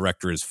a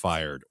director is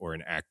fired or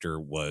an actor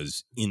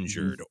was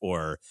injured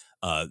or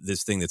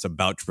this thing that's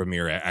about to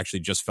premiere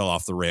actually just fell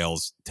off the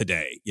rails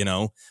today,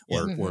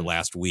 or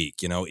last week.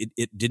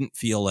 It didn't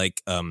feel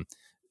like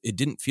it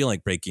didn't feel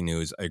like breaking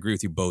news. I agree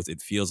with you both.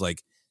 It feels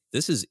like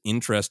this is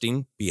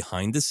interesting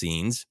behind the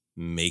scenes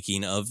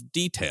making of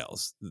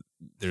details.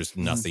 There's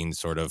nothing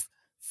sort of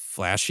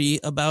flashy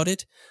about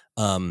it.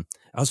 I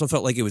also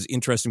felt like it was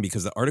interesting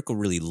because the article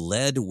really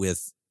led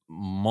with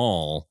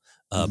Maul,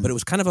 but it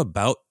was kind of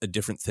about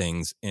different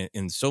things.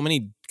 And so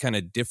many kind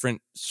of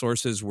different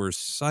sources were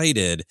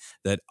cited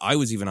that I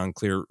was even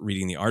unclear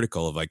reading the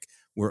article of like,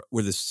 were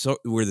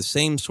the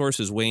same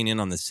sources weighing in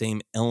on the same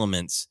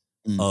elements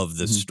of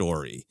the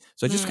story.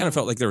 So I just kind of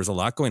felt like there was a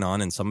lot going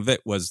on, and some of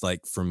it was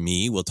like, for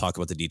me, we'll talk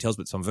about the details,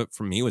 but some of it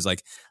for me was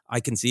like,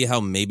 I can see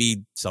how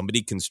maybe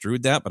somebody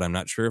construed that, but I'm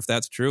not sure if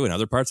that's true. And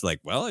other parts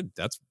like, well,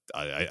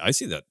 I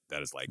see that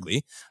is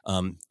likely.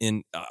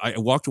 And I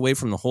walked away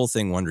from the whole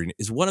thing wondering,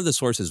 is one of the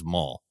sources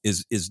Maul?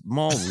 Is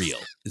Maul real?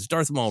 Is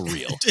Darth Maul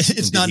real?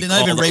 It's not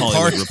even Ray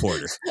Park.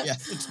 Reporter. Yeah,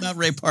 it's not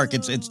Ray Park.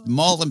 It's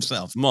Maul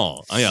himself.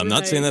 Maul. Oh, yeah, I'm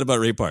not saying that about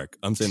Ray Park.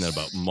 I'm saying that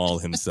about Maul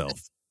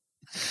himself.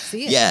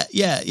 See it.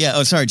 Yeah.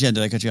 Oh, sorry, Jen.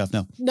 Did I cut you off?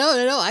 No.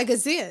 I could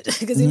see it.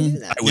 I could see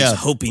that. I was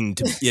hoping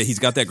to. Yeah, he's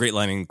got that great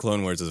line in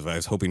Clone Wars. As I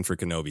was hoping for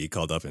Kenobi, he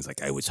called up and it's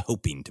like, I was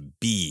hoping to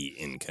be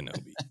in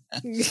Kenobi.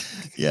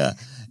 Yeah.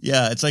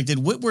 It's like, did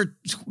Whitworth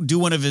do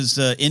one of his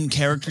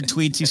in-character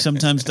tweets he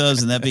sometimes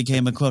does, and that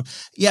became a quote?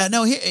 Yeah.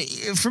 No.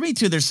 For me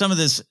too, there's some of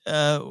this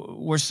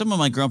where some of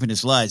my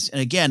grumpiness lies.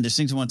 And again, there's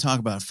things I want to talk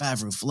about: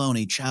 Favreau,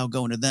 Filoni, Chow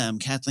going to them,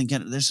 Kathleen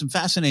Kennedy. There's some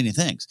fascinating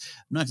things.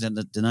 I'm not going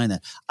to deny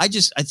that. I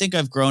think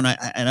I've grown.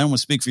 And I don't want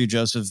to speak for you,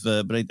 Joseph,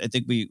 but I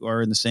think we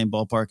are in the same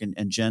ballpark.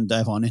 And Jen,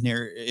 dive on in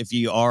here if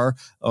you are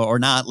or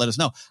not. Let us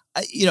know.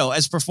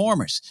 As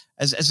performers,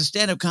 as a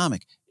stand-up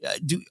comic,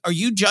 are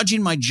you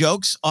judging my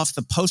jokes off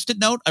the Post-it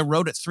note I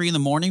wrote at 3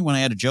 a.m. when I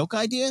had a joke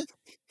idea?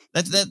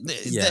 That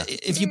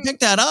if you pick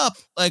that up,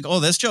 like, oh,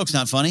 this joke's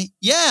not funny.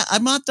 Yeah,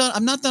 I'm not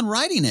done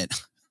writing it.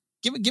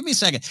 Give me a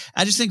second.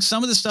 I just think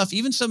some of the stuff,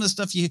 even some of the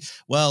stuff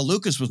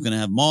Lucas was going to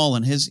have Maul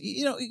and his,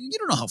 you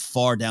don't know how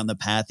far down the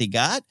path he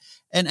got.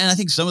 And I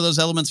think some of those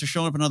elements are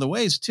showing up in other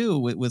ways too,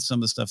 with some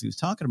of the stuff he was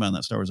talking about in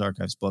that Star Wars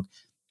Archives book.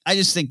 I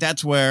just think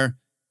that's where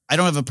I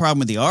don't have a problem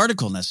with the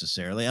article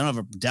necessarily.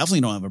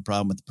 Definitely don't have a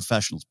problem with the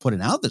professionals putting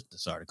out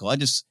this article.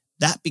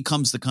 that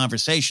becomes the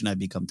conversation I've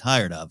become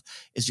tired of,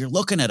 is you're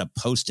looking at a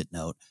Post-it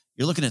note.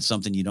 You're looking at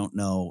something you don't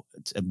know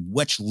at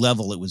which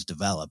level it was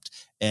developed.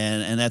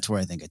 And that's where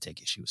I think I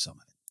take issue with some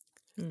of it.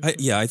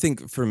 I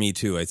think for me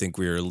too, I think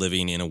we're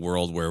living in a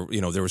world where,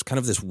 there was kind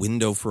of this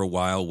window for a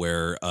while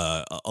where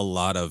a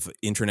lot of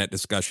internet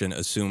discussion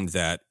assumed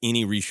that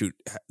any reshoot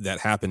that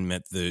happened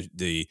meant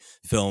the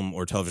film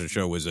or television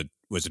show was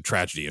a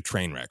tragedy, a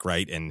train wreck,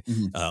 right? And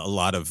a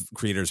lot of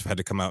creators have had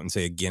to come out and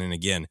say again and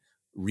again,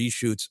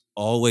 reshoots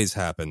always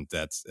happen.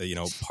 That's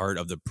part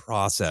of the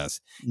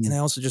process. And I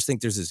also just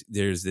think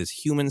there's this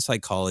human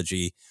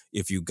psychology.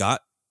 If you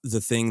got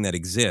the thing that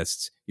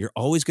exists, you're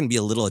always going to be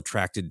a little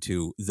attracted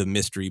to the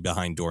mystery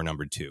behind door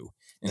number 2.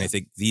 And I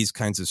think these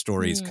kinds of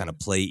stories kind of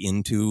play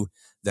into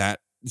that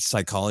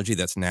psychology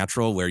that's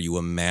natural, where you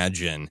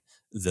imagine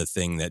the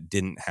thing that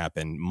didn't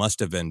happen must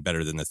have been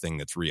better than the thing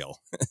that's real.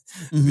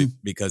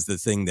 Because the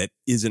thing that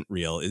isn't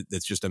real,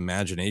 it's just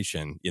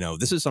imagination.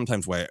 This is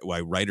sometimes why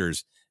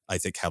writers, I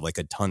think, have like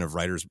a ton of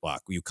writer's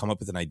block. You come up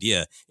with an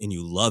idea and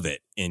you love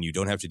it and you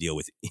don't have to deal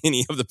with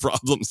any of the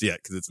problems yet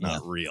because it's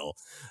not real,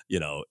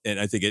 and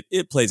I think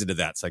it plays into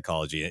that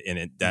psychology,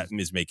 and that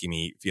is making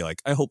me feel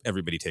like I hope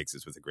everybody takes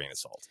this with a grain of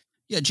salt.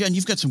 Yeah, Jen,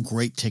 you've got some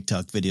great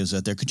TikTok videos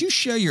out there. Could you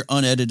share your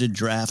unedited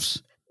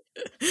drafts?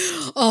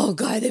 Oh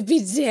God, that'd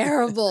be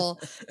terrible.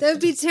 That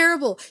would be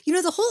terrible.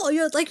 The whole,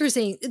 like you're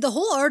saying, the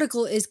whole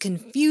article is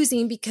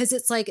confusing because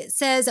it's like, it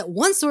says that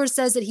one source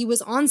says that he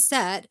was on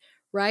set,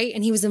 right?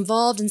 And he was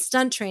involved in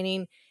stunt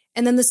training.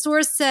 And then the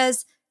source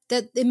says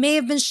that it may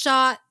have been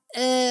shot,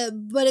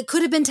 but it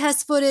could have been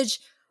test footage.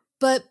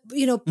 But,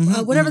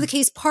 whatever the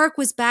case, Park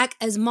was back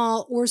as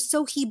Maul, or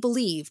so he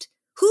believed.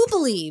 Who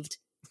believed?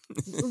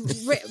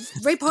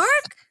 Ray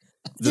Park?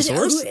 The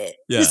source?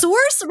 The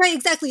source? Right,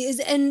 exactly.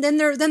 And then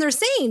they're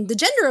saying the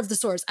gender of the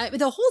source.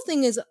 The whole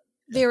thing is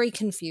very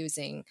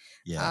confusing.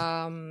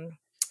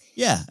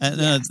 Yeah.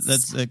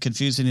 That's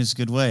confusing is a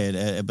good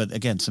way. But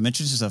again, some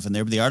interesting stuff in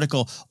there. But the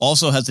article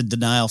also has a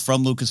denial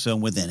from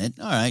Lucasfilm within it.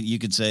 All right, you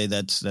could say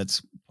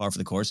that's par for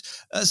the course.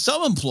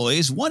 Some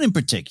employees, one in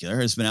particular,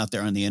 has been out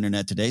there on the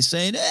internet today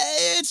saying,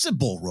 hey, it's a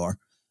bull roar.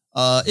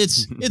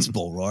 It's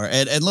bull roar.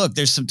 And look,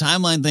 there's some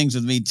timeline things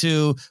with me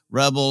too.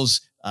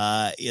 Rebels,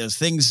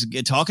 things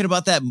talking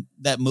about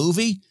that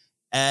movie.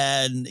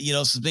 And,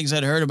 some things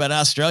I'd heard about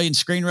Australian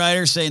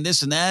screenwriters saying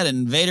this and that,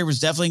 and Vader was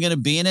definitely going to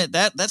be in it.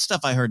 That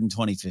stuff I heard in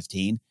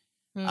 2015.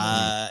 But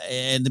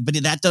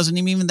that doesn't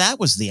even that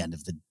was the end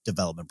of the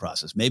development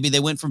process. Maybe they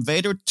went from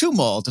Vader to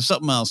Maul to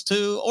something else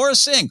to Aurra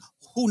Sing.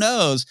 Who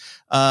knows?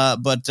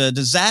 But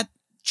does that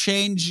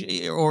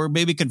change or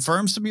maybe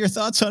confirm some of your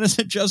thoughts on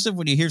it, Joseph,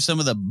 when you hear some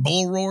of the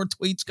bull roar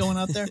tweets going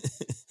out there?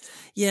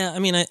 Yeah, I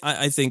mean,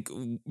 I think,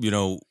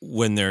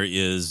 when there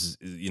is,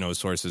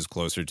 sources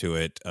closer to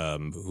it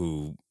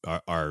who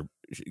are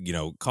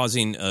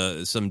causing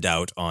some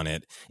doubt on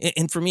it.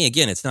 And for me,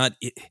 again, it's not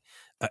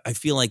I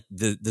feel like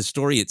the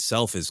story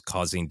itself is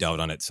causing doubt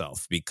on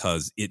itself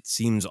because it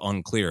seems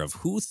unclear of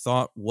who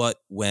thought what,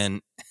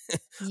 when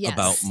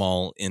about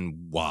Maul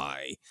and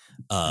why.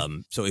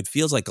 So it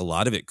feels like a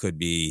lot of it could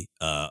be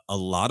a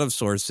lot of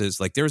sources.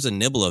 Like there's a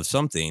nibble of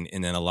something,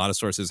 and then a lot of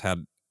sources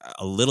had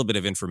a little bit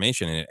of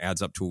information, and it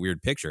adds up to a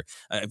weird picture.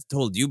 I've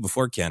told you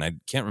before, Ken. I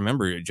can't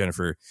remember,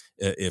 Jennifer,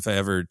 if I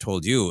ever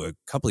told you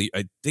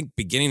I think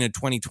beginning of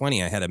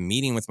 2020, I had a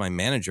meeting with my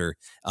manager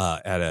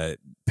at a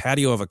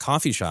patio of a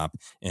coffee shop,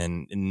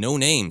 and no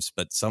names,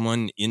 but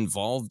someone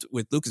involved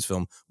with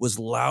Lucasfilm was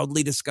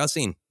loudly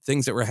discussing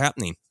things that were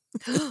happening.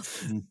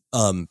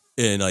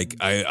 And like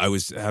I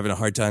was having a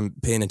hard time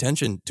paying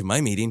attention to my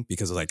meeting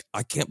because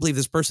I can't believe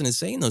this person is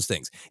saying those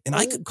things. And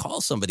I could call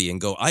somebody and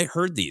go, I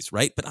heard these,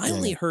 right? But I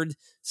only heard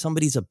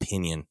somebody's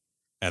opinion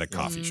at a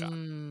coffee shop,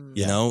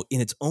 you know,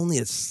 and it's only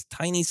a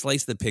tiny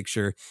slice of the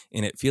picture.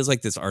 And it feels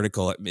like this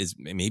article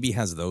maybe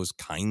has those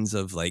kinds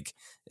of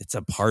it's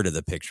a part of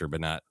the picture,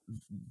 but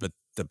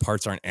the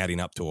parts aren't adding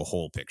up to a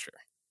whole picture.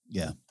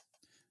 Yeah.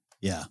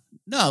 Yeah.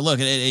 No, look,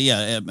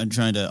 I'm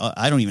trying to,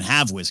 I don't even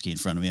have whiskey in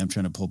front of me. I'm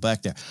trying to pull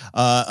back there.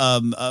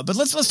 But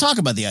let's talk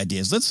about the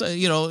ideas. Let's say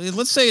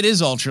it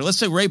is Ultra. Let's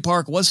say Ray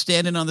Park was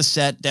standing on the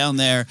set down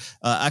there.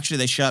 Actually,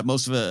 they shot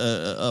most of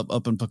it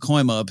up in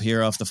Pacoima up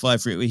here off the Fly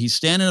Free. He's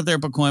standing up there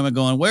in Pacoima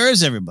going, where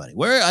is everybody?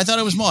 I thought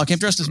it was Maul. I came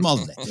dressed as Maul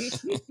today.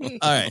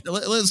 All right.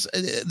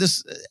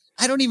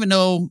 I don't even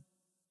know.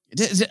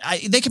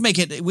 They can make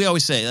it. We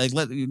always say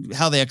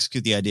how they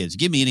execute the ideas.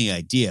 Give me any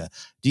idea,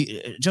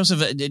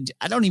 Joseph.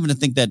 I don't even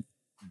think that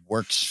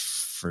works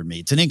for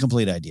me. It's an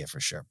incomplete idea for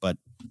sure, but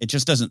it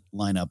just doesn't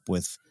line up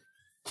with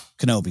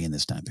Kenobi in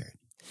this time period.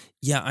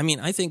 Yeah, I mean,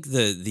 I think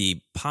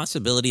the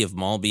possibility of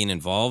Maul being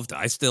involved,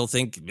 I still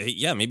think,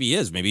 maybe he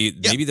is. Maybe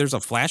there's a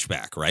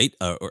flashback, right?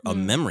 Or a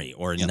memory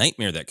or a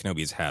nightmare that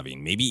Kenobi is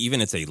having. Maybe even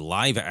it's a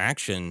live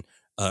action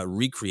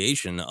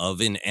recreation of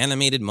an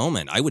animated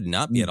moment. I would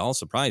not be at all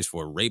surprised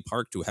for Ray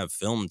Park to have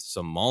filmed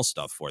some Maul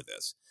stuff for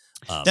this.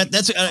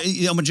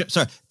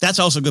 Sorry, that's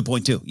also a good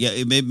point too.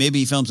 Yeah, maybe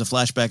he films a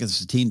flashback of the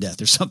Satine death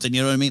or something.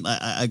 You know what I mean?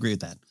 I agree with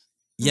that.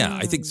 Yeah,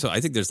 I think so.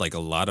 I think there's like a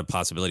lot of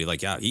possibility.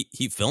 Like, yeah,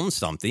 he filmed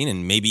something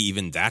and maybe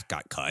even that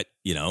got cut,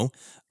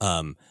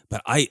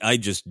 but I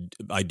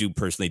do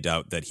personally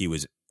doubt that he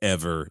was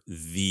ever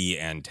the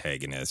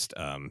antagonist.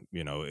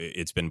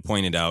 It's been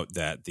pointed out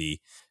that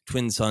the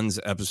Twin Sons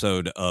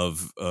episode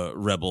of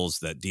Rebels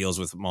that deals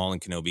with Maul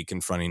and Kenobi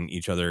confronting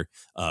each other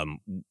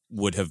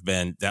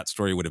that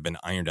story would have been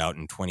ironed out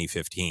in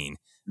 2015.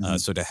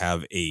 So to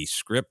have a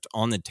script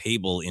on the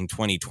table in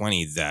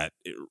 2020 that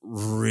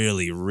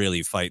really,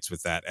 really fights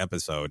with that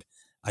epised,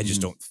 I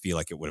just don't feel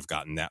like it would have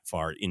gotten that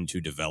far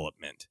into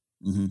development.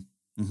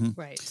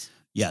 Right.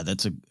 Yeah,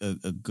 that's a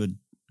good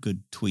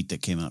tweet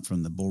that came out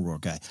from the Bull Roar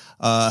guy.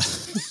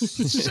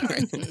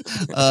 Sorry.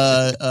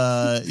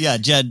 Yeah,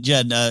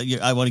 Jen,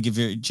 I want to give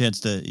you a chance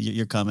to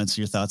your comments,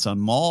 your thoughts on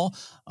Maul,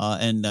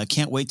 and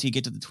can't wait till you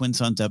get to the Twin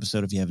Sons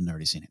episode if you haven't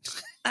already seen it.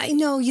 I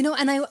know,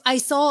 and I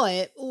saw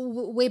it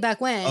way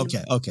back when.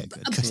 Okay,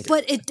 good.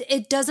 But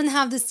it doesn't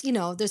have this,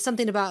 there's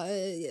something about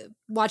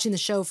watching the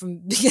show from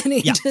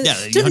beginning to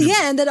the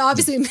end that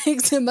obviously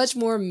makes it much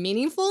more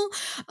meaningful.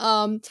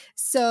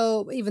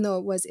 So even though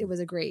it was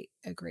a great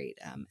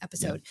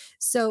episode. Yeah.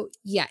 So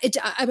yeah,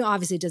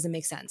 obviously it doesn't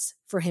make sense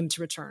for him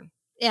to return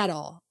at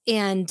all.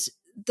 And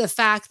the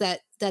fact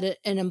that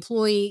an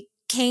employee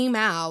came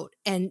out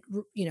and,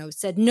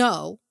 said,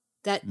 no,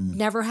 that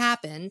never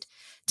happened.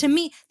 To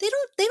me, they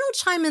don't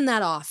chime in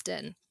that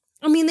often.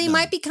 I mean, they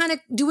might be kind of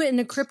do it in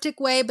a cryptic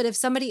way, but if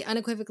somebody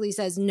unequivocally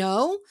says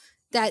no,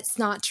 that's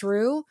not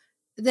true,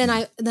 then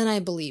I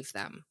believe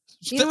them.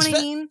 You know what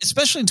I mean?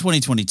 Especially in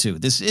 2022.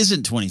 This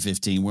isn't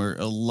 2015, where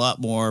a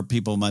lot more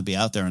people might be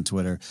out there on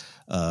Twitter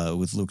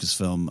with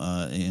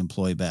Lucasfilm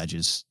employee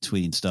badges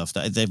tweeting stuff.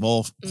 They've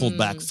all pulled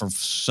back for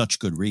such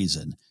good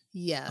reason.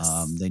 Yes.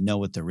 They know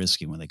what they're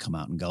risking when they come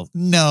out and go,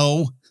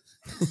 no.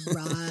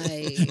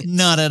 Right.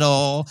 Not at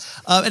all.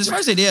 And as far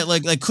as the idea,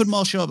 like could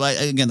Maul show up?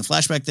 Again, the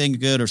flashback thing,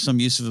 good, or some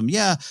use of him,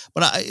 yeah.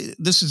 But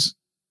this is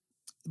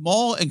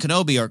Maul and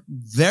Kenobi are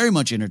very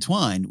much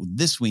intertwined.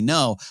 This we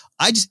know.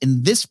 I just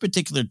in this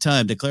particular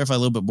time to clarify a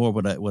little bit more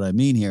what I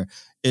mean here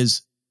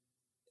is,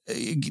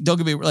 don't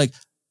get me like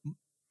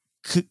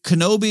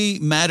Kenobi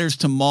matters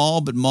to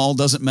Maul, but Maul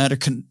doesn't matter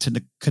to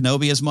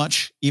Kenobi as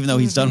much, even though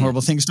he's done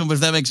horrible things to him. But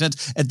if that makes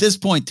sense, at this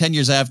point, 10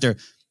 years after.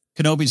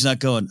 Kenobi's not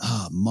going,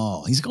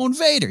 Maul. He's going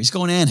Vader. He's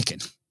going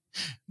Anakin.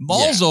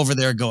 Maul's over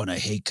there going, I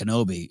hate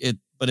Kenobi.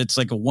 But it's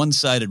like a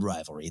one-sided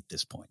rivalry at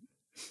this point.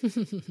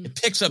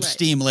 It picks up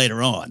steam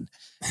later on.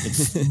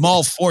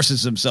 Maul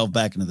forces himself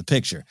back into the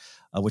picture,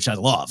 which I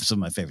love. Some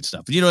of my favorite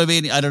stuff. But you know what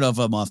I mean? I don't know if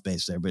I'm off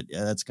base there, but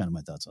that's kind of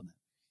my thoughts on that.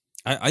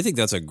 I think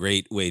that's a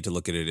great way to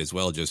look at it as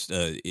well, just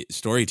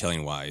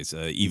storytelling wise.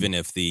 Even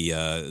if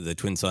the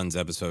Twin Sons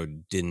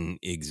episode didn't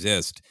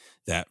exist,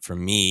 that for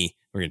me,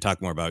 we're going to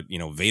talk more about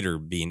Vader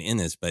being in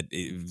this, but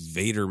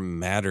Vader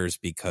matters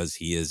because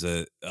he is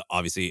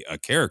obviously a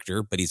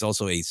character, but he's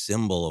also a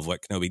symbol of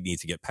what Kenobi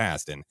needs to get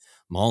past. And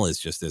Maul is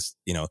just this,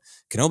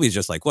 Kenobi is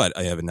just like, what?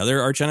 I have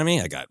another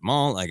archenemy. I got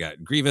Maul. I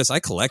got Grievous. I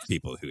collect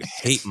people who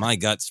hate my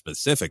guts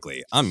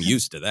specifically. I'm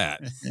used to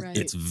that. Right.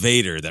 It's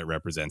Vader that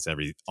represents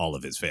all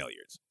of his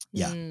failures.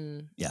 Yeah.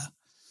 Yeah.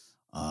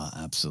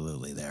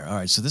 Absolutely there. All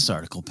right. So this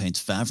article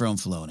paints Favreau and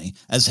Filoni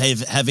as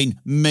having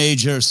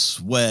major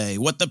sway,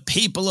 what the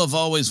people have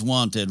always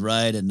wanted.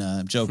 Right. And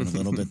I'm joking a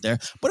little bit there,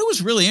 but it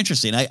was really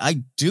interesting.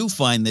 I do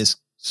find this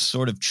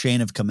sort of chain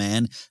of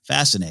command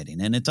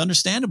fascinating, and it's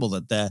understandable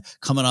that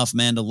coming off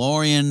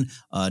Mandalorian,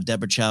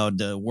 Deborah Chow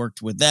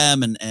worked with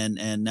them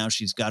and now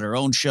she's got her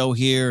own show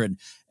here.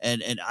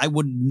 And I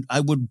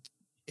would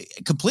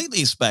completely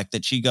expect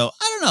that she go,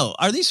 I don't know,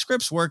 are these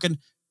scripts working?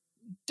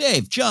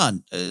 Dave,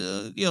 John,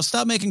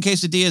 stop making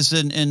quesadillas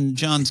in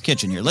John's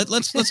kitchen here.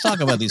 Let's talk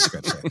about these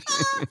scripts here.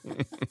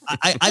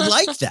 I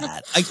like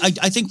that.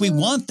 I think we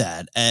want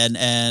that, and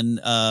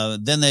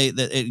then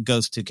it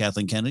goes to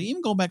Kathleen Kennedy.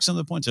 Even going back to some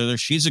of the points earlier,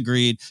 she's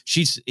agreed.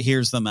 She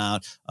hears them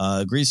out,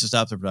 agrees to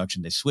stop the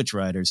production. They switch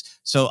writers.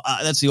 So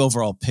that's the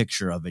overall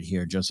picture of it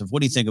here. Joseph,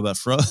 what do you think about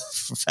Favreau,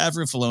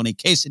 Filoni,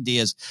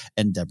 quesadillas,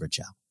 and Deborah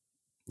Chow?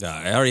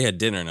 I already had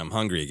dinner and I'm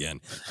hungry again.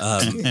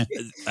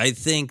 I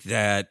think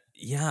that.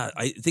 Yeah,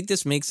 I think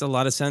this makes a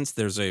lot of sense.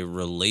 There's a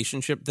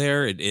relationship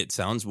there. It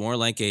sounds more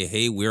like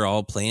hey, we're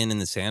all playing in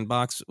the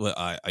sandbox.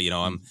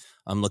 I'm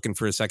looking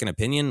for a second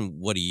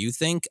opinion. What do you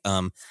think?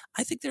 I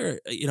think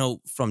there,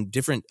 from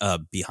different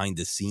behind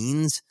the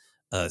scenes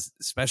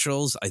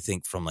specials. I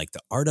think from like the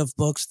Art of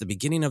books, the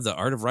beginning of the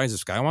Art of Rise of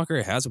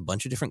Skywalker has a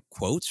bunch of different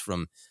quotes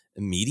from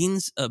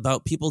meetings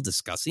about people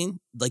discussing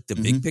like the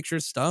big picture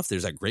stuff.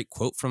 There's that great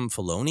quote from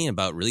Filoni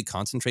about really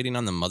concentrating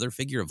on the mother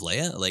figure of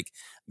Leia.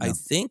 I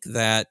think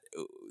that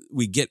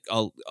we get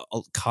all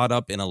caught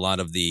up in a lot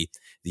of the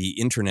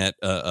internet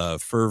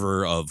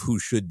fervor of who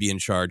should be in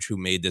charge, who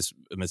made this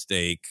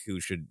mistake,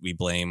 who should we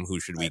blame, who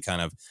should we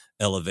kind of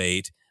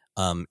elevate.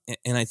 And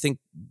I think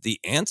the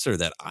answer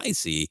that I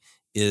see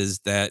is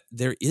that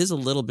there is a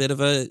little bit of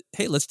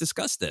hey, let's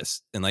discuss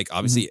this. And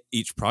obviously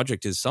each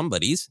project is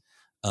somebody's.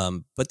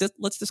 But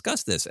let's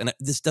discuss this. And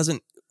this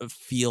doesn't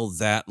feel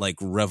that like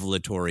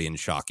revelatory and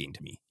shocking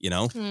to me.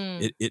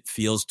 It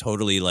feels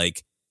totally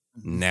like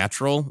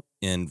natural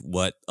and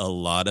what a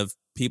lot of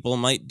people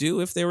might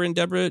do if they were in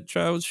Deborah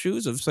Chow's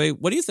shoes of say,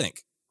 what do you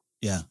think?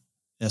 Yeah.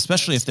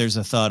 Especially if there's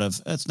a thought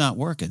of it's not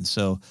working.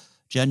 So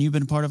Jen, you've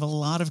been part of a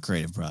lot of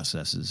creative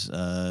processes.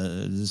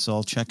 Does this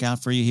all check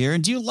out for you here?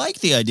 And do you like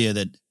the idea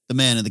that the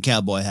man in the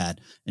cowboy hat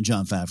and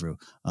Jon Favreau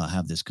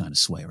have this kind of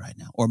sway right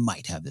now, or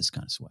might have this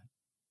kind of sway?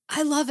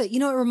 I love it.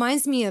 It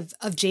reminds me of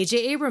J.J.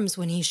 Abrams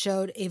when he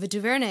showed Ava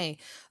DuVernay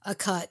a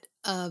cut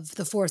of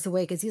The Force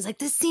Awakens. He's like,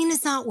 this scene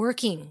is not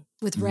working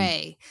with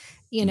Rey,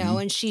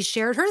 and she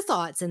shared her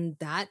thoughts, and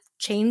that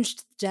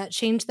changed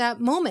that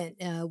moment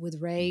with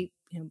Rey.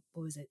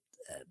 What was it?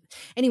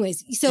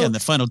 Anyways, so in the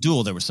final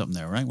duel, there was something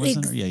there, right?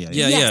 Wasn't there? Yeah.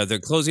 Yeah. They're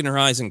closing her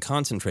eyes and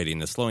concentrating.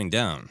 They're slowing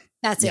down.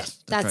 That's it.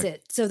 That's right.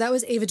 It. So that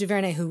was Ava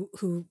DuVernay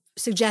who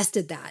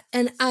suggested that,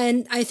 and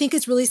I think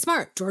it's really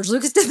smart. George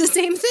Lucas did the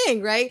same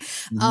thing, right?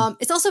 Mm-hmm.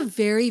 It's also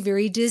very,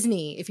 very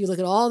Disney. If you look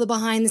at all the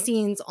behind the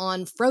scenes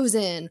on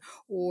Frozen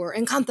or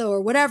Encanto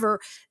or whatever,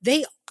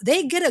 they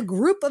get a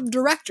group of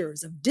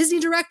directors, of Disney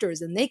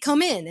directors, and they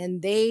come in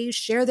and they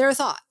share their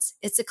thoughts.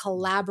 It's a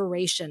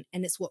collaboration,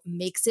 and it's what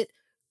makes it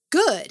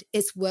good.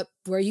 It's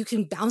where you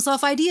can bounce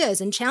off ideas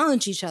and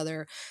challenge each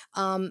other.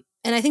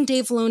 And I think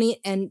Dave Filoni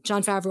and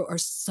Jon Favreau are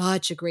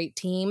such a great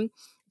team.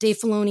 Dave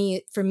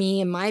Filoni, for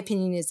me, in my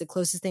opinion, is the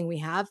closest thing we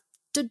have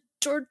to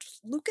George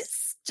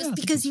Lucas, just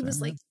because he was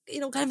kind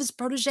of his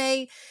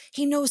protege.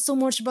 He knows so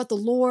much about the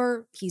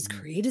lore. He's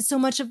created so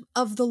much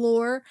of the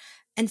lore.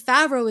 And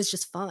Favreau is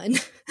just fun.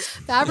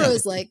 Favreau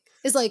is like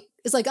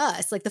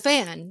us, like the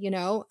fan,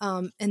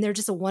 and they're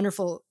just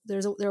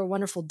they're a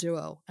wonderful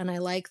duo. And I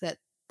like that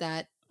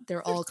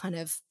they're all kind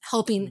of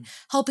helping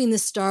the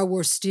Star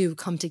Wars stew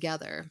come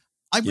together.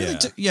 I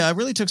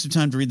really took some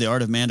time to read the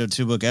Art of Mando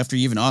 2 book after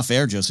even off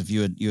air, Joseph.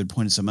 You had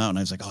pointed some out, and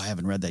I was like, I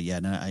haven't read that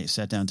yet. And I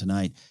sat down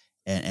tonight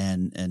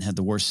and had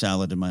the worst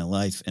salad in my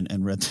life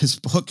and read this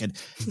book. And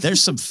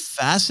there's some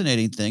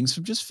fascinating things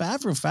from just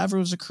Favreau.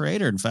 Favreau is a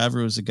creator, and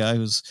Favreau is a guy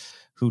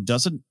who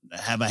doesn't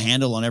have a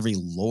handle on every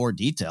lore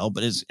detail,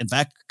 but is in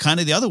fact kind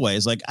of the other way.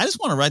 Is like, I just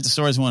want to write the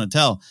stories I want to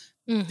tell.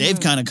 Mm-hmm. Dave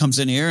kind of comes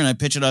in here and I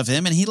pitch it off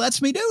him and he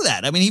lets me do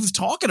that. I mean, he was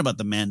talking about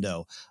the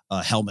Mando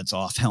helmets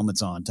off,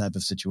 helmets on type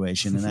of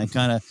situation. And I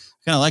kind of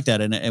like that.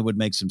 And it would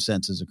make some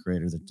sense as a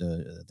creator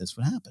that this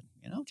would happen,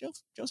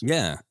 Joseph?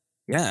 Yeah,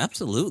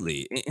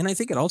 absolutely. And I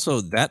think it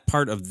also, that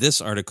part of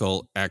this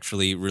article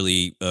actually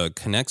really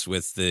connects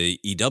with the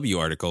EW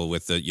article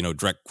with the,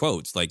 direct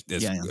quotes, like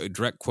this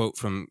direct quote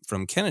from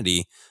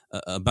Kennedy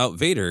about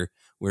Vader,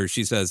 where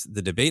she says,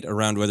 the debate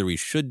around whether we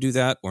should do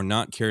that or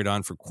not carried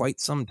on for quite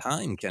some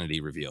time,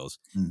 Kennedy reveals.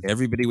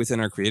 Everybody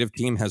within our creative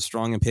team has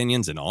strong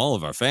opinions, and all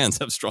of our fans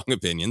have strong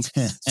opinions.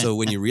 So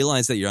when you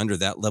realize that you're under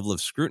that level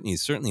of scrutiny,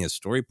 certainly a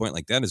story point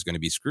like that is going to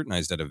be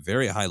scrutinized at a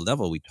very high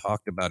level. We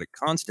talked about it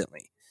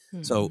constantly.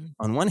 Mm-hmm. So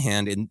on one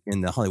hand,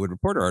 in the Hollywood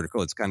Reporter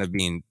article, it's kind of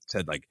being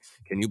said like,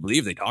 can you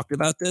believe they talked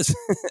about this?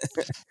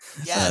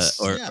 Yes.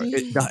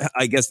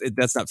 I guess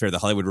that's not fair. The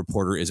Hollywood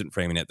Reporter isn't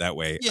framing it that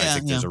way. I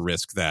think there's a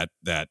risk that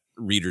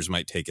readers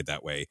might take it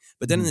that way.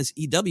 But then in this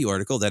EW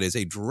article, that is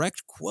a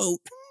direct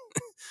quote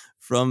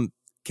from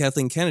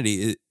Kathleen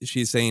Kennedy.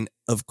 She's saying,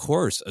 of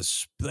course,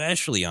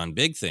 especially on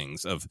big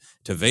things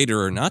to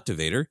Vader or not to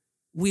Vader,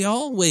 we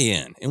all weigh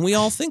in and we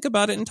all think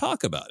about it and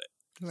talk about it.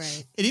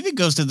 Right. It even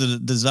goes to the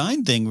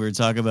design thing we were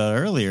talking about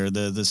earlier.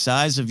 The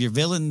size of your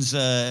villain's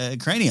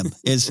cranium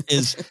is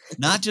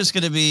not just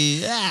going to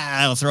be,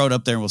 I'll throw it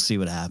up there and we'll see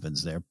what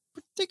happens there.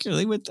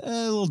 Particularly with a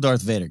little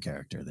Darth Vader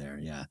character there.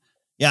 Yeah.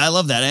 Yeah, I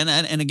love that.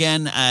 And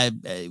again,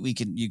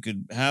 you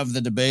could have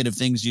the debate of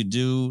things you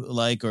do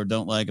like or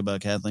don't like about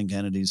Kathleen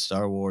Kennedy's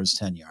Star Wars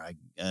tenure.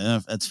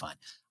 That's fine.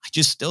 I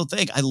just still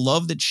think I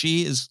love that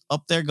she is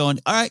up there going,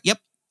 all right, yep,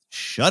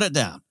 shut it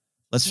down.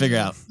 Let's figure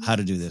out how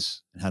to do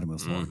this and how to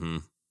move forward. Mm-hmm.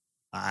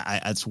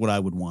 That's what I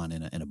would want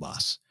in a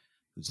boss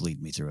who's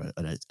leading me through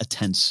a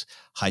tense,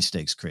 high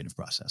stakes creative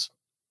process.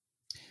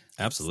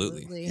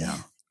 Absolutely. Yeah.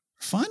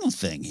 Final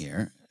thing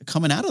here,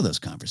 coming out of those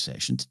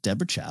conversations,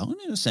 Deborah Chow,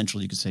 and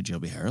essentially you could say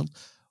Joby Harold,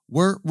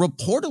 were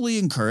reportedly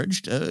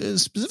encouraged,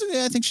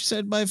 specifically I think she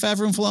said by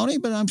Favreau and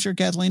Filoni, but I'm sure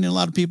Kathleen and a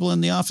lot of people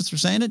in the office were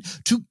saying it,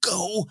 to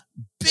go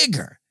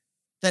bigger.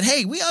 That,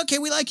 hey, we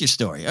like your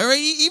story. All right,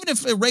 even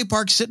if Ray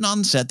Park's sitting on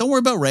the set, don't worry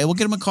about Ray. We'll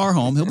get him a car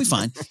home. He'll be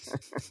fine.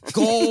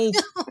 Go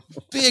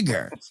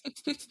bigger.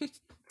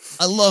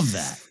 I love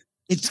that.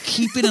 It's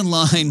keeping in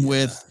line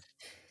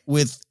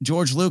with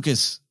George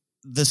Lucas.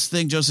 This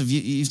thing, Joseph,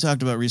 you've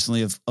talked about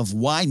recently of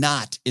why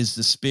not is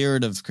the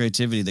spirit of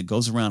creativity that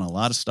goes around a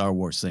lot of Star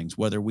Wars things,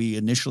 whether we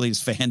initially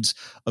as fans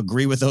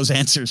agree with those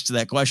answers to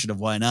that question of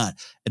why not.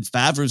 And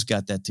Favreau's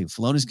got that too.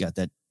 Filoni's got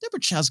that. Deborah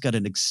Chow's got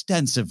an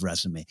extensive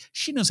resume.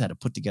 She knows how to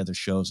put together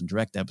shows and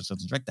direct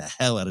episodes and direct the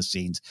hell out of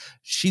scenes.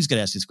 She's going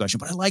to ask this question,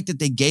 but I like that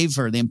they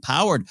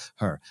empowered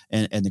her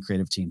and the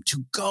creative team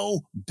to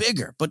go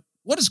bigger. But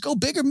what does go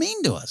bigger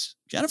mean to us?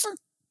 Jennifer?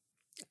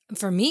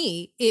 For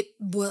me, it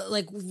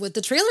like what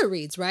the trailer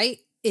reads, right?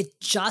 it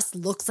just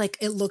looks like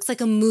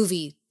a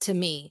movie to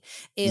me.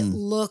 It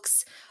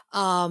looks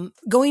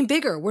going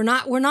bigger. We're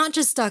not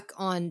just stuck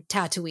on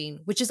Tatooine,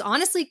 which is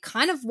honestly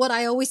kind of what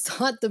I always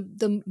thought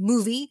the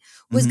movie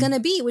was going to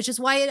be, which is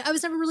why I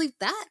was never really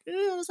that.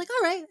 I was like,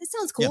 all right, it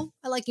sounds cool.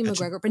 Yeah. I like Ewan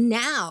McGregor, but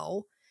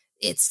now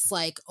it's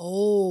like,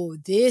 oh,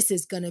 this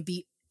is going to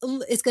be.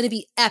 It's going to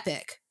be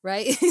epic,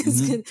 right?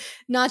 It's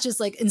not just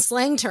like in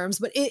slang terms,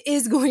 but it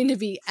is going to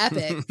be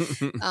epic.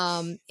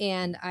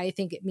 And I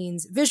think it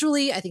means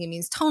visually. I think it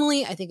means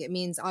tonally. I think it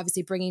means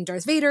obviously bringing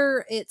Darth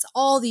Vader. It's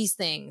all these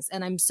things.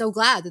 And I'm so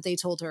glad that they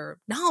told her,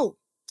 no,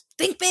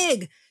 think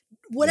big.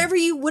 Whatever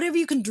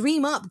you can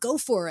dream up, go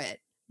for it.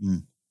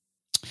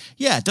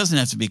 Yeah, it doesn't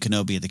have to be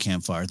Kenobi at the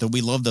campfire, though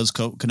we love those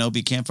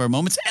Kenobi campfire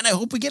moments, and I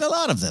hope we get a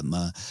lot of them.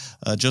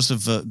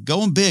 Joseph,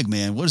 going big,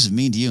 man, what does it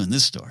mean to you in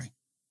this story?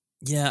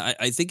 Yeah,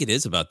 I think it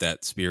is about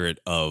that spirit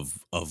of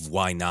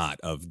why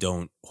not, of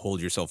don't hold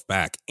yourself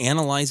back.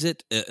 Analyze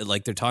it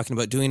like they're talking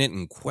about doing it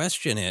and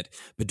question it,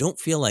 but don't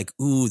feel like,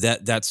 ooh,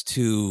 that's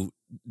too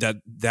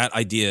that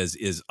idea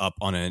is up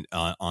on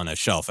a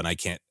shelf and I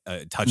can't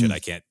touch it. I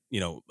can't,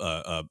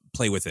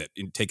 play with it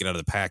and take it out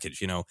of the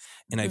package,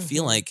 And I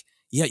feel like,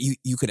 yeah,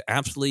 you could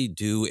absolutely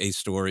do a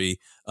story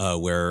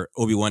where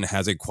Obi-Wan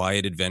has a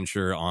quiet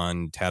adventure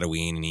on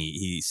Tatooine and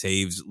he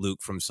saves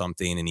Luke from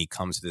something and he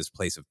comes to this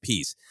place of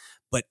peace.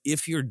 But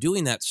if you're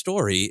doing that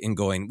story and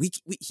going,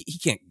 he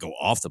can't go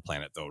off the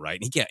planet though, right?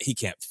 And he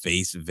can't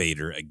face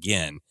Vader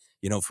again.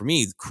 For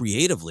me,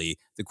 creatively,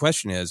 the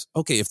question is,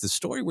 okay, if the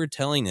story we're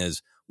telling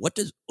is, what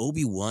does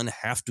Obi-Wan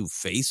have to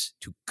face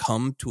to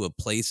come to a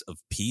place of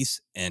peace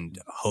and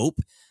hope?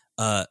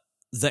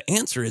 The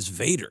answer is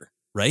Vader.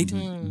 Right?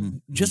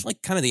 Just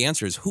like kind of the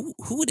answer is who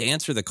would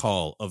answer the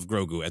call of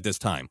Grogu at this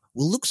time?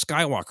 Well, Luke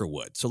Skywalker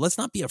would. So let's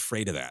not be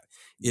afraid of that.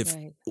 If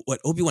what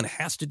Obi-Wan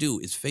has to do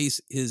is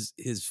face his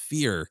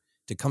fear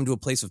to come to a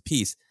place of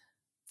peace,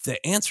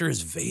 the answer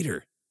is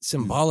Vader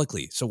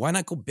symbolically. So why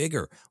not go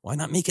bigger? Why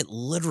not make it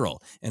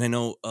literal? And I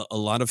know a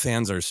lot of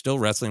fans are still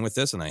wrestling with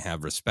this, and I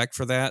have respect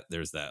for that.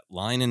 There's that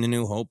line in A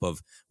New Hope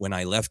of, when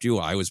I left you,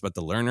 I was but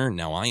the learner.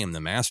 Now I am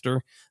the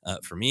master.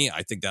 For me,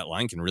 I think that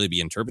line can really be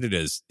interpreted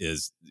as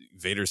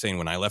Vader saying,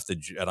 when I left the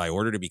Jedi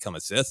Order to become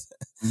a Sith.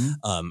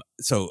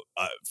 So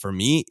for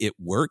me, it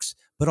works.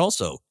 But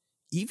also,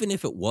 even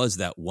if it was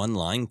that one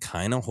line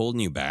kind of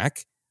holding you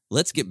back,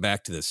 let's get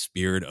back to the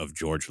spirit of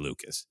George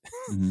Lucas.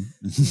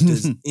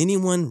 Does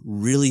anyone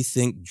really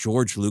think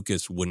George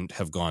Lucas wouldn't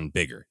have gone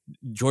bigger?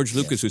 George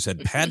Lucas, who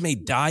said, Padme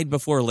died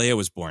before Leia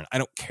was born. I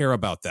don't care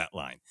about that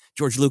line.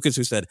 George Lucas,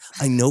 who said,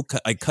 I know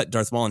I cut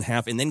Darth Maul in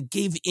half, and then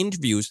gave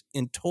interviews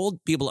and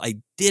told people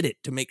I did it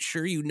to make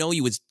sure he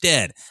was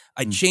dead.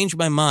 I changed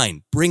my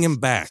mind. Bring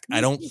him back.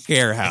 I don't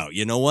care how.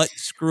 You know what?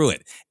 Screw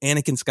it.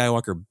 Anakin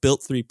Skywalker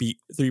built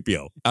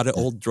 3PO out of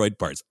old droid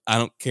parts. I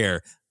don't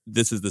care.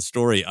 This is the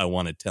story I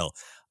want to tell.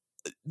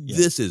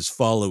 This is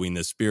following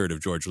the spirit of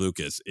George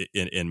Lucas,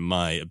 in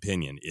my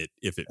opinion.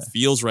 If it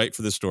feels right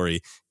for the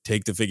story,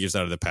 take the figures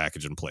out of the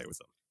package and play with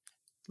them.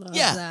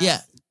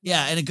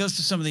 Yeah. And it goes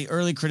to some of the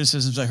early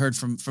criticisms I heard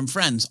from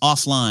friends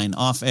offline,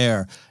 off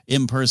air,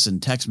 in person,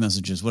 text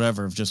messages,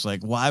 whatever, of just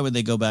like, why would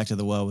they go back to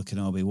the well with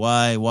Kenobi?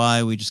 Why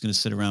are we just going to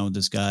sit around with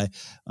this guy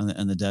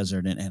in the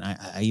desert? And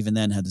I even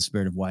then had the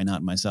spirit of why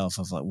not myself,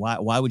 of like,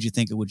 why would you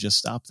think it would just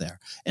stop there?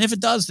 And if it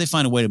does, they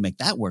find a way to make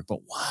that work. But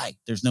why?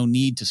 There's no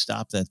need to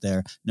stop that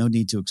there. No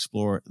need to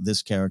explore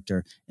this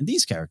character and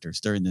these characters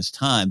during this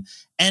time.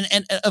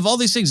 And of all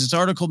these things, this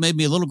article made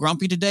me a little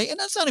grumpy today. And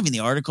that's not even the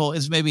article.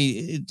 It's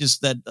maybe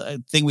just that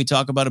thing we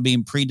talk about of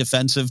being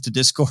pre-defensive to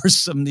discourse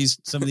some of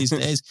these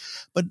days.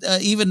 But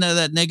even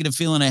that negative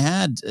feeling I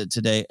had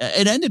today,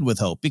 it ended with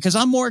hope, because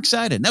I'm more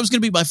excited. And that was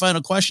going to be my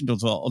final question to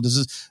all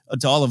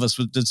of us.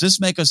 Does this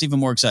make us even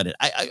more excited?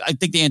 I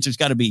think the answer's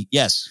got to be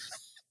yes,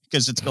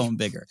 because it's going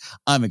bigger.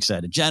 I'm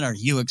excited. Jen, are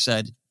you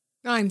excited?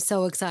 I'm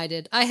so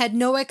excited. I had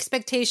no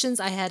expectations.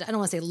 I don't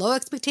want to say low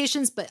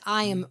expectations, but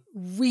I am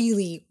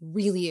really,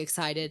 really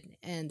excited.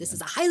 And this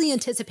is a highly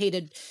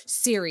anticipated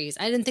series.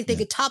 I didn't think they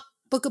could top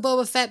Book of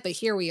Boba Fett, but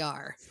here we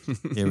are.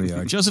 Here we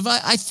are. Joseph,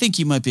 I think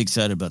you might be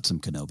excited about some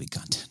Kenobi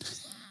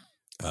content.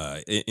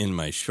 In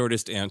my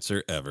shortest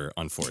answer ever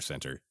on Force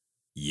Center,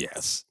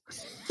 yes.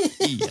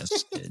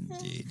 Yes,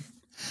 indeed.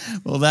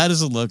 Well, that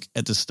is a look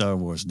at the Star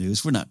Wars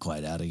news. We're not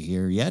quite out of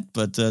here yet,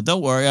 but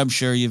don't worry. I'm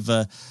sure you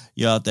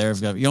out there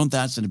have got your own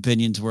thoughts and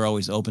opinions. We're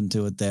always open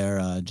to it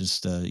there.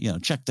 Just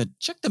check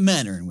the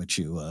manner in which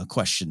you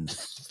question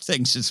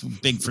things. It's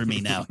big for me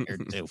now here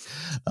too.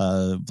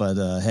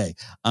 But hey,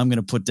 I'm going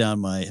to put down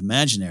my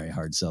imaginary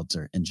hard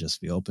seltzer and just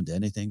be open to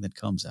anything that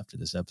comes after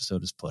this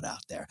episode is put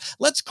out there.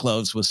 Let's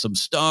close with some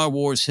Star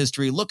Wars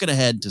history, looking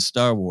ahead to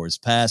Star Wars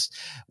past.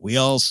 We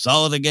all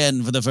saw it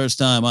again for the first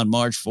time on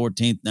March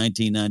 14th,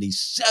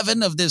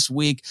 1497 of this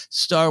week,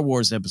 Star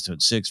Wars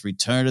Episode 6,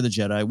 Return of the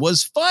Jedi,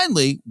 was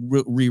finally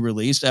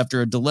re-released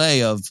after a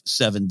delay of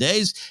 7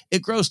 days.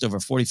 It grossed over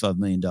 $45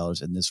 million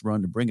in this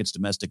run to bring its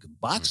domestic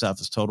box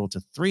office total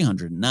to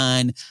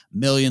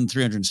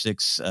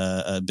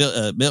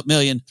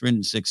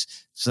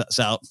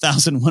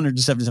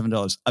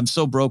 $309,306,177. I'm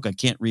so broke I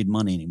can't read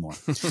money anymore.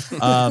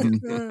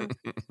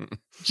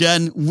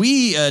 Jen,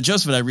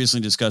 Joseph and I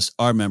recently discussed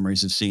our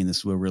memories of seeing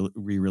this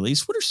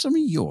re-release. What are some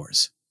of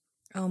yours?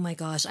 Oh my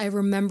gosh. I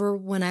remember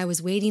when I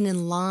was waiting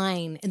in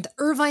line in the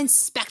Irvine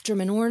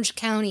Spectrum in Orange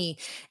County,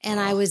 and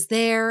I was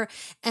there,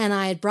 and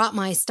I had brought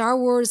my Star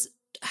Wars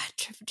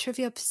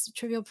Trivial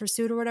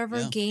Pursuit or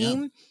whatever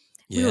game.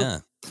 We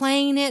were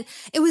playing it.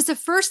 It was the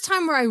first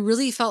time where I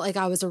really felt like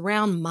I was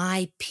around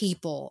my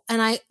people. And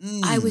I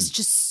was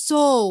just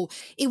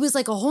it was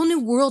like a whole new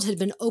world had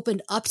been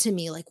opened up to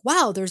me. Like,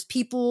 wow, there's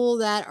people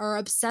that are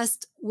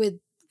obsessed with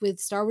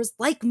Star Wars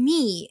like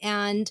me.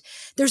 And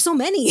there's so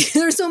many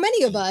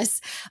of us.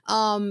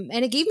 And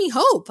it gave me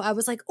hope. I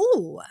was like,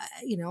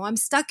 I'm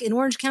stuck in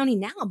Orange County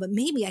now, but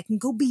maybe I can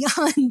go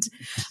beyond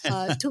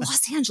to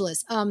Los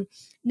Angeles.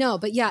 No,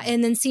 but yeah.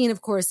 And then seeing,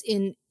 of course,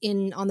 in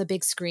on the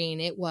big screen,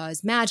 it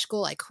was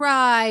magical. I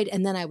cried.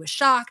 And then I was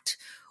shocked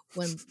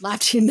when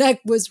Lapchinek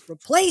was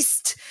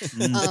replaced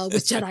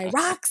with Jedi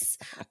Rocks.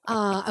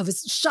 I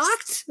was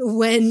shocked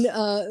when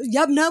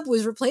Yub Nub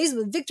was replaced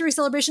with Victory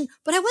Celebration,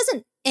 but I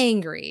wasn't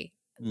angry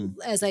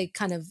as I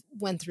kind of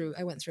went through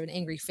an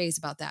angry phase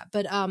about that.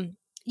 But,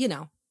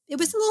 it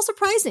was a little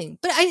surprising,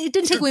 but it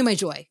didn't take away my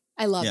joy.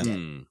 I loved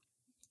it.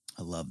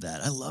 I love that.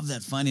 I love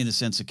that, finding a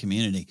sense of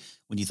community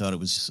when you thought it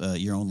was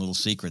your own little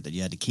secret that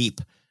you had to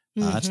keep.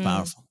 That's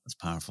powerful. That's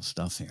powerful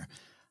stuff here.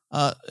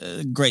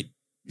 Great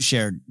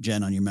share,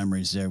 Jen, on your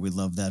memories there. We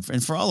love that.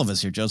 And for all of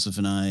us here, Joseph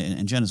and I,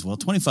 and Jen as well,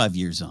 25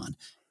 years on,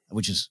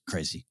 which is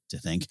crazy to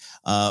think.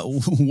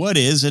 What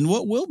is and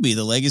what will be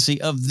the legacy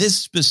of this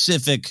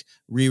specific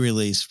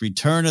re-release,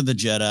 Return of the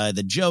Jedi,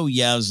 the Joe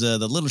Yowza,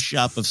 the Little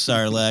Shop of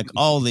Sarlacc,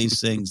 all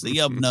these things, the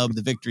Yub Nub,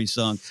 the Victory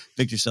Song,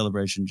 Victory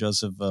Celebration.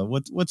 Joseph,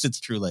 what's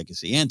its true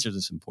legacy? Answer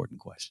this important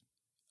question.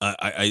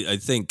 I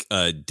think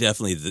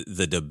definitely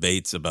the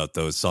debates about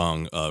those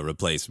song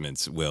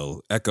replacements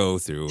will echo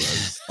through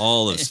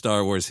all of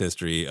Star Wars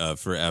history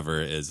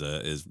forever. Is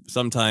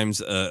sometimes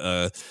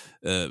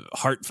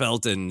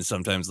heartfelt and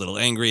sometimes a little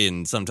angry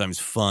and sometimes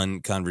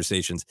fun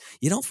conversations.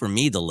 For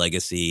me, the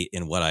legacy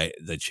and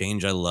the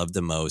change I love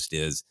the most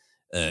is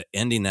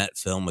ending that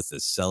film with the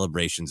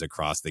celebrations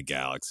across the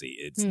galaxy.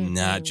 It's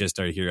not just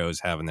our heroes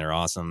having their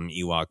awesome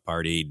Ewok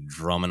party,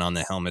 drumming on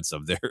the helmets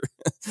of their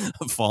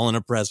fallen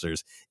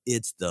oppressors.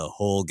 It's the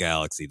whole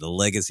galaxy. The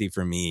legacy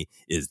for me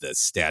is the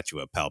statue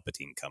of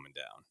Palpatine coming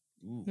down.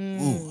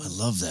 Ooh, I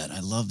love that. I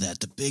love that.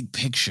 The big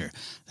picture.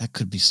 That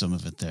could be some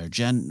of it there.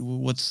 Jen,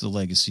 what's the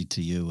legacy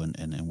to you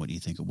and what do you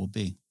think it will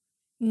be?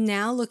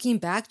 Now looking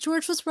back,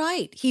 George was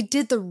right. He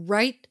did the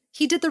right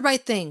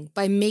thing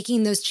by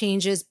making those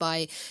changes,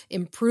 by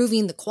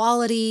improving the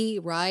quality,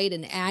 right?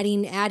 And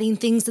adding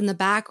things in the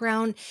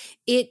background.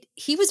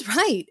 He was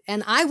right.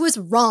 And I was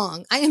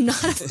wrong. I am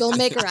not a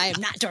filmmaker. I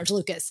am not George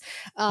Lucas.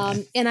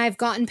 And I've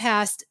gotten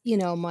past,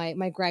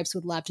 my gripes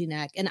with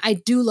Lapchinek. And I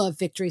do love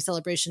Victory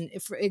Celebration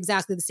for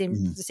exactly the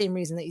same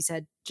reason that you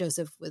said,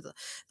 Joseph, with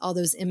all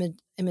those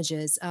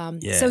images.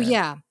 So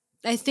yeah.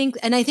 I think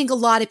a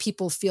lot of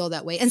people feel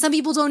that way. And some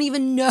people don't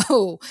even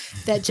know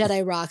that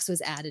Jedi Rocks was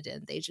added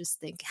in. They just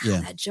think,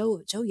 that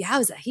Joe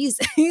Yowza, he's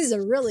a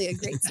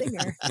great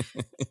singer.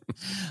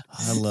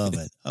 I love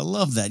it. I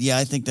love that. Yeah,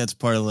 I think that's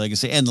part of the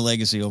legacy. And the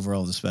legacy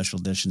overall of the special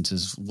editions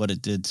is what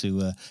it did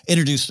to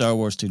introduce Star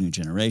Wars to a new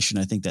generation.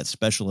 I think that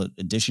special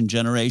edition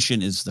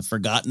generation is the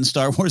forgotten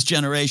Star Wars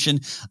generation.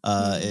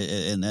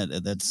 And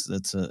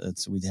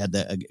we had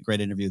a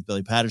great interview with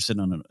Billy Patterson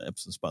on an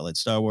episode of Spotlight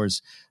Star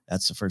Wars.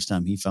 That's the first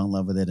time he fell in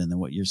love with it. And then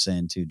what you're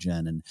saying too,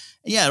 Jen. And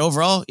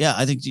overall,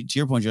 I think to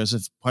your point,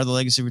 Joseph, part of the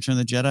legacy of Return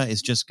of the Jedi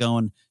is just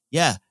going,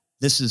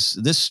 this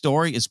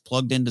story is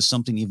plugged into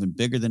something even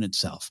bigger than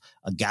itself,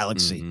 a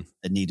galaxy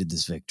that needed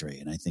this victory.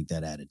 And I think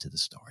that added to the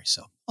story.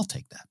 So I'll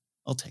take that.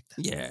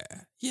 Yeah.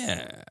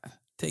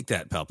 Take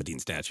that,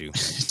 Palpatine statue.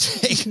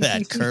 Take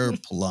that,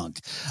 Kerplunk.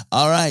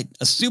 All right.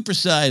 A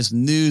supersized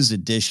news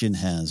edition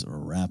has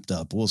wrapped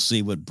up. We'll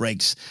see what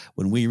breaks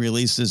when we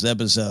release this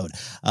episode.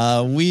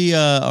 We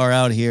are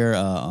out here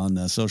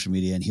on social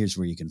media, and here's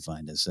where you can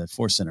find us at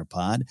Force Center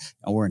Pod.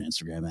 We're on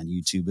Instagram and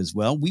YouTube as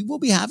well. We will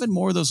be having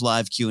more of those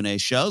live Q&A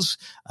shows.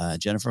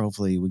 Jennifer,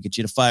 hopefully we get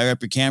you to fire up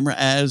your camera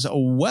as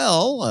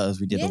well as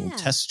we did a little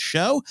test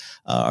show.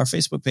 Our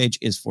Facebook page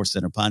is Force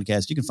Center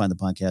Podcast. You can find the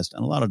podcast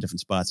on a lot of different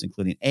spots,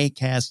 including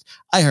Acast,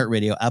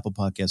 iHeartRadio, Apple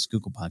Podcasts,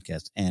 Google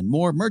Podcasts, and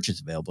more. Merch is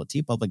available at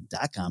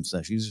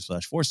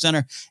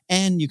tpublic.com/user/ForceCenter.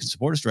 And you can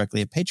support us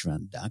directly at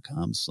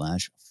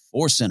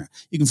patreon.com/ForceCenter.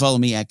 You can follow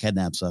me at Ken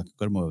Napzok.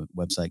 Go to my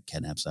website,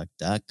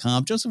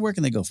 kennapzok.com. Joseph, where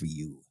can they go for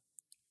you?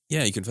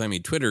 Yeah, you can find me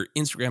Twitter,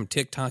 Instagram,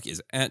 TikTok is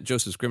at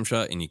Joseph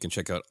Scrimshaw, and you can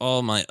check out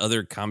all my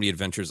other comedy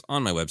adventures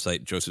on my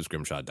website,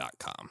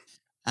 josephscrimshaw.com.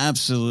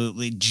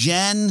 Absolutely.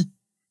 Jen,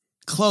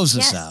 close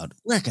us out.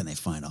 Where can they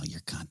find all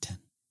your content?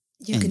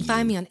 You can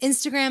find me on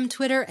Instagram,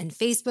 Twitter, and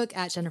Facebook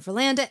at Jennifer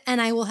Landa,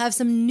 and I will have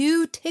some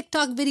new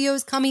TikTok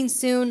videos coming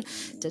soon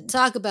to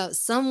talk about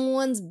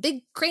someone's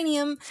big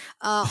cranium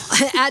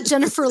at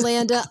Jennifer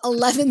Landa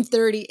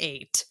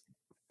 1138.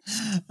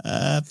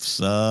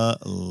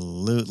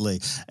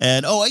 Absolutely.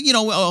 And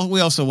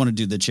we also want to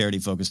do the charity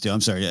focus too.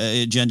 I'm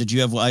sorry, Jen, did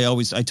you have? I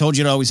told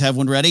you to always have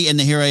one ready,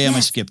 and here I am. Yes. I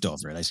skipped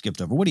over it.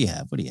 What do you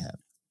have?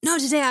 No,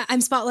 today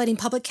I'm spotlighting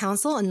Public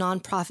Counsel, a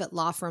nonprofit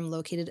law firm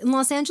located in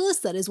Los Angeles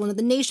that is one of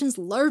the nation's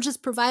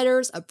largest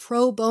providers of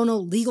pro bono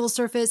legal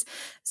services.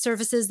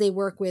 They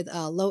work with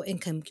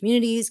low-income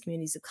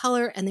communities of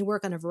color, and they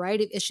work on a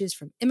variety of issues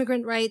from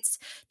immigrant rights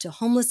to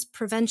homeless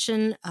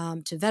prevention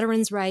to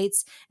veterans'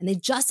 rights. And they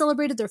just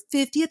celebrated their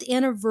 50th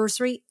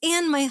anniversary,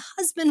 and my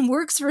husband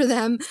works for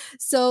them.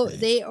 So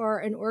They are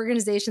an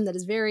organization that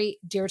is very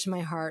dear to my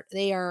heart.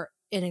 They are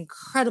an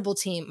incredible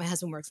team. My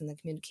husband works in the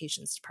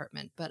communications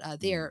department, but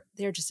they're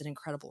just an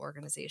incredible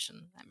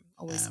organization. I'm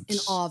always in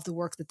awe of the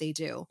work that they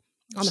do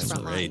on the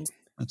front lines.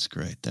 That's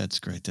great.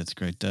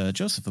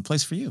 Joseph, a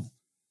place for you.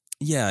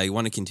 Yeah, I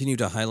want to continue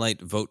to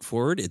highlight Vote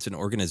Forward. It's an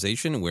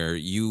organization where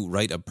you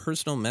write a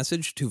personal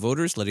message to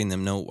voters, letting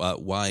them know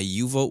why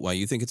you vote, why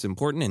you think it's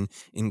important, and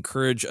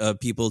encourage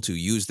people to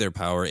use their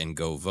power and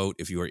go vote.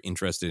 If you are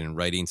interested in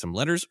writing some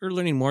letters or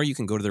learning more, you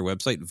can go to their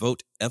website,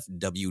 votefwd.org.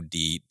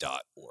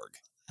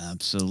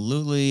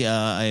 Absolutely.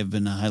 I have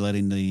been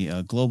highlighting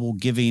the Global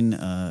Giving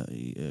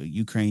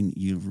Ukraine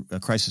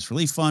Crisis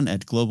Relief Fund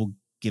at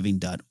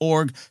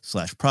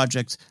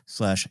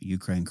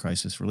globalgiving.org/projects/Ukraine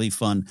Crisis Relief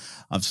Fund.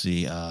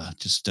 Obviously,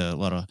 just a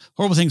lot of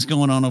horrible things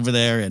going on over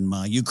there. And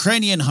my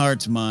Ukrainian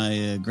heart,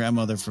 my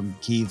grandmother from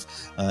Kyiv,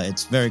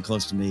 it's very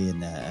close to me.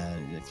 And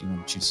if you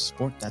want to choose to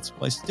support, that's the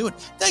place to do it.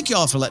 Thank you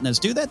all for letting us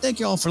do that. Thank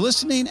you all for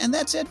listening. And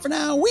that's it for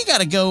now. We got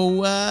to go.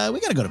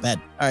 We got to go to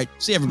bed. All right.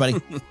 See you, everybody.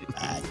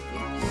 Bye.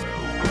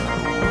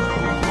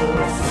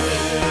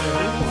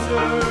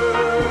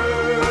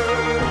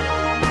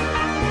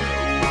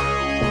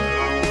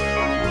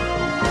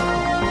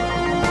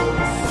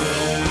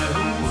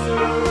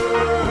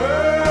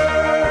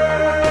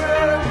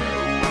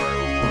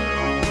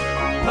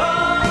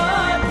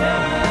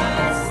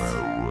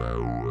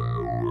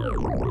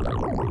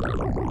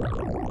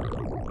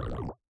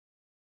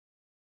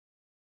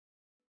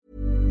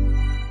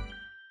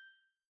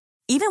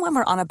 Even when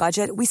we're on a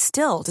budget, we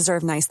still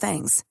deserve nice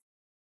things.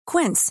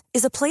 Quince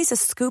is a place to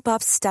scoop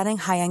up stunning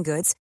high-end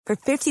goods for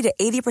 50 to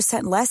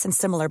 80% less than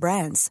similar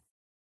brands.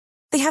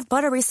 They have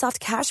buttery soft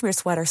cashmere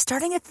sweaters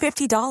starting at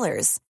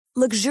 $50,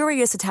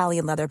 luxurious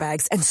Italian leather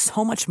bags, and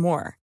so much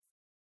more.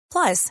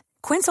 Plus,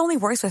 Quince only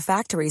works with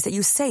factories that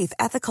use safe,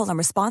 ethical, and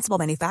responsible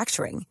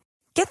manufacturing.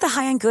 Get the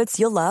high-end goods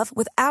you'll love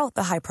without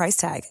the high price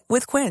tag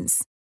with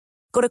Quince.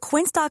 Go to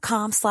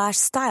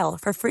quince.com/style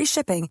for free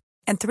shipping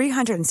and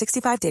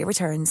 365-day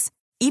returns.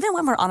 Even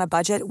when we're on a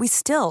budget, we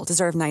still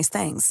deserve nice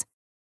things.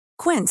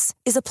 Quince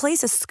is a place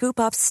to scoop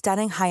up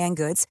stunning high-end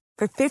goods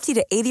for 50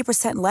 to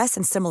 80% less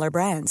than similar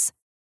brands.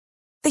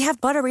 They have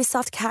buttery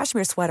soft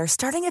cashmere sweaters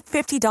starting at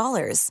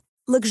 $50,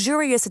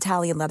 luxurious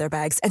Italian leather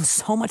bags, and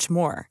so much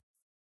more.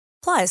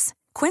 Plus,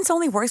 Quince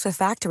only works with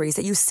factories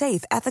that use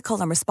safe, ethical,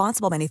 and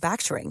responsible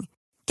manufacturing.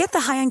 Get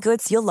the high-end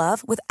goods you'll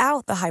love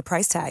without the high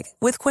price tag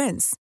with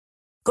Quince.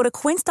 Go to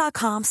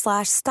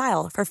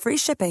quince.com/style for free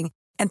shipping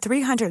and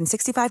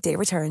 365-day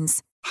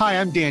returns.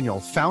 Hi, I'm Daniel,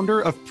 founder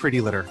of Pretty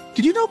Litter.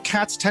 Did you know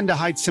cats tend to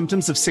hide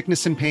symptoms of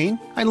sickness and pain?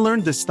 I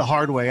learned this the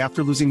hard way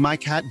after losing my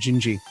cat,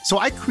 Gingy. So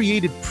I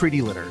created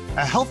Pretty Litter,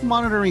 a health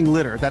monitoring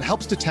litter that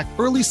helps detect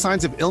early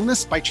signs of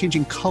illness by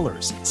changing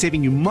colors,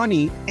 saving you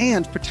money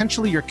and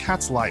potentially your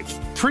cat's life.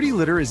 Pretty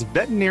Litter is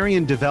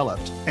veterinarian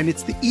developed, and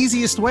it's the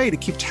easiest way to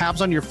keep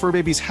tabs on your fur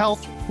baby's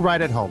health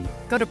right at home.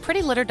 Go to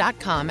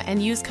prettylitter.com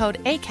and use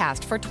code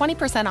ACAST for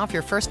 20% off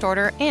your first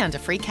order and a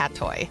free cat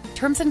toy.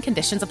 Terms and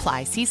conditions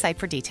apply. See site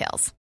for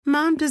details.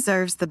 Mom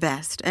deserves the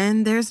best,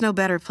 and there's no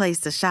better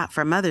place to shop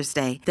for Mother's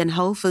Day than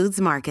Whole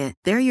Foods Market.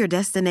 They're your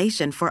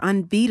destination for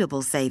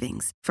unbeatable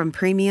savings, from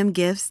premium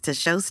gifts to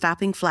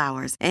show-stopping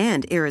flowers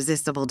and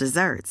irresistible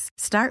desserts.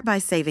 Start by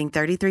saving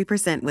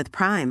 33% with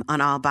Prime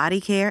on all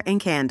body care and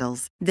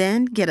candles.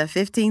 Then get a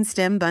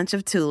 15-stem bunch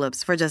of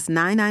tulips for just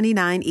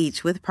 $9.99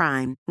 each with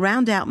Prime.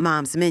 Round out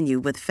Mom's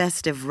menu with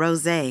festive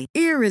rosé,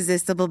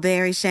 irresistible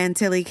berry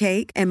chantilly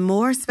cake, and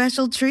more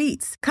special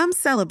treats. Come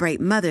celebrate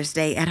Mother's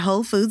Day at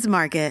Whole Foods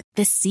Market.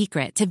 The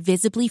secret to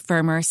visibly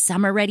firmer,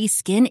 summer-ready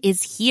skin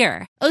is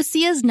here.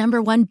 Osea's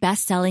 #1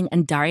 best-selling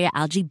Undaria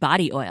Algae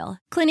Body Oil.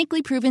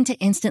 Clinically proven to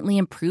instantly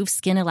improve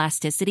skin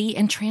elasticity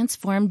and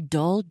transform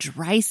dull,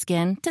 dry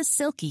skin to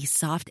silky,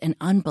 soft, and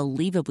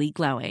unbelievably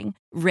glowing.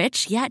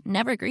 Rich yet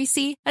never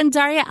greasy,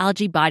 Undaria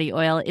Algae Body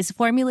Oil is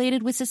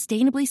formulated with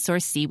sustainably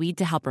sourced seaweed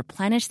to help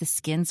replenish the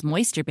skin's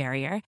moisture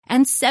barrier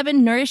and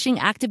 7 nourishing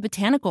active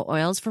botanical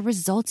oils for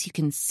results you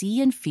can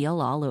see and feel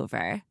all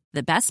over.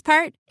 The best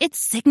part? Its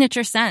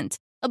signature scent.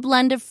 A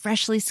blend of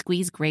freshly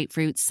squeezed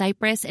grapefruit,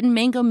 cypress, and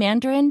mango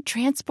mandarin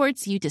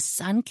transports you to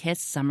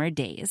sun-kissed summer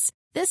days.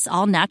 This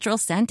all-natural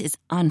scent is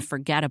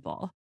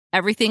unforgettable.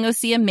 Everything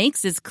Osea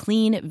makes is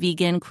clean,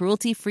 vegan,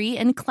 cruelty-free,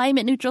 and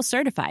climate-neutral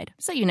certified,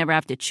 so you never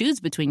have to choose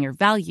between your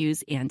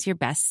values and your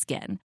best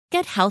skin.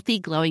 Get healthy,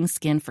 glowing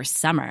skin for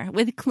summer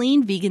with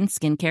clean, vegan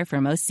skincare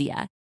from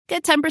Osea.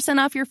 Get 10%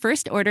 off your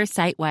first order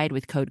site-wide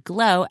with code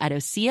GLOW at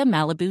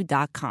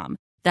OseaMalibu.com.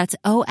 That's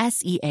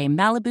OSEA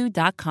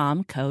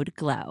Malibu.com, code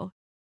GLOW.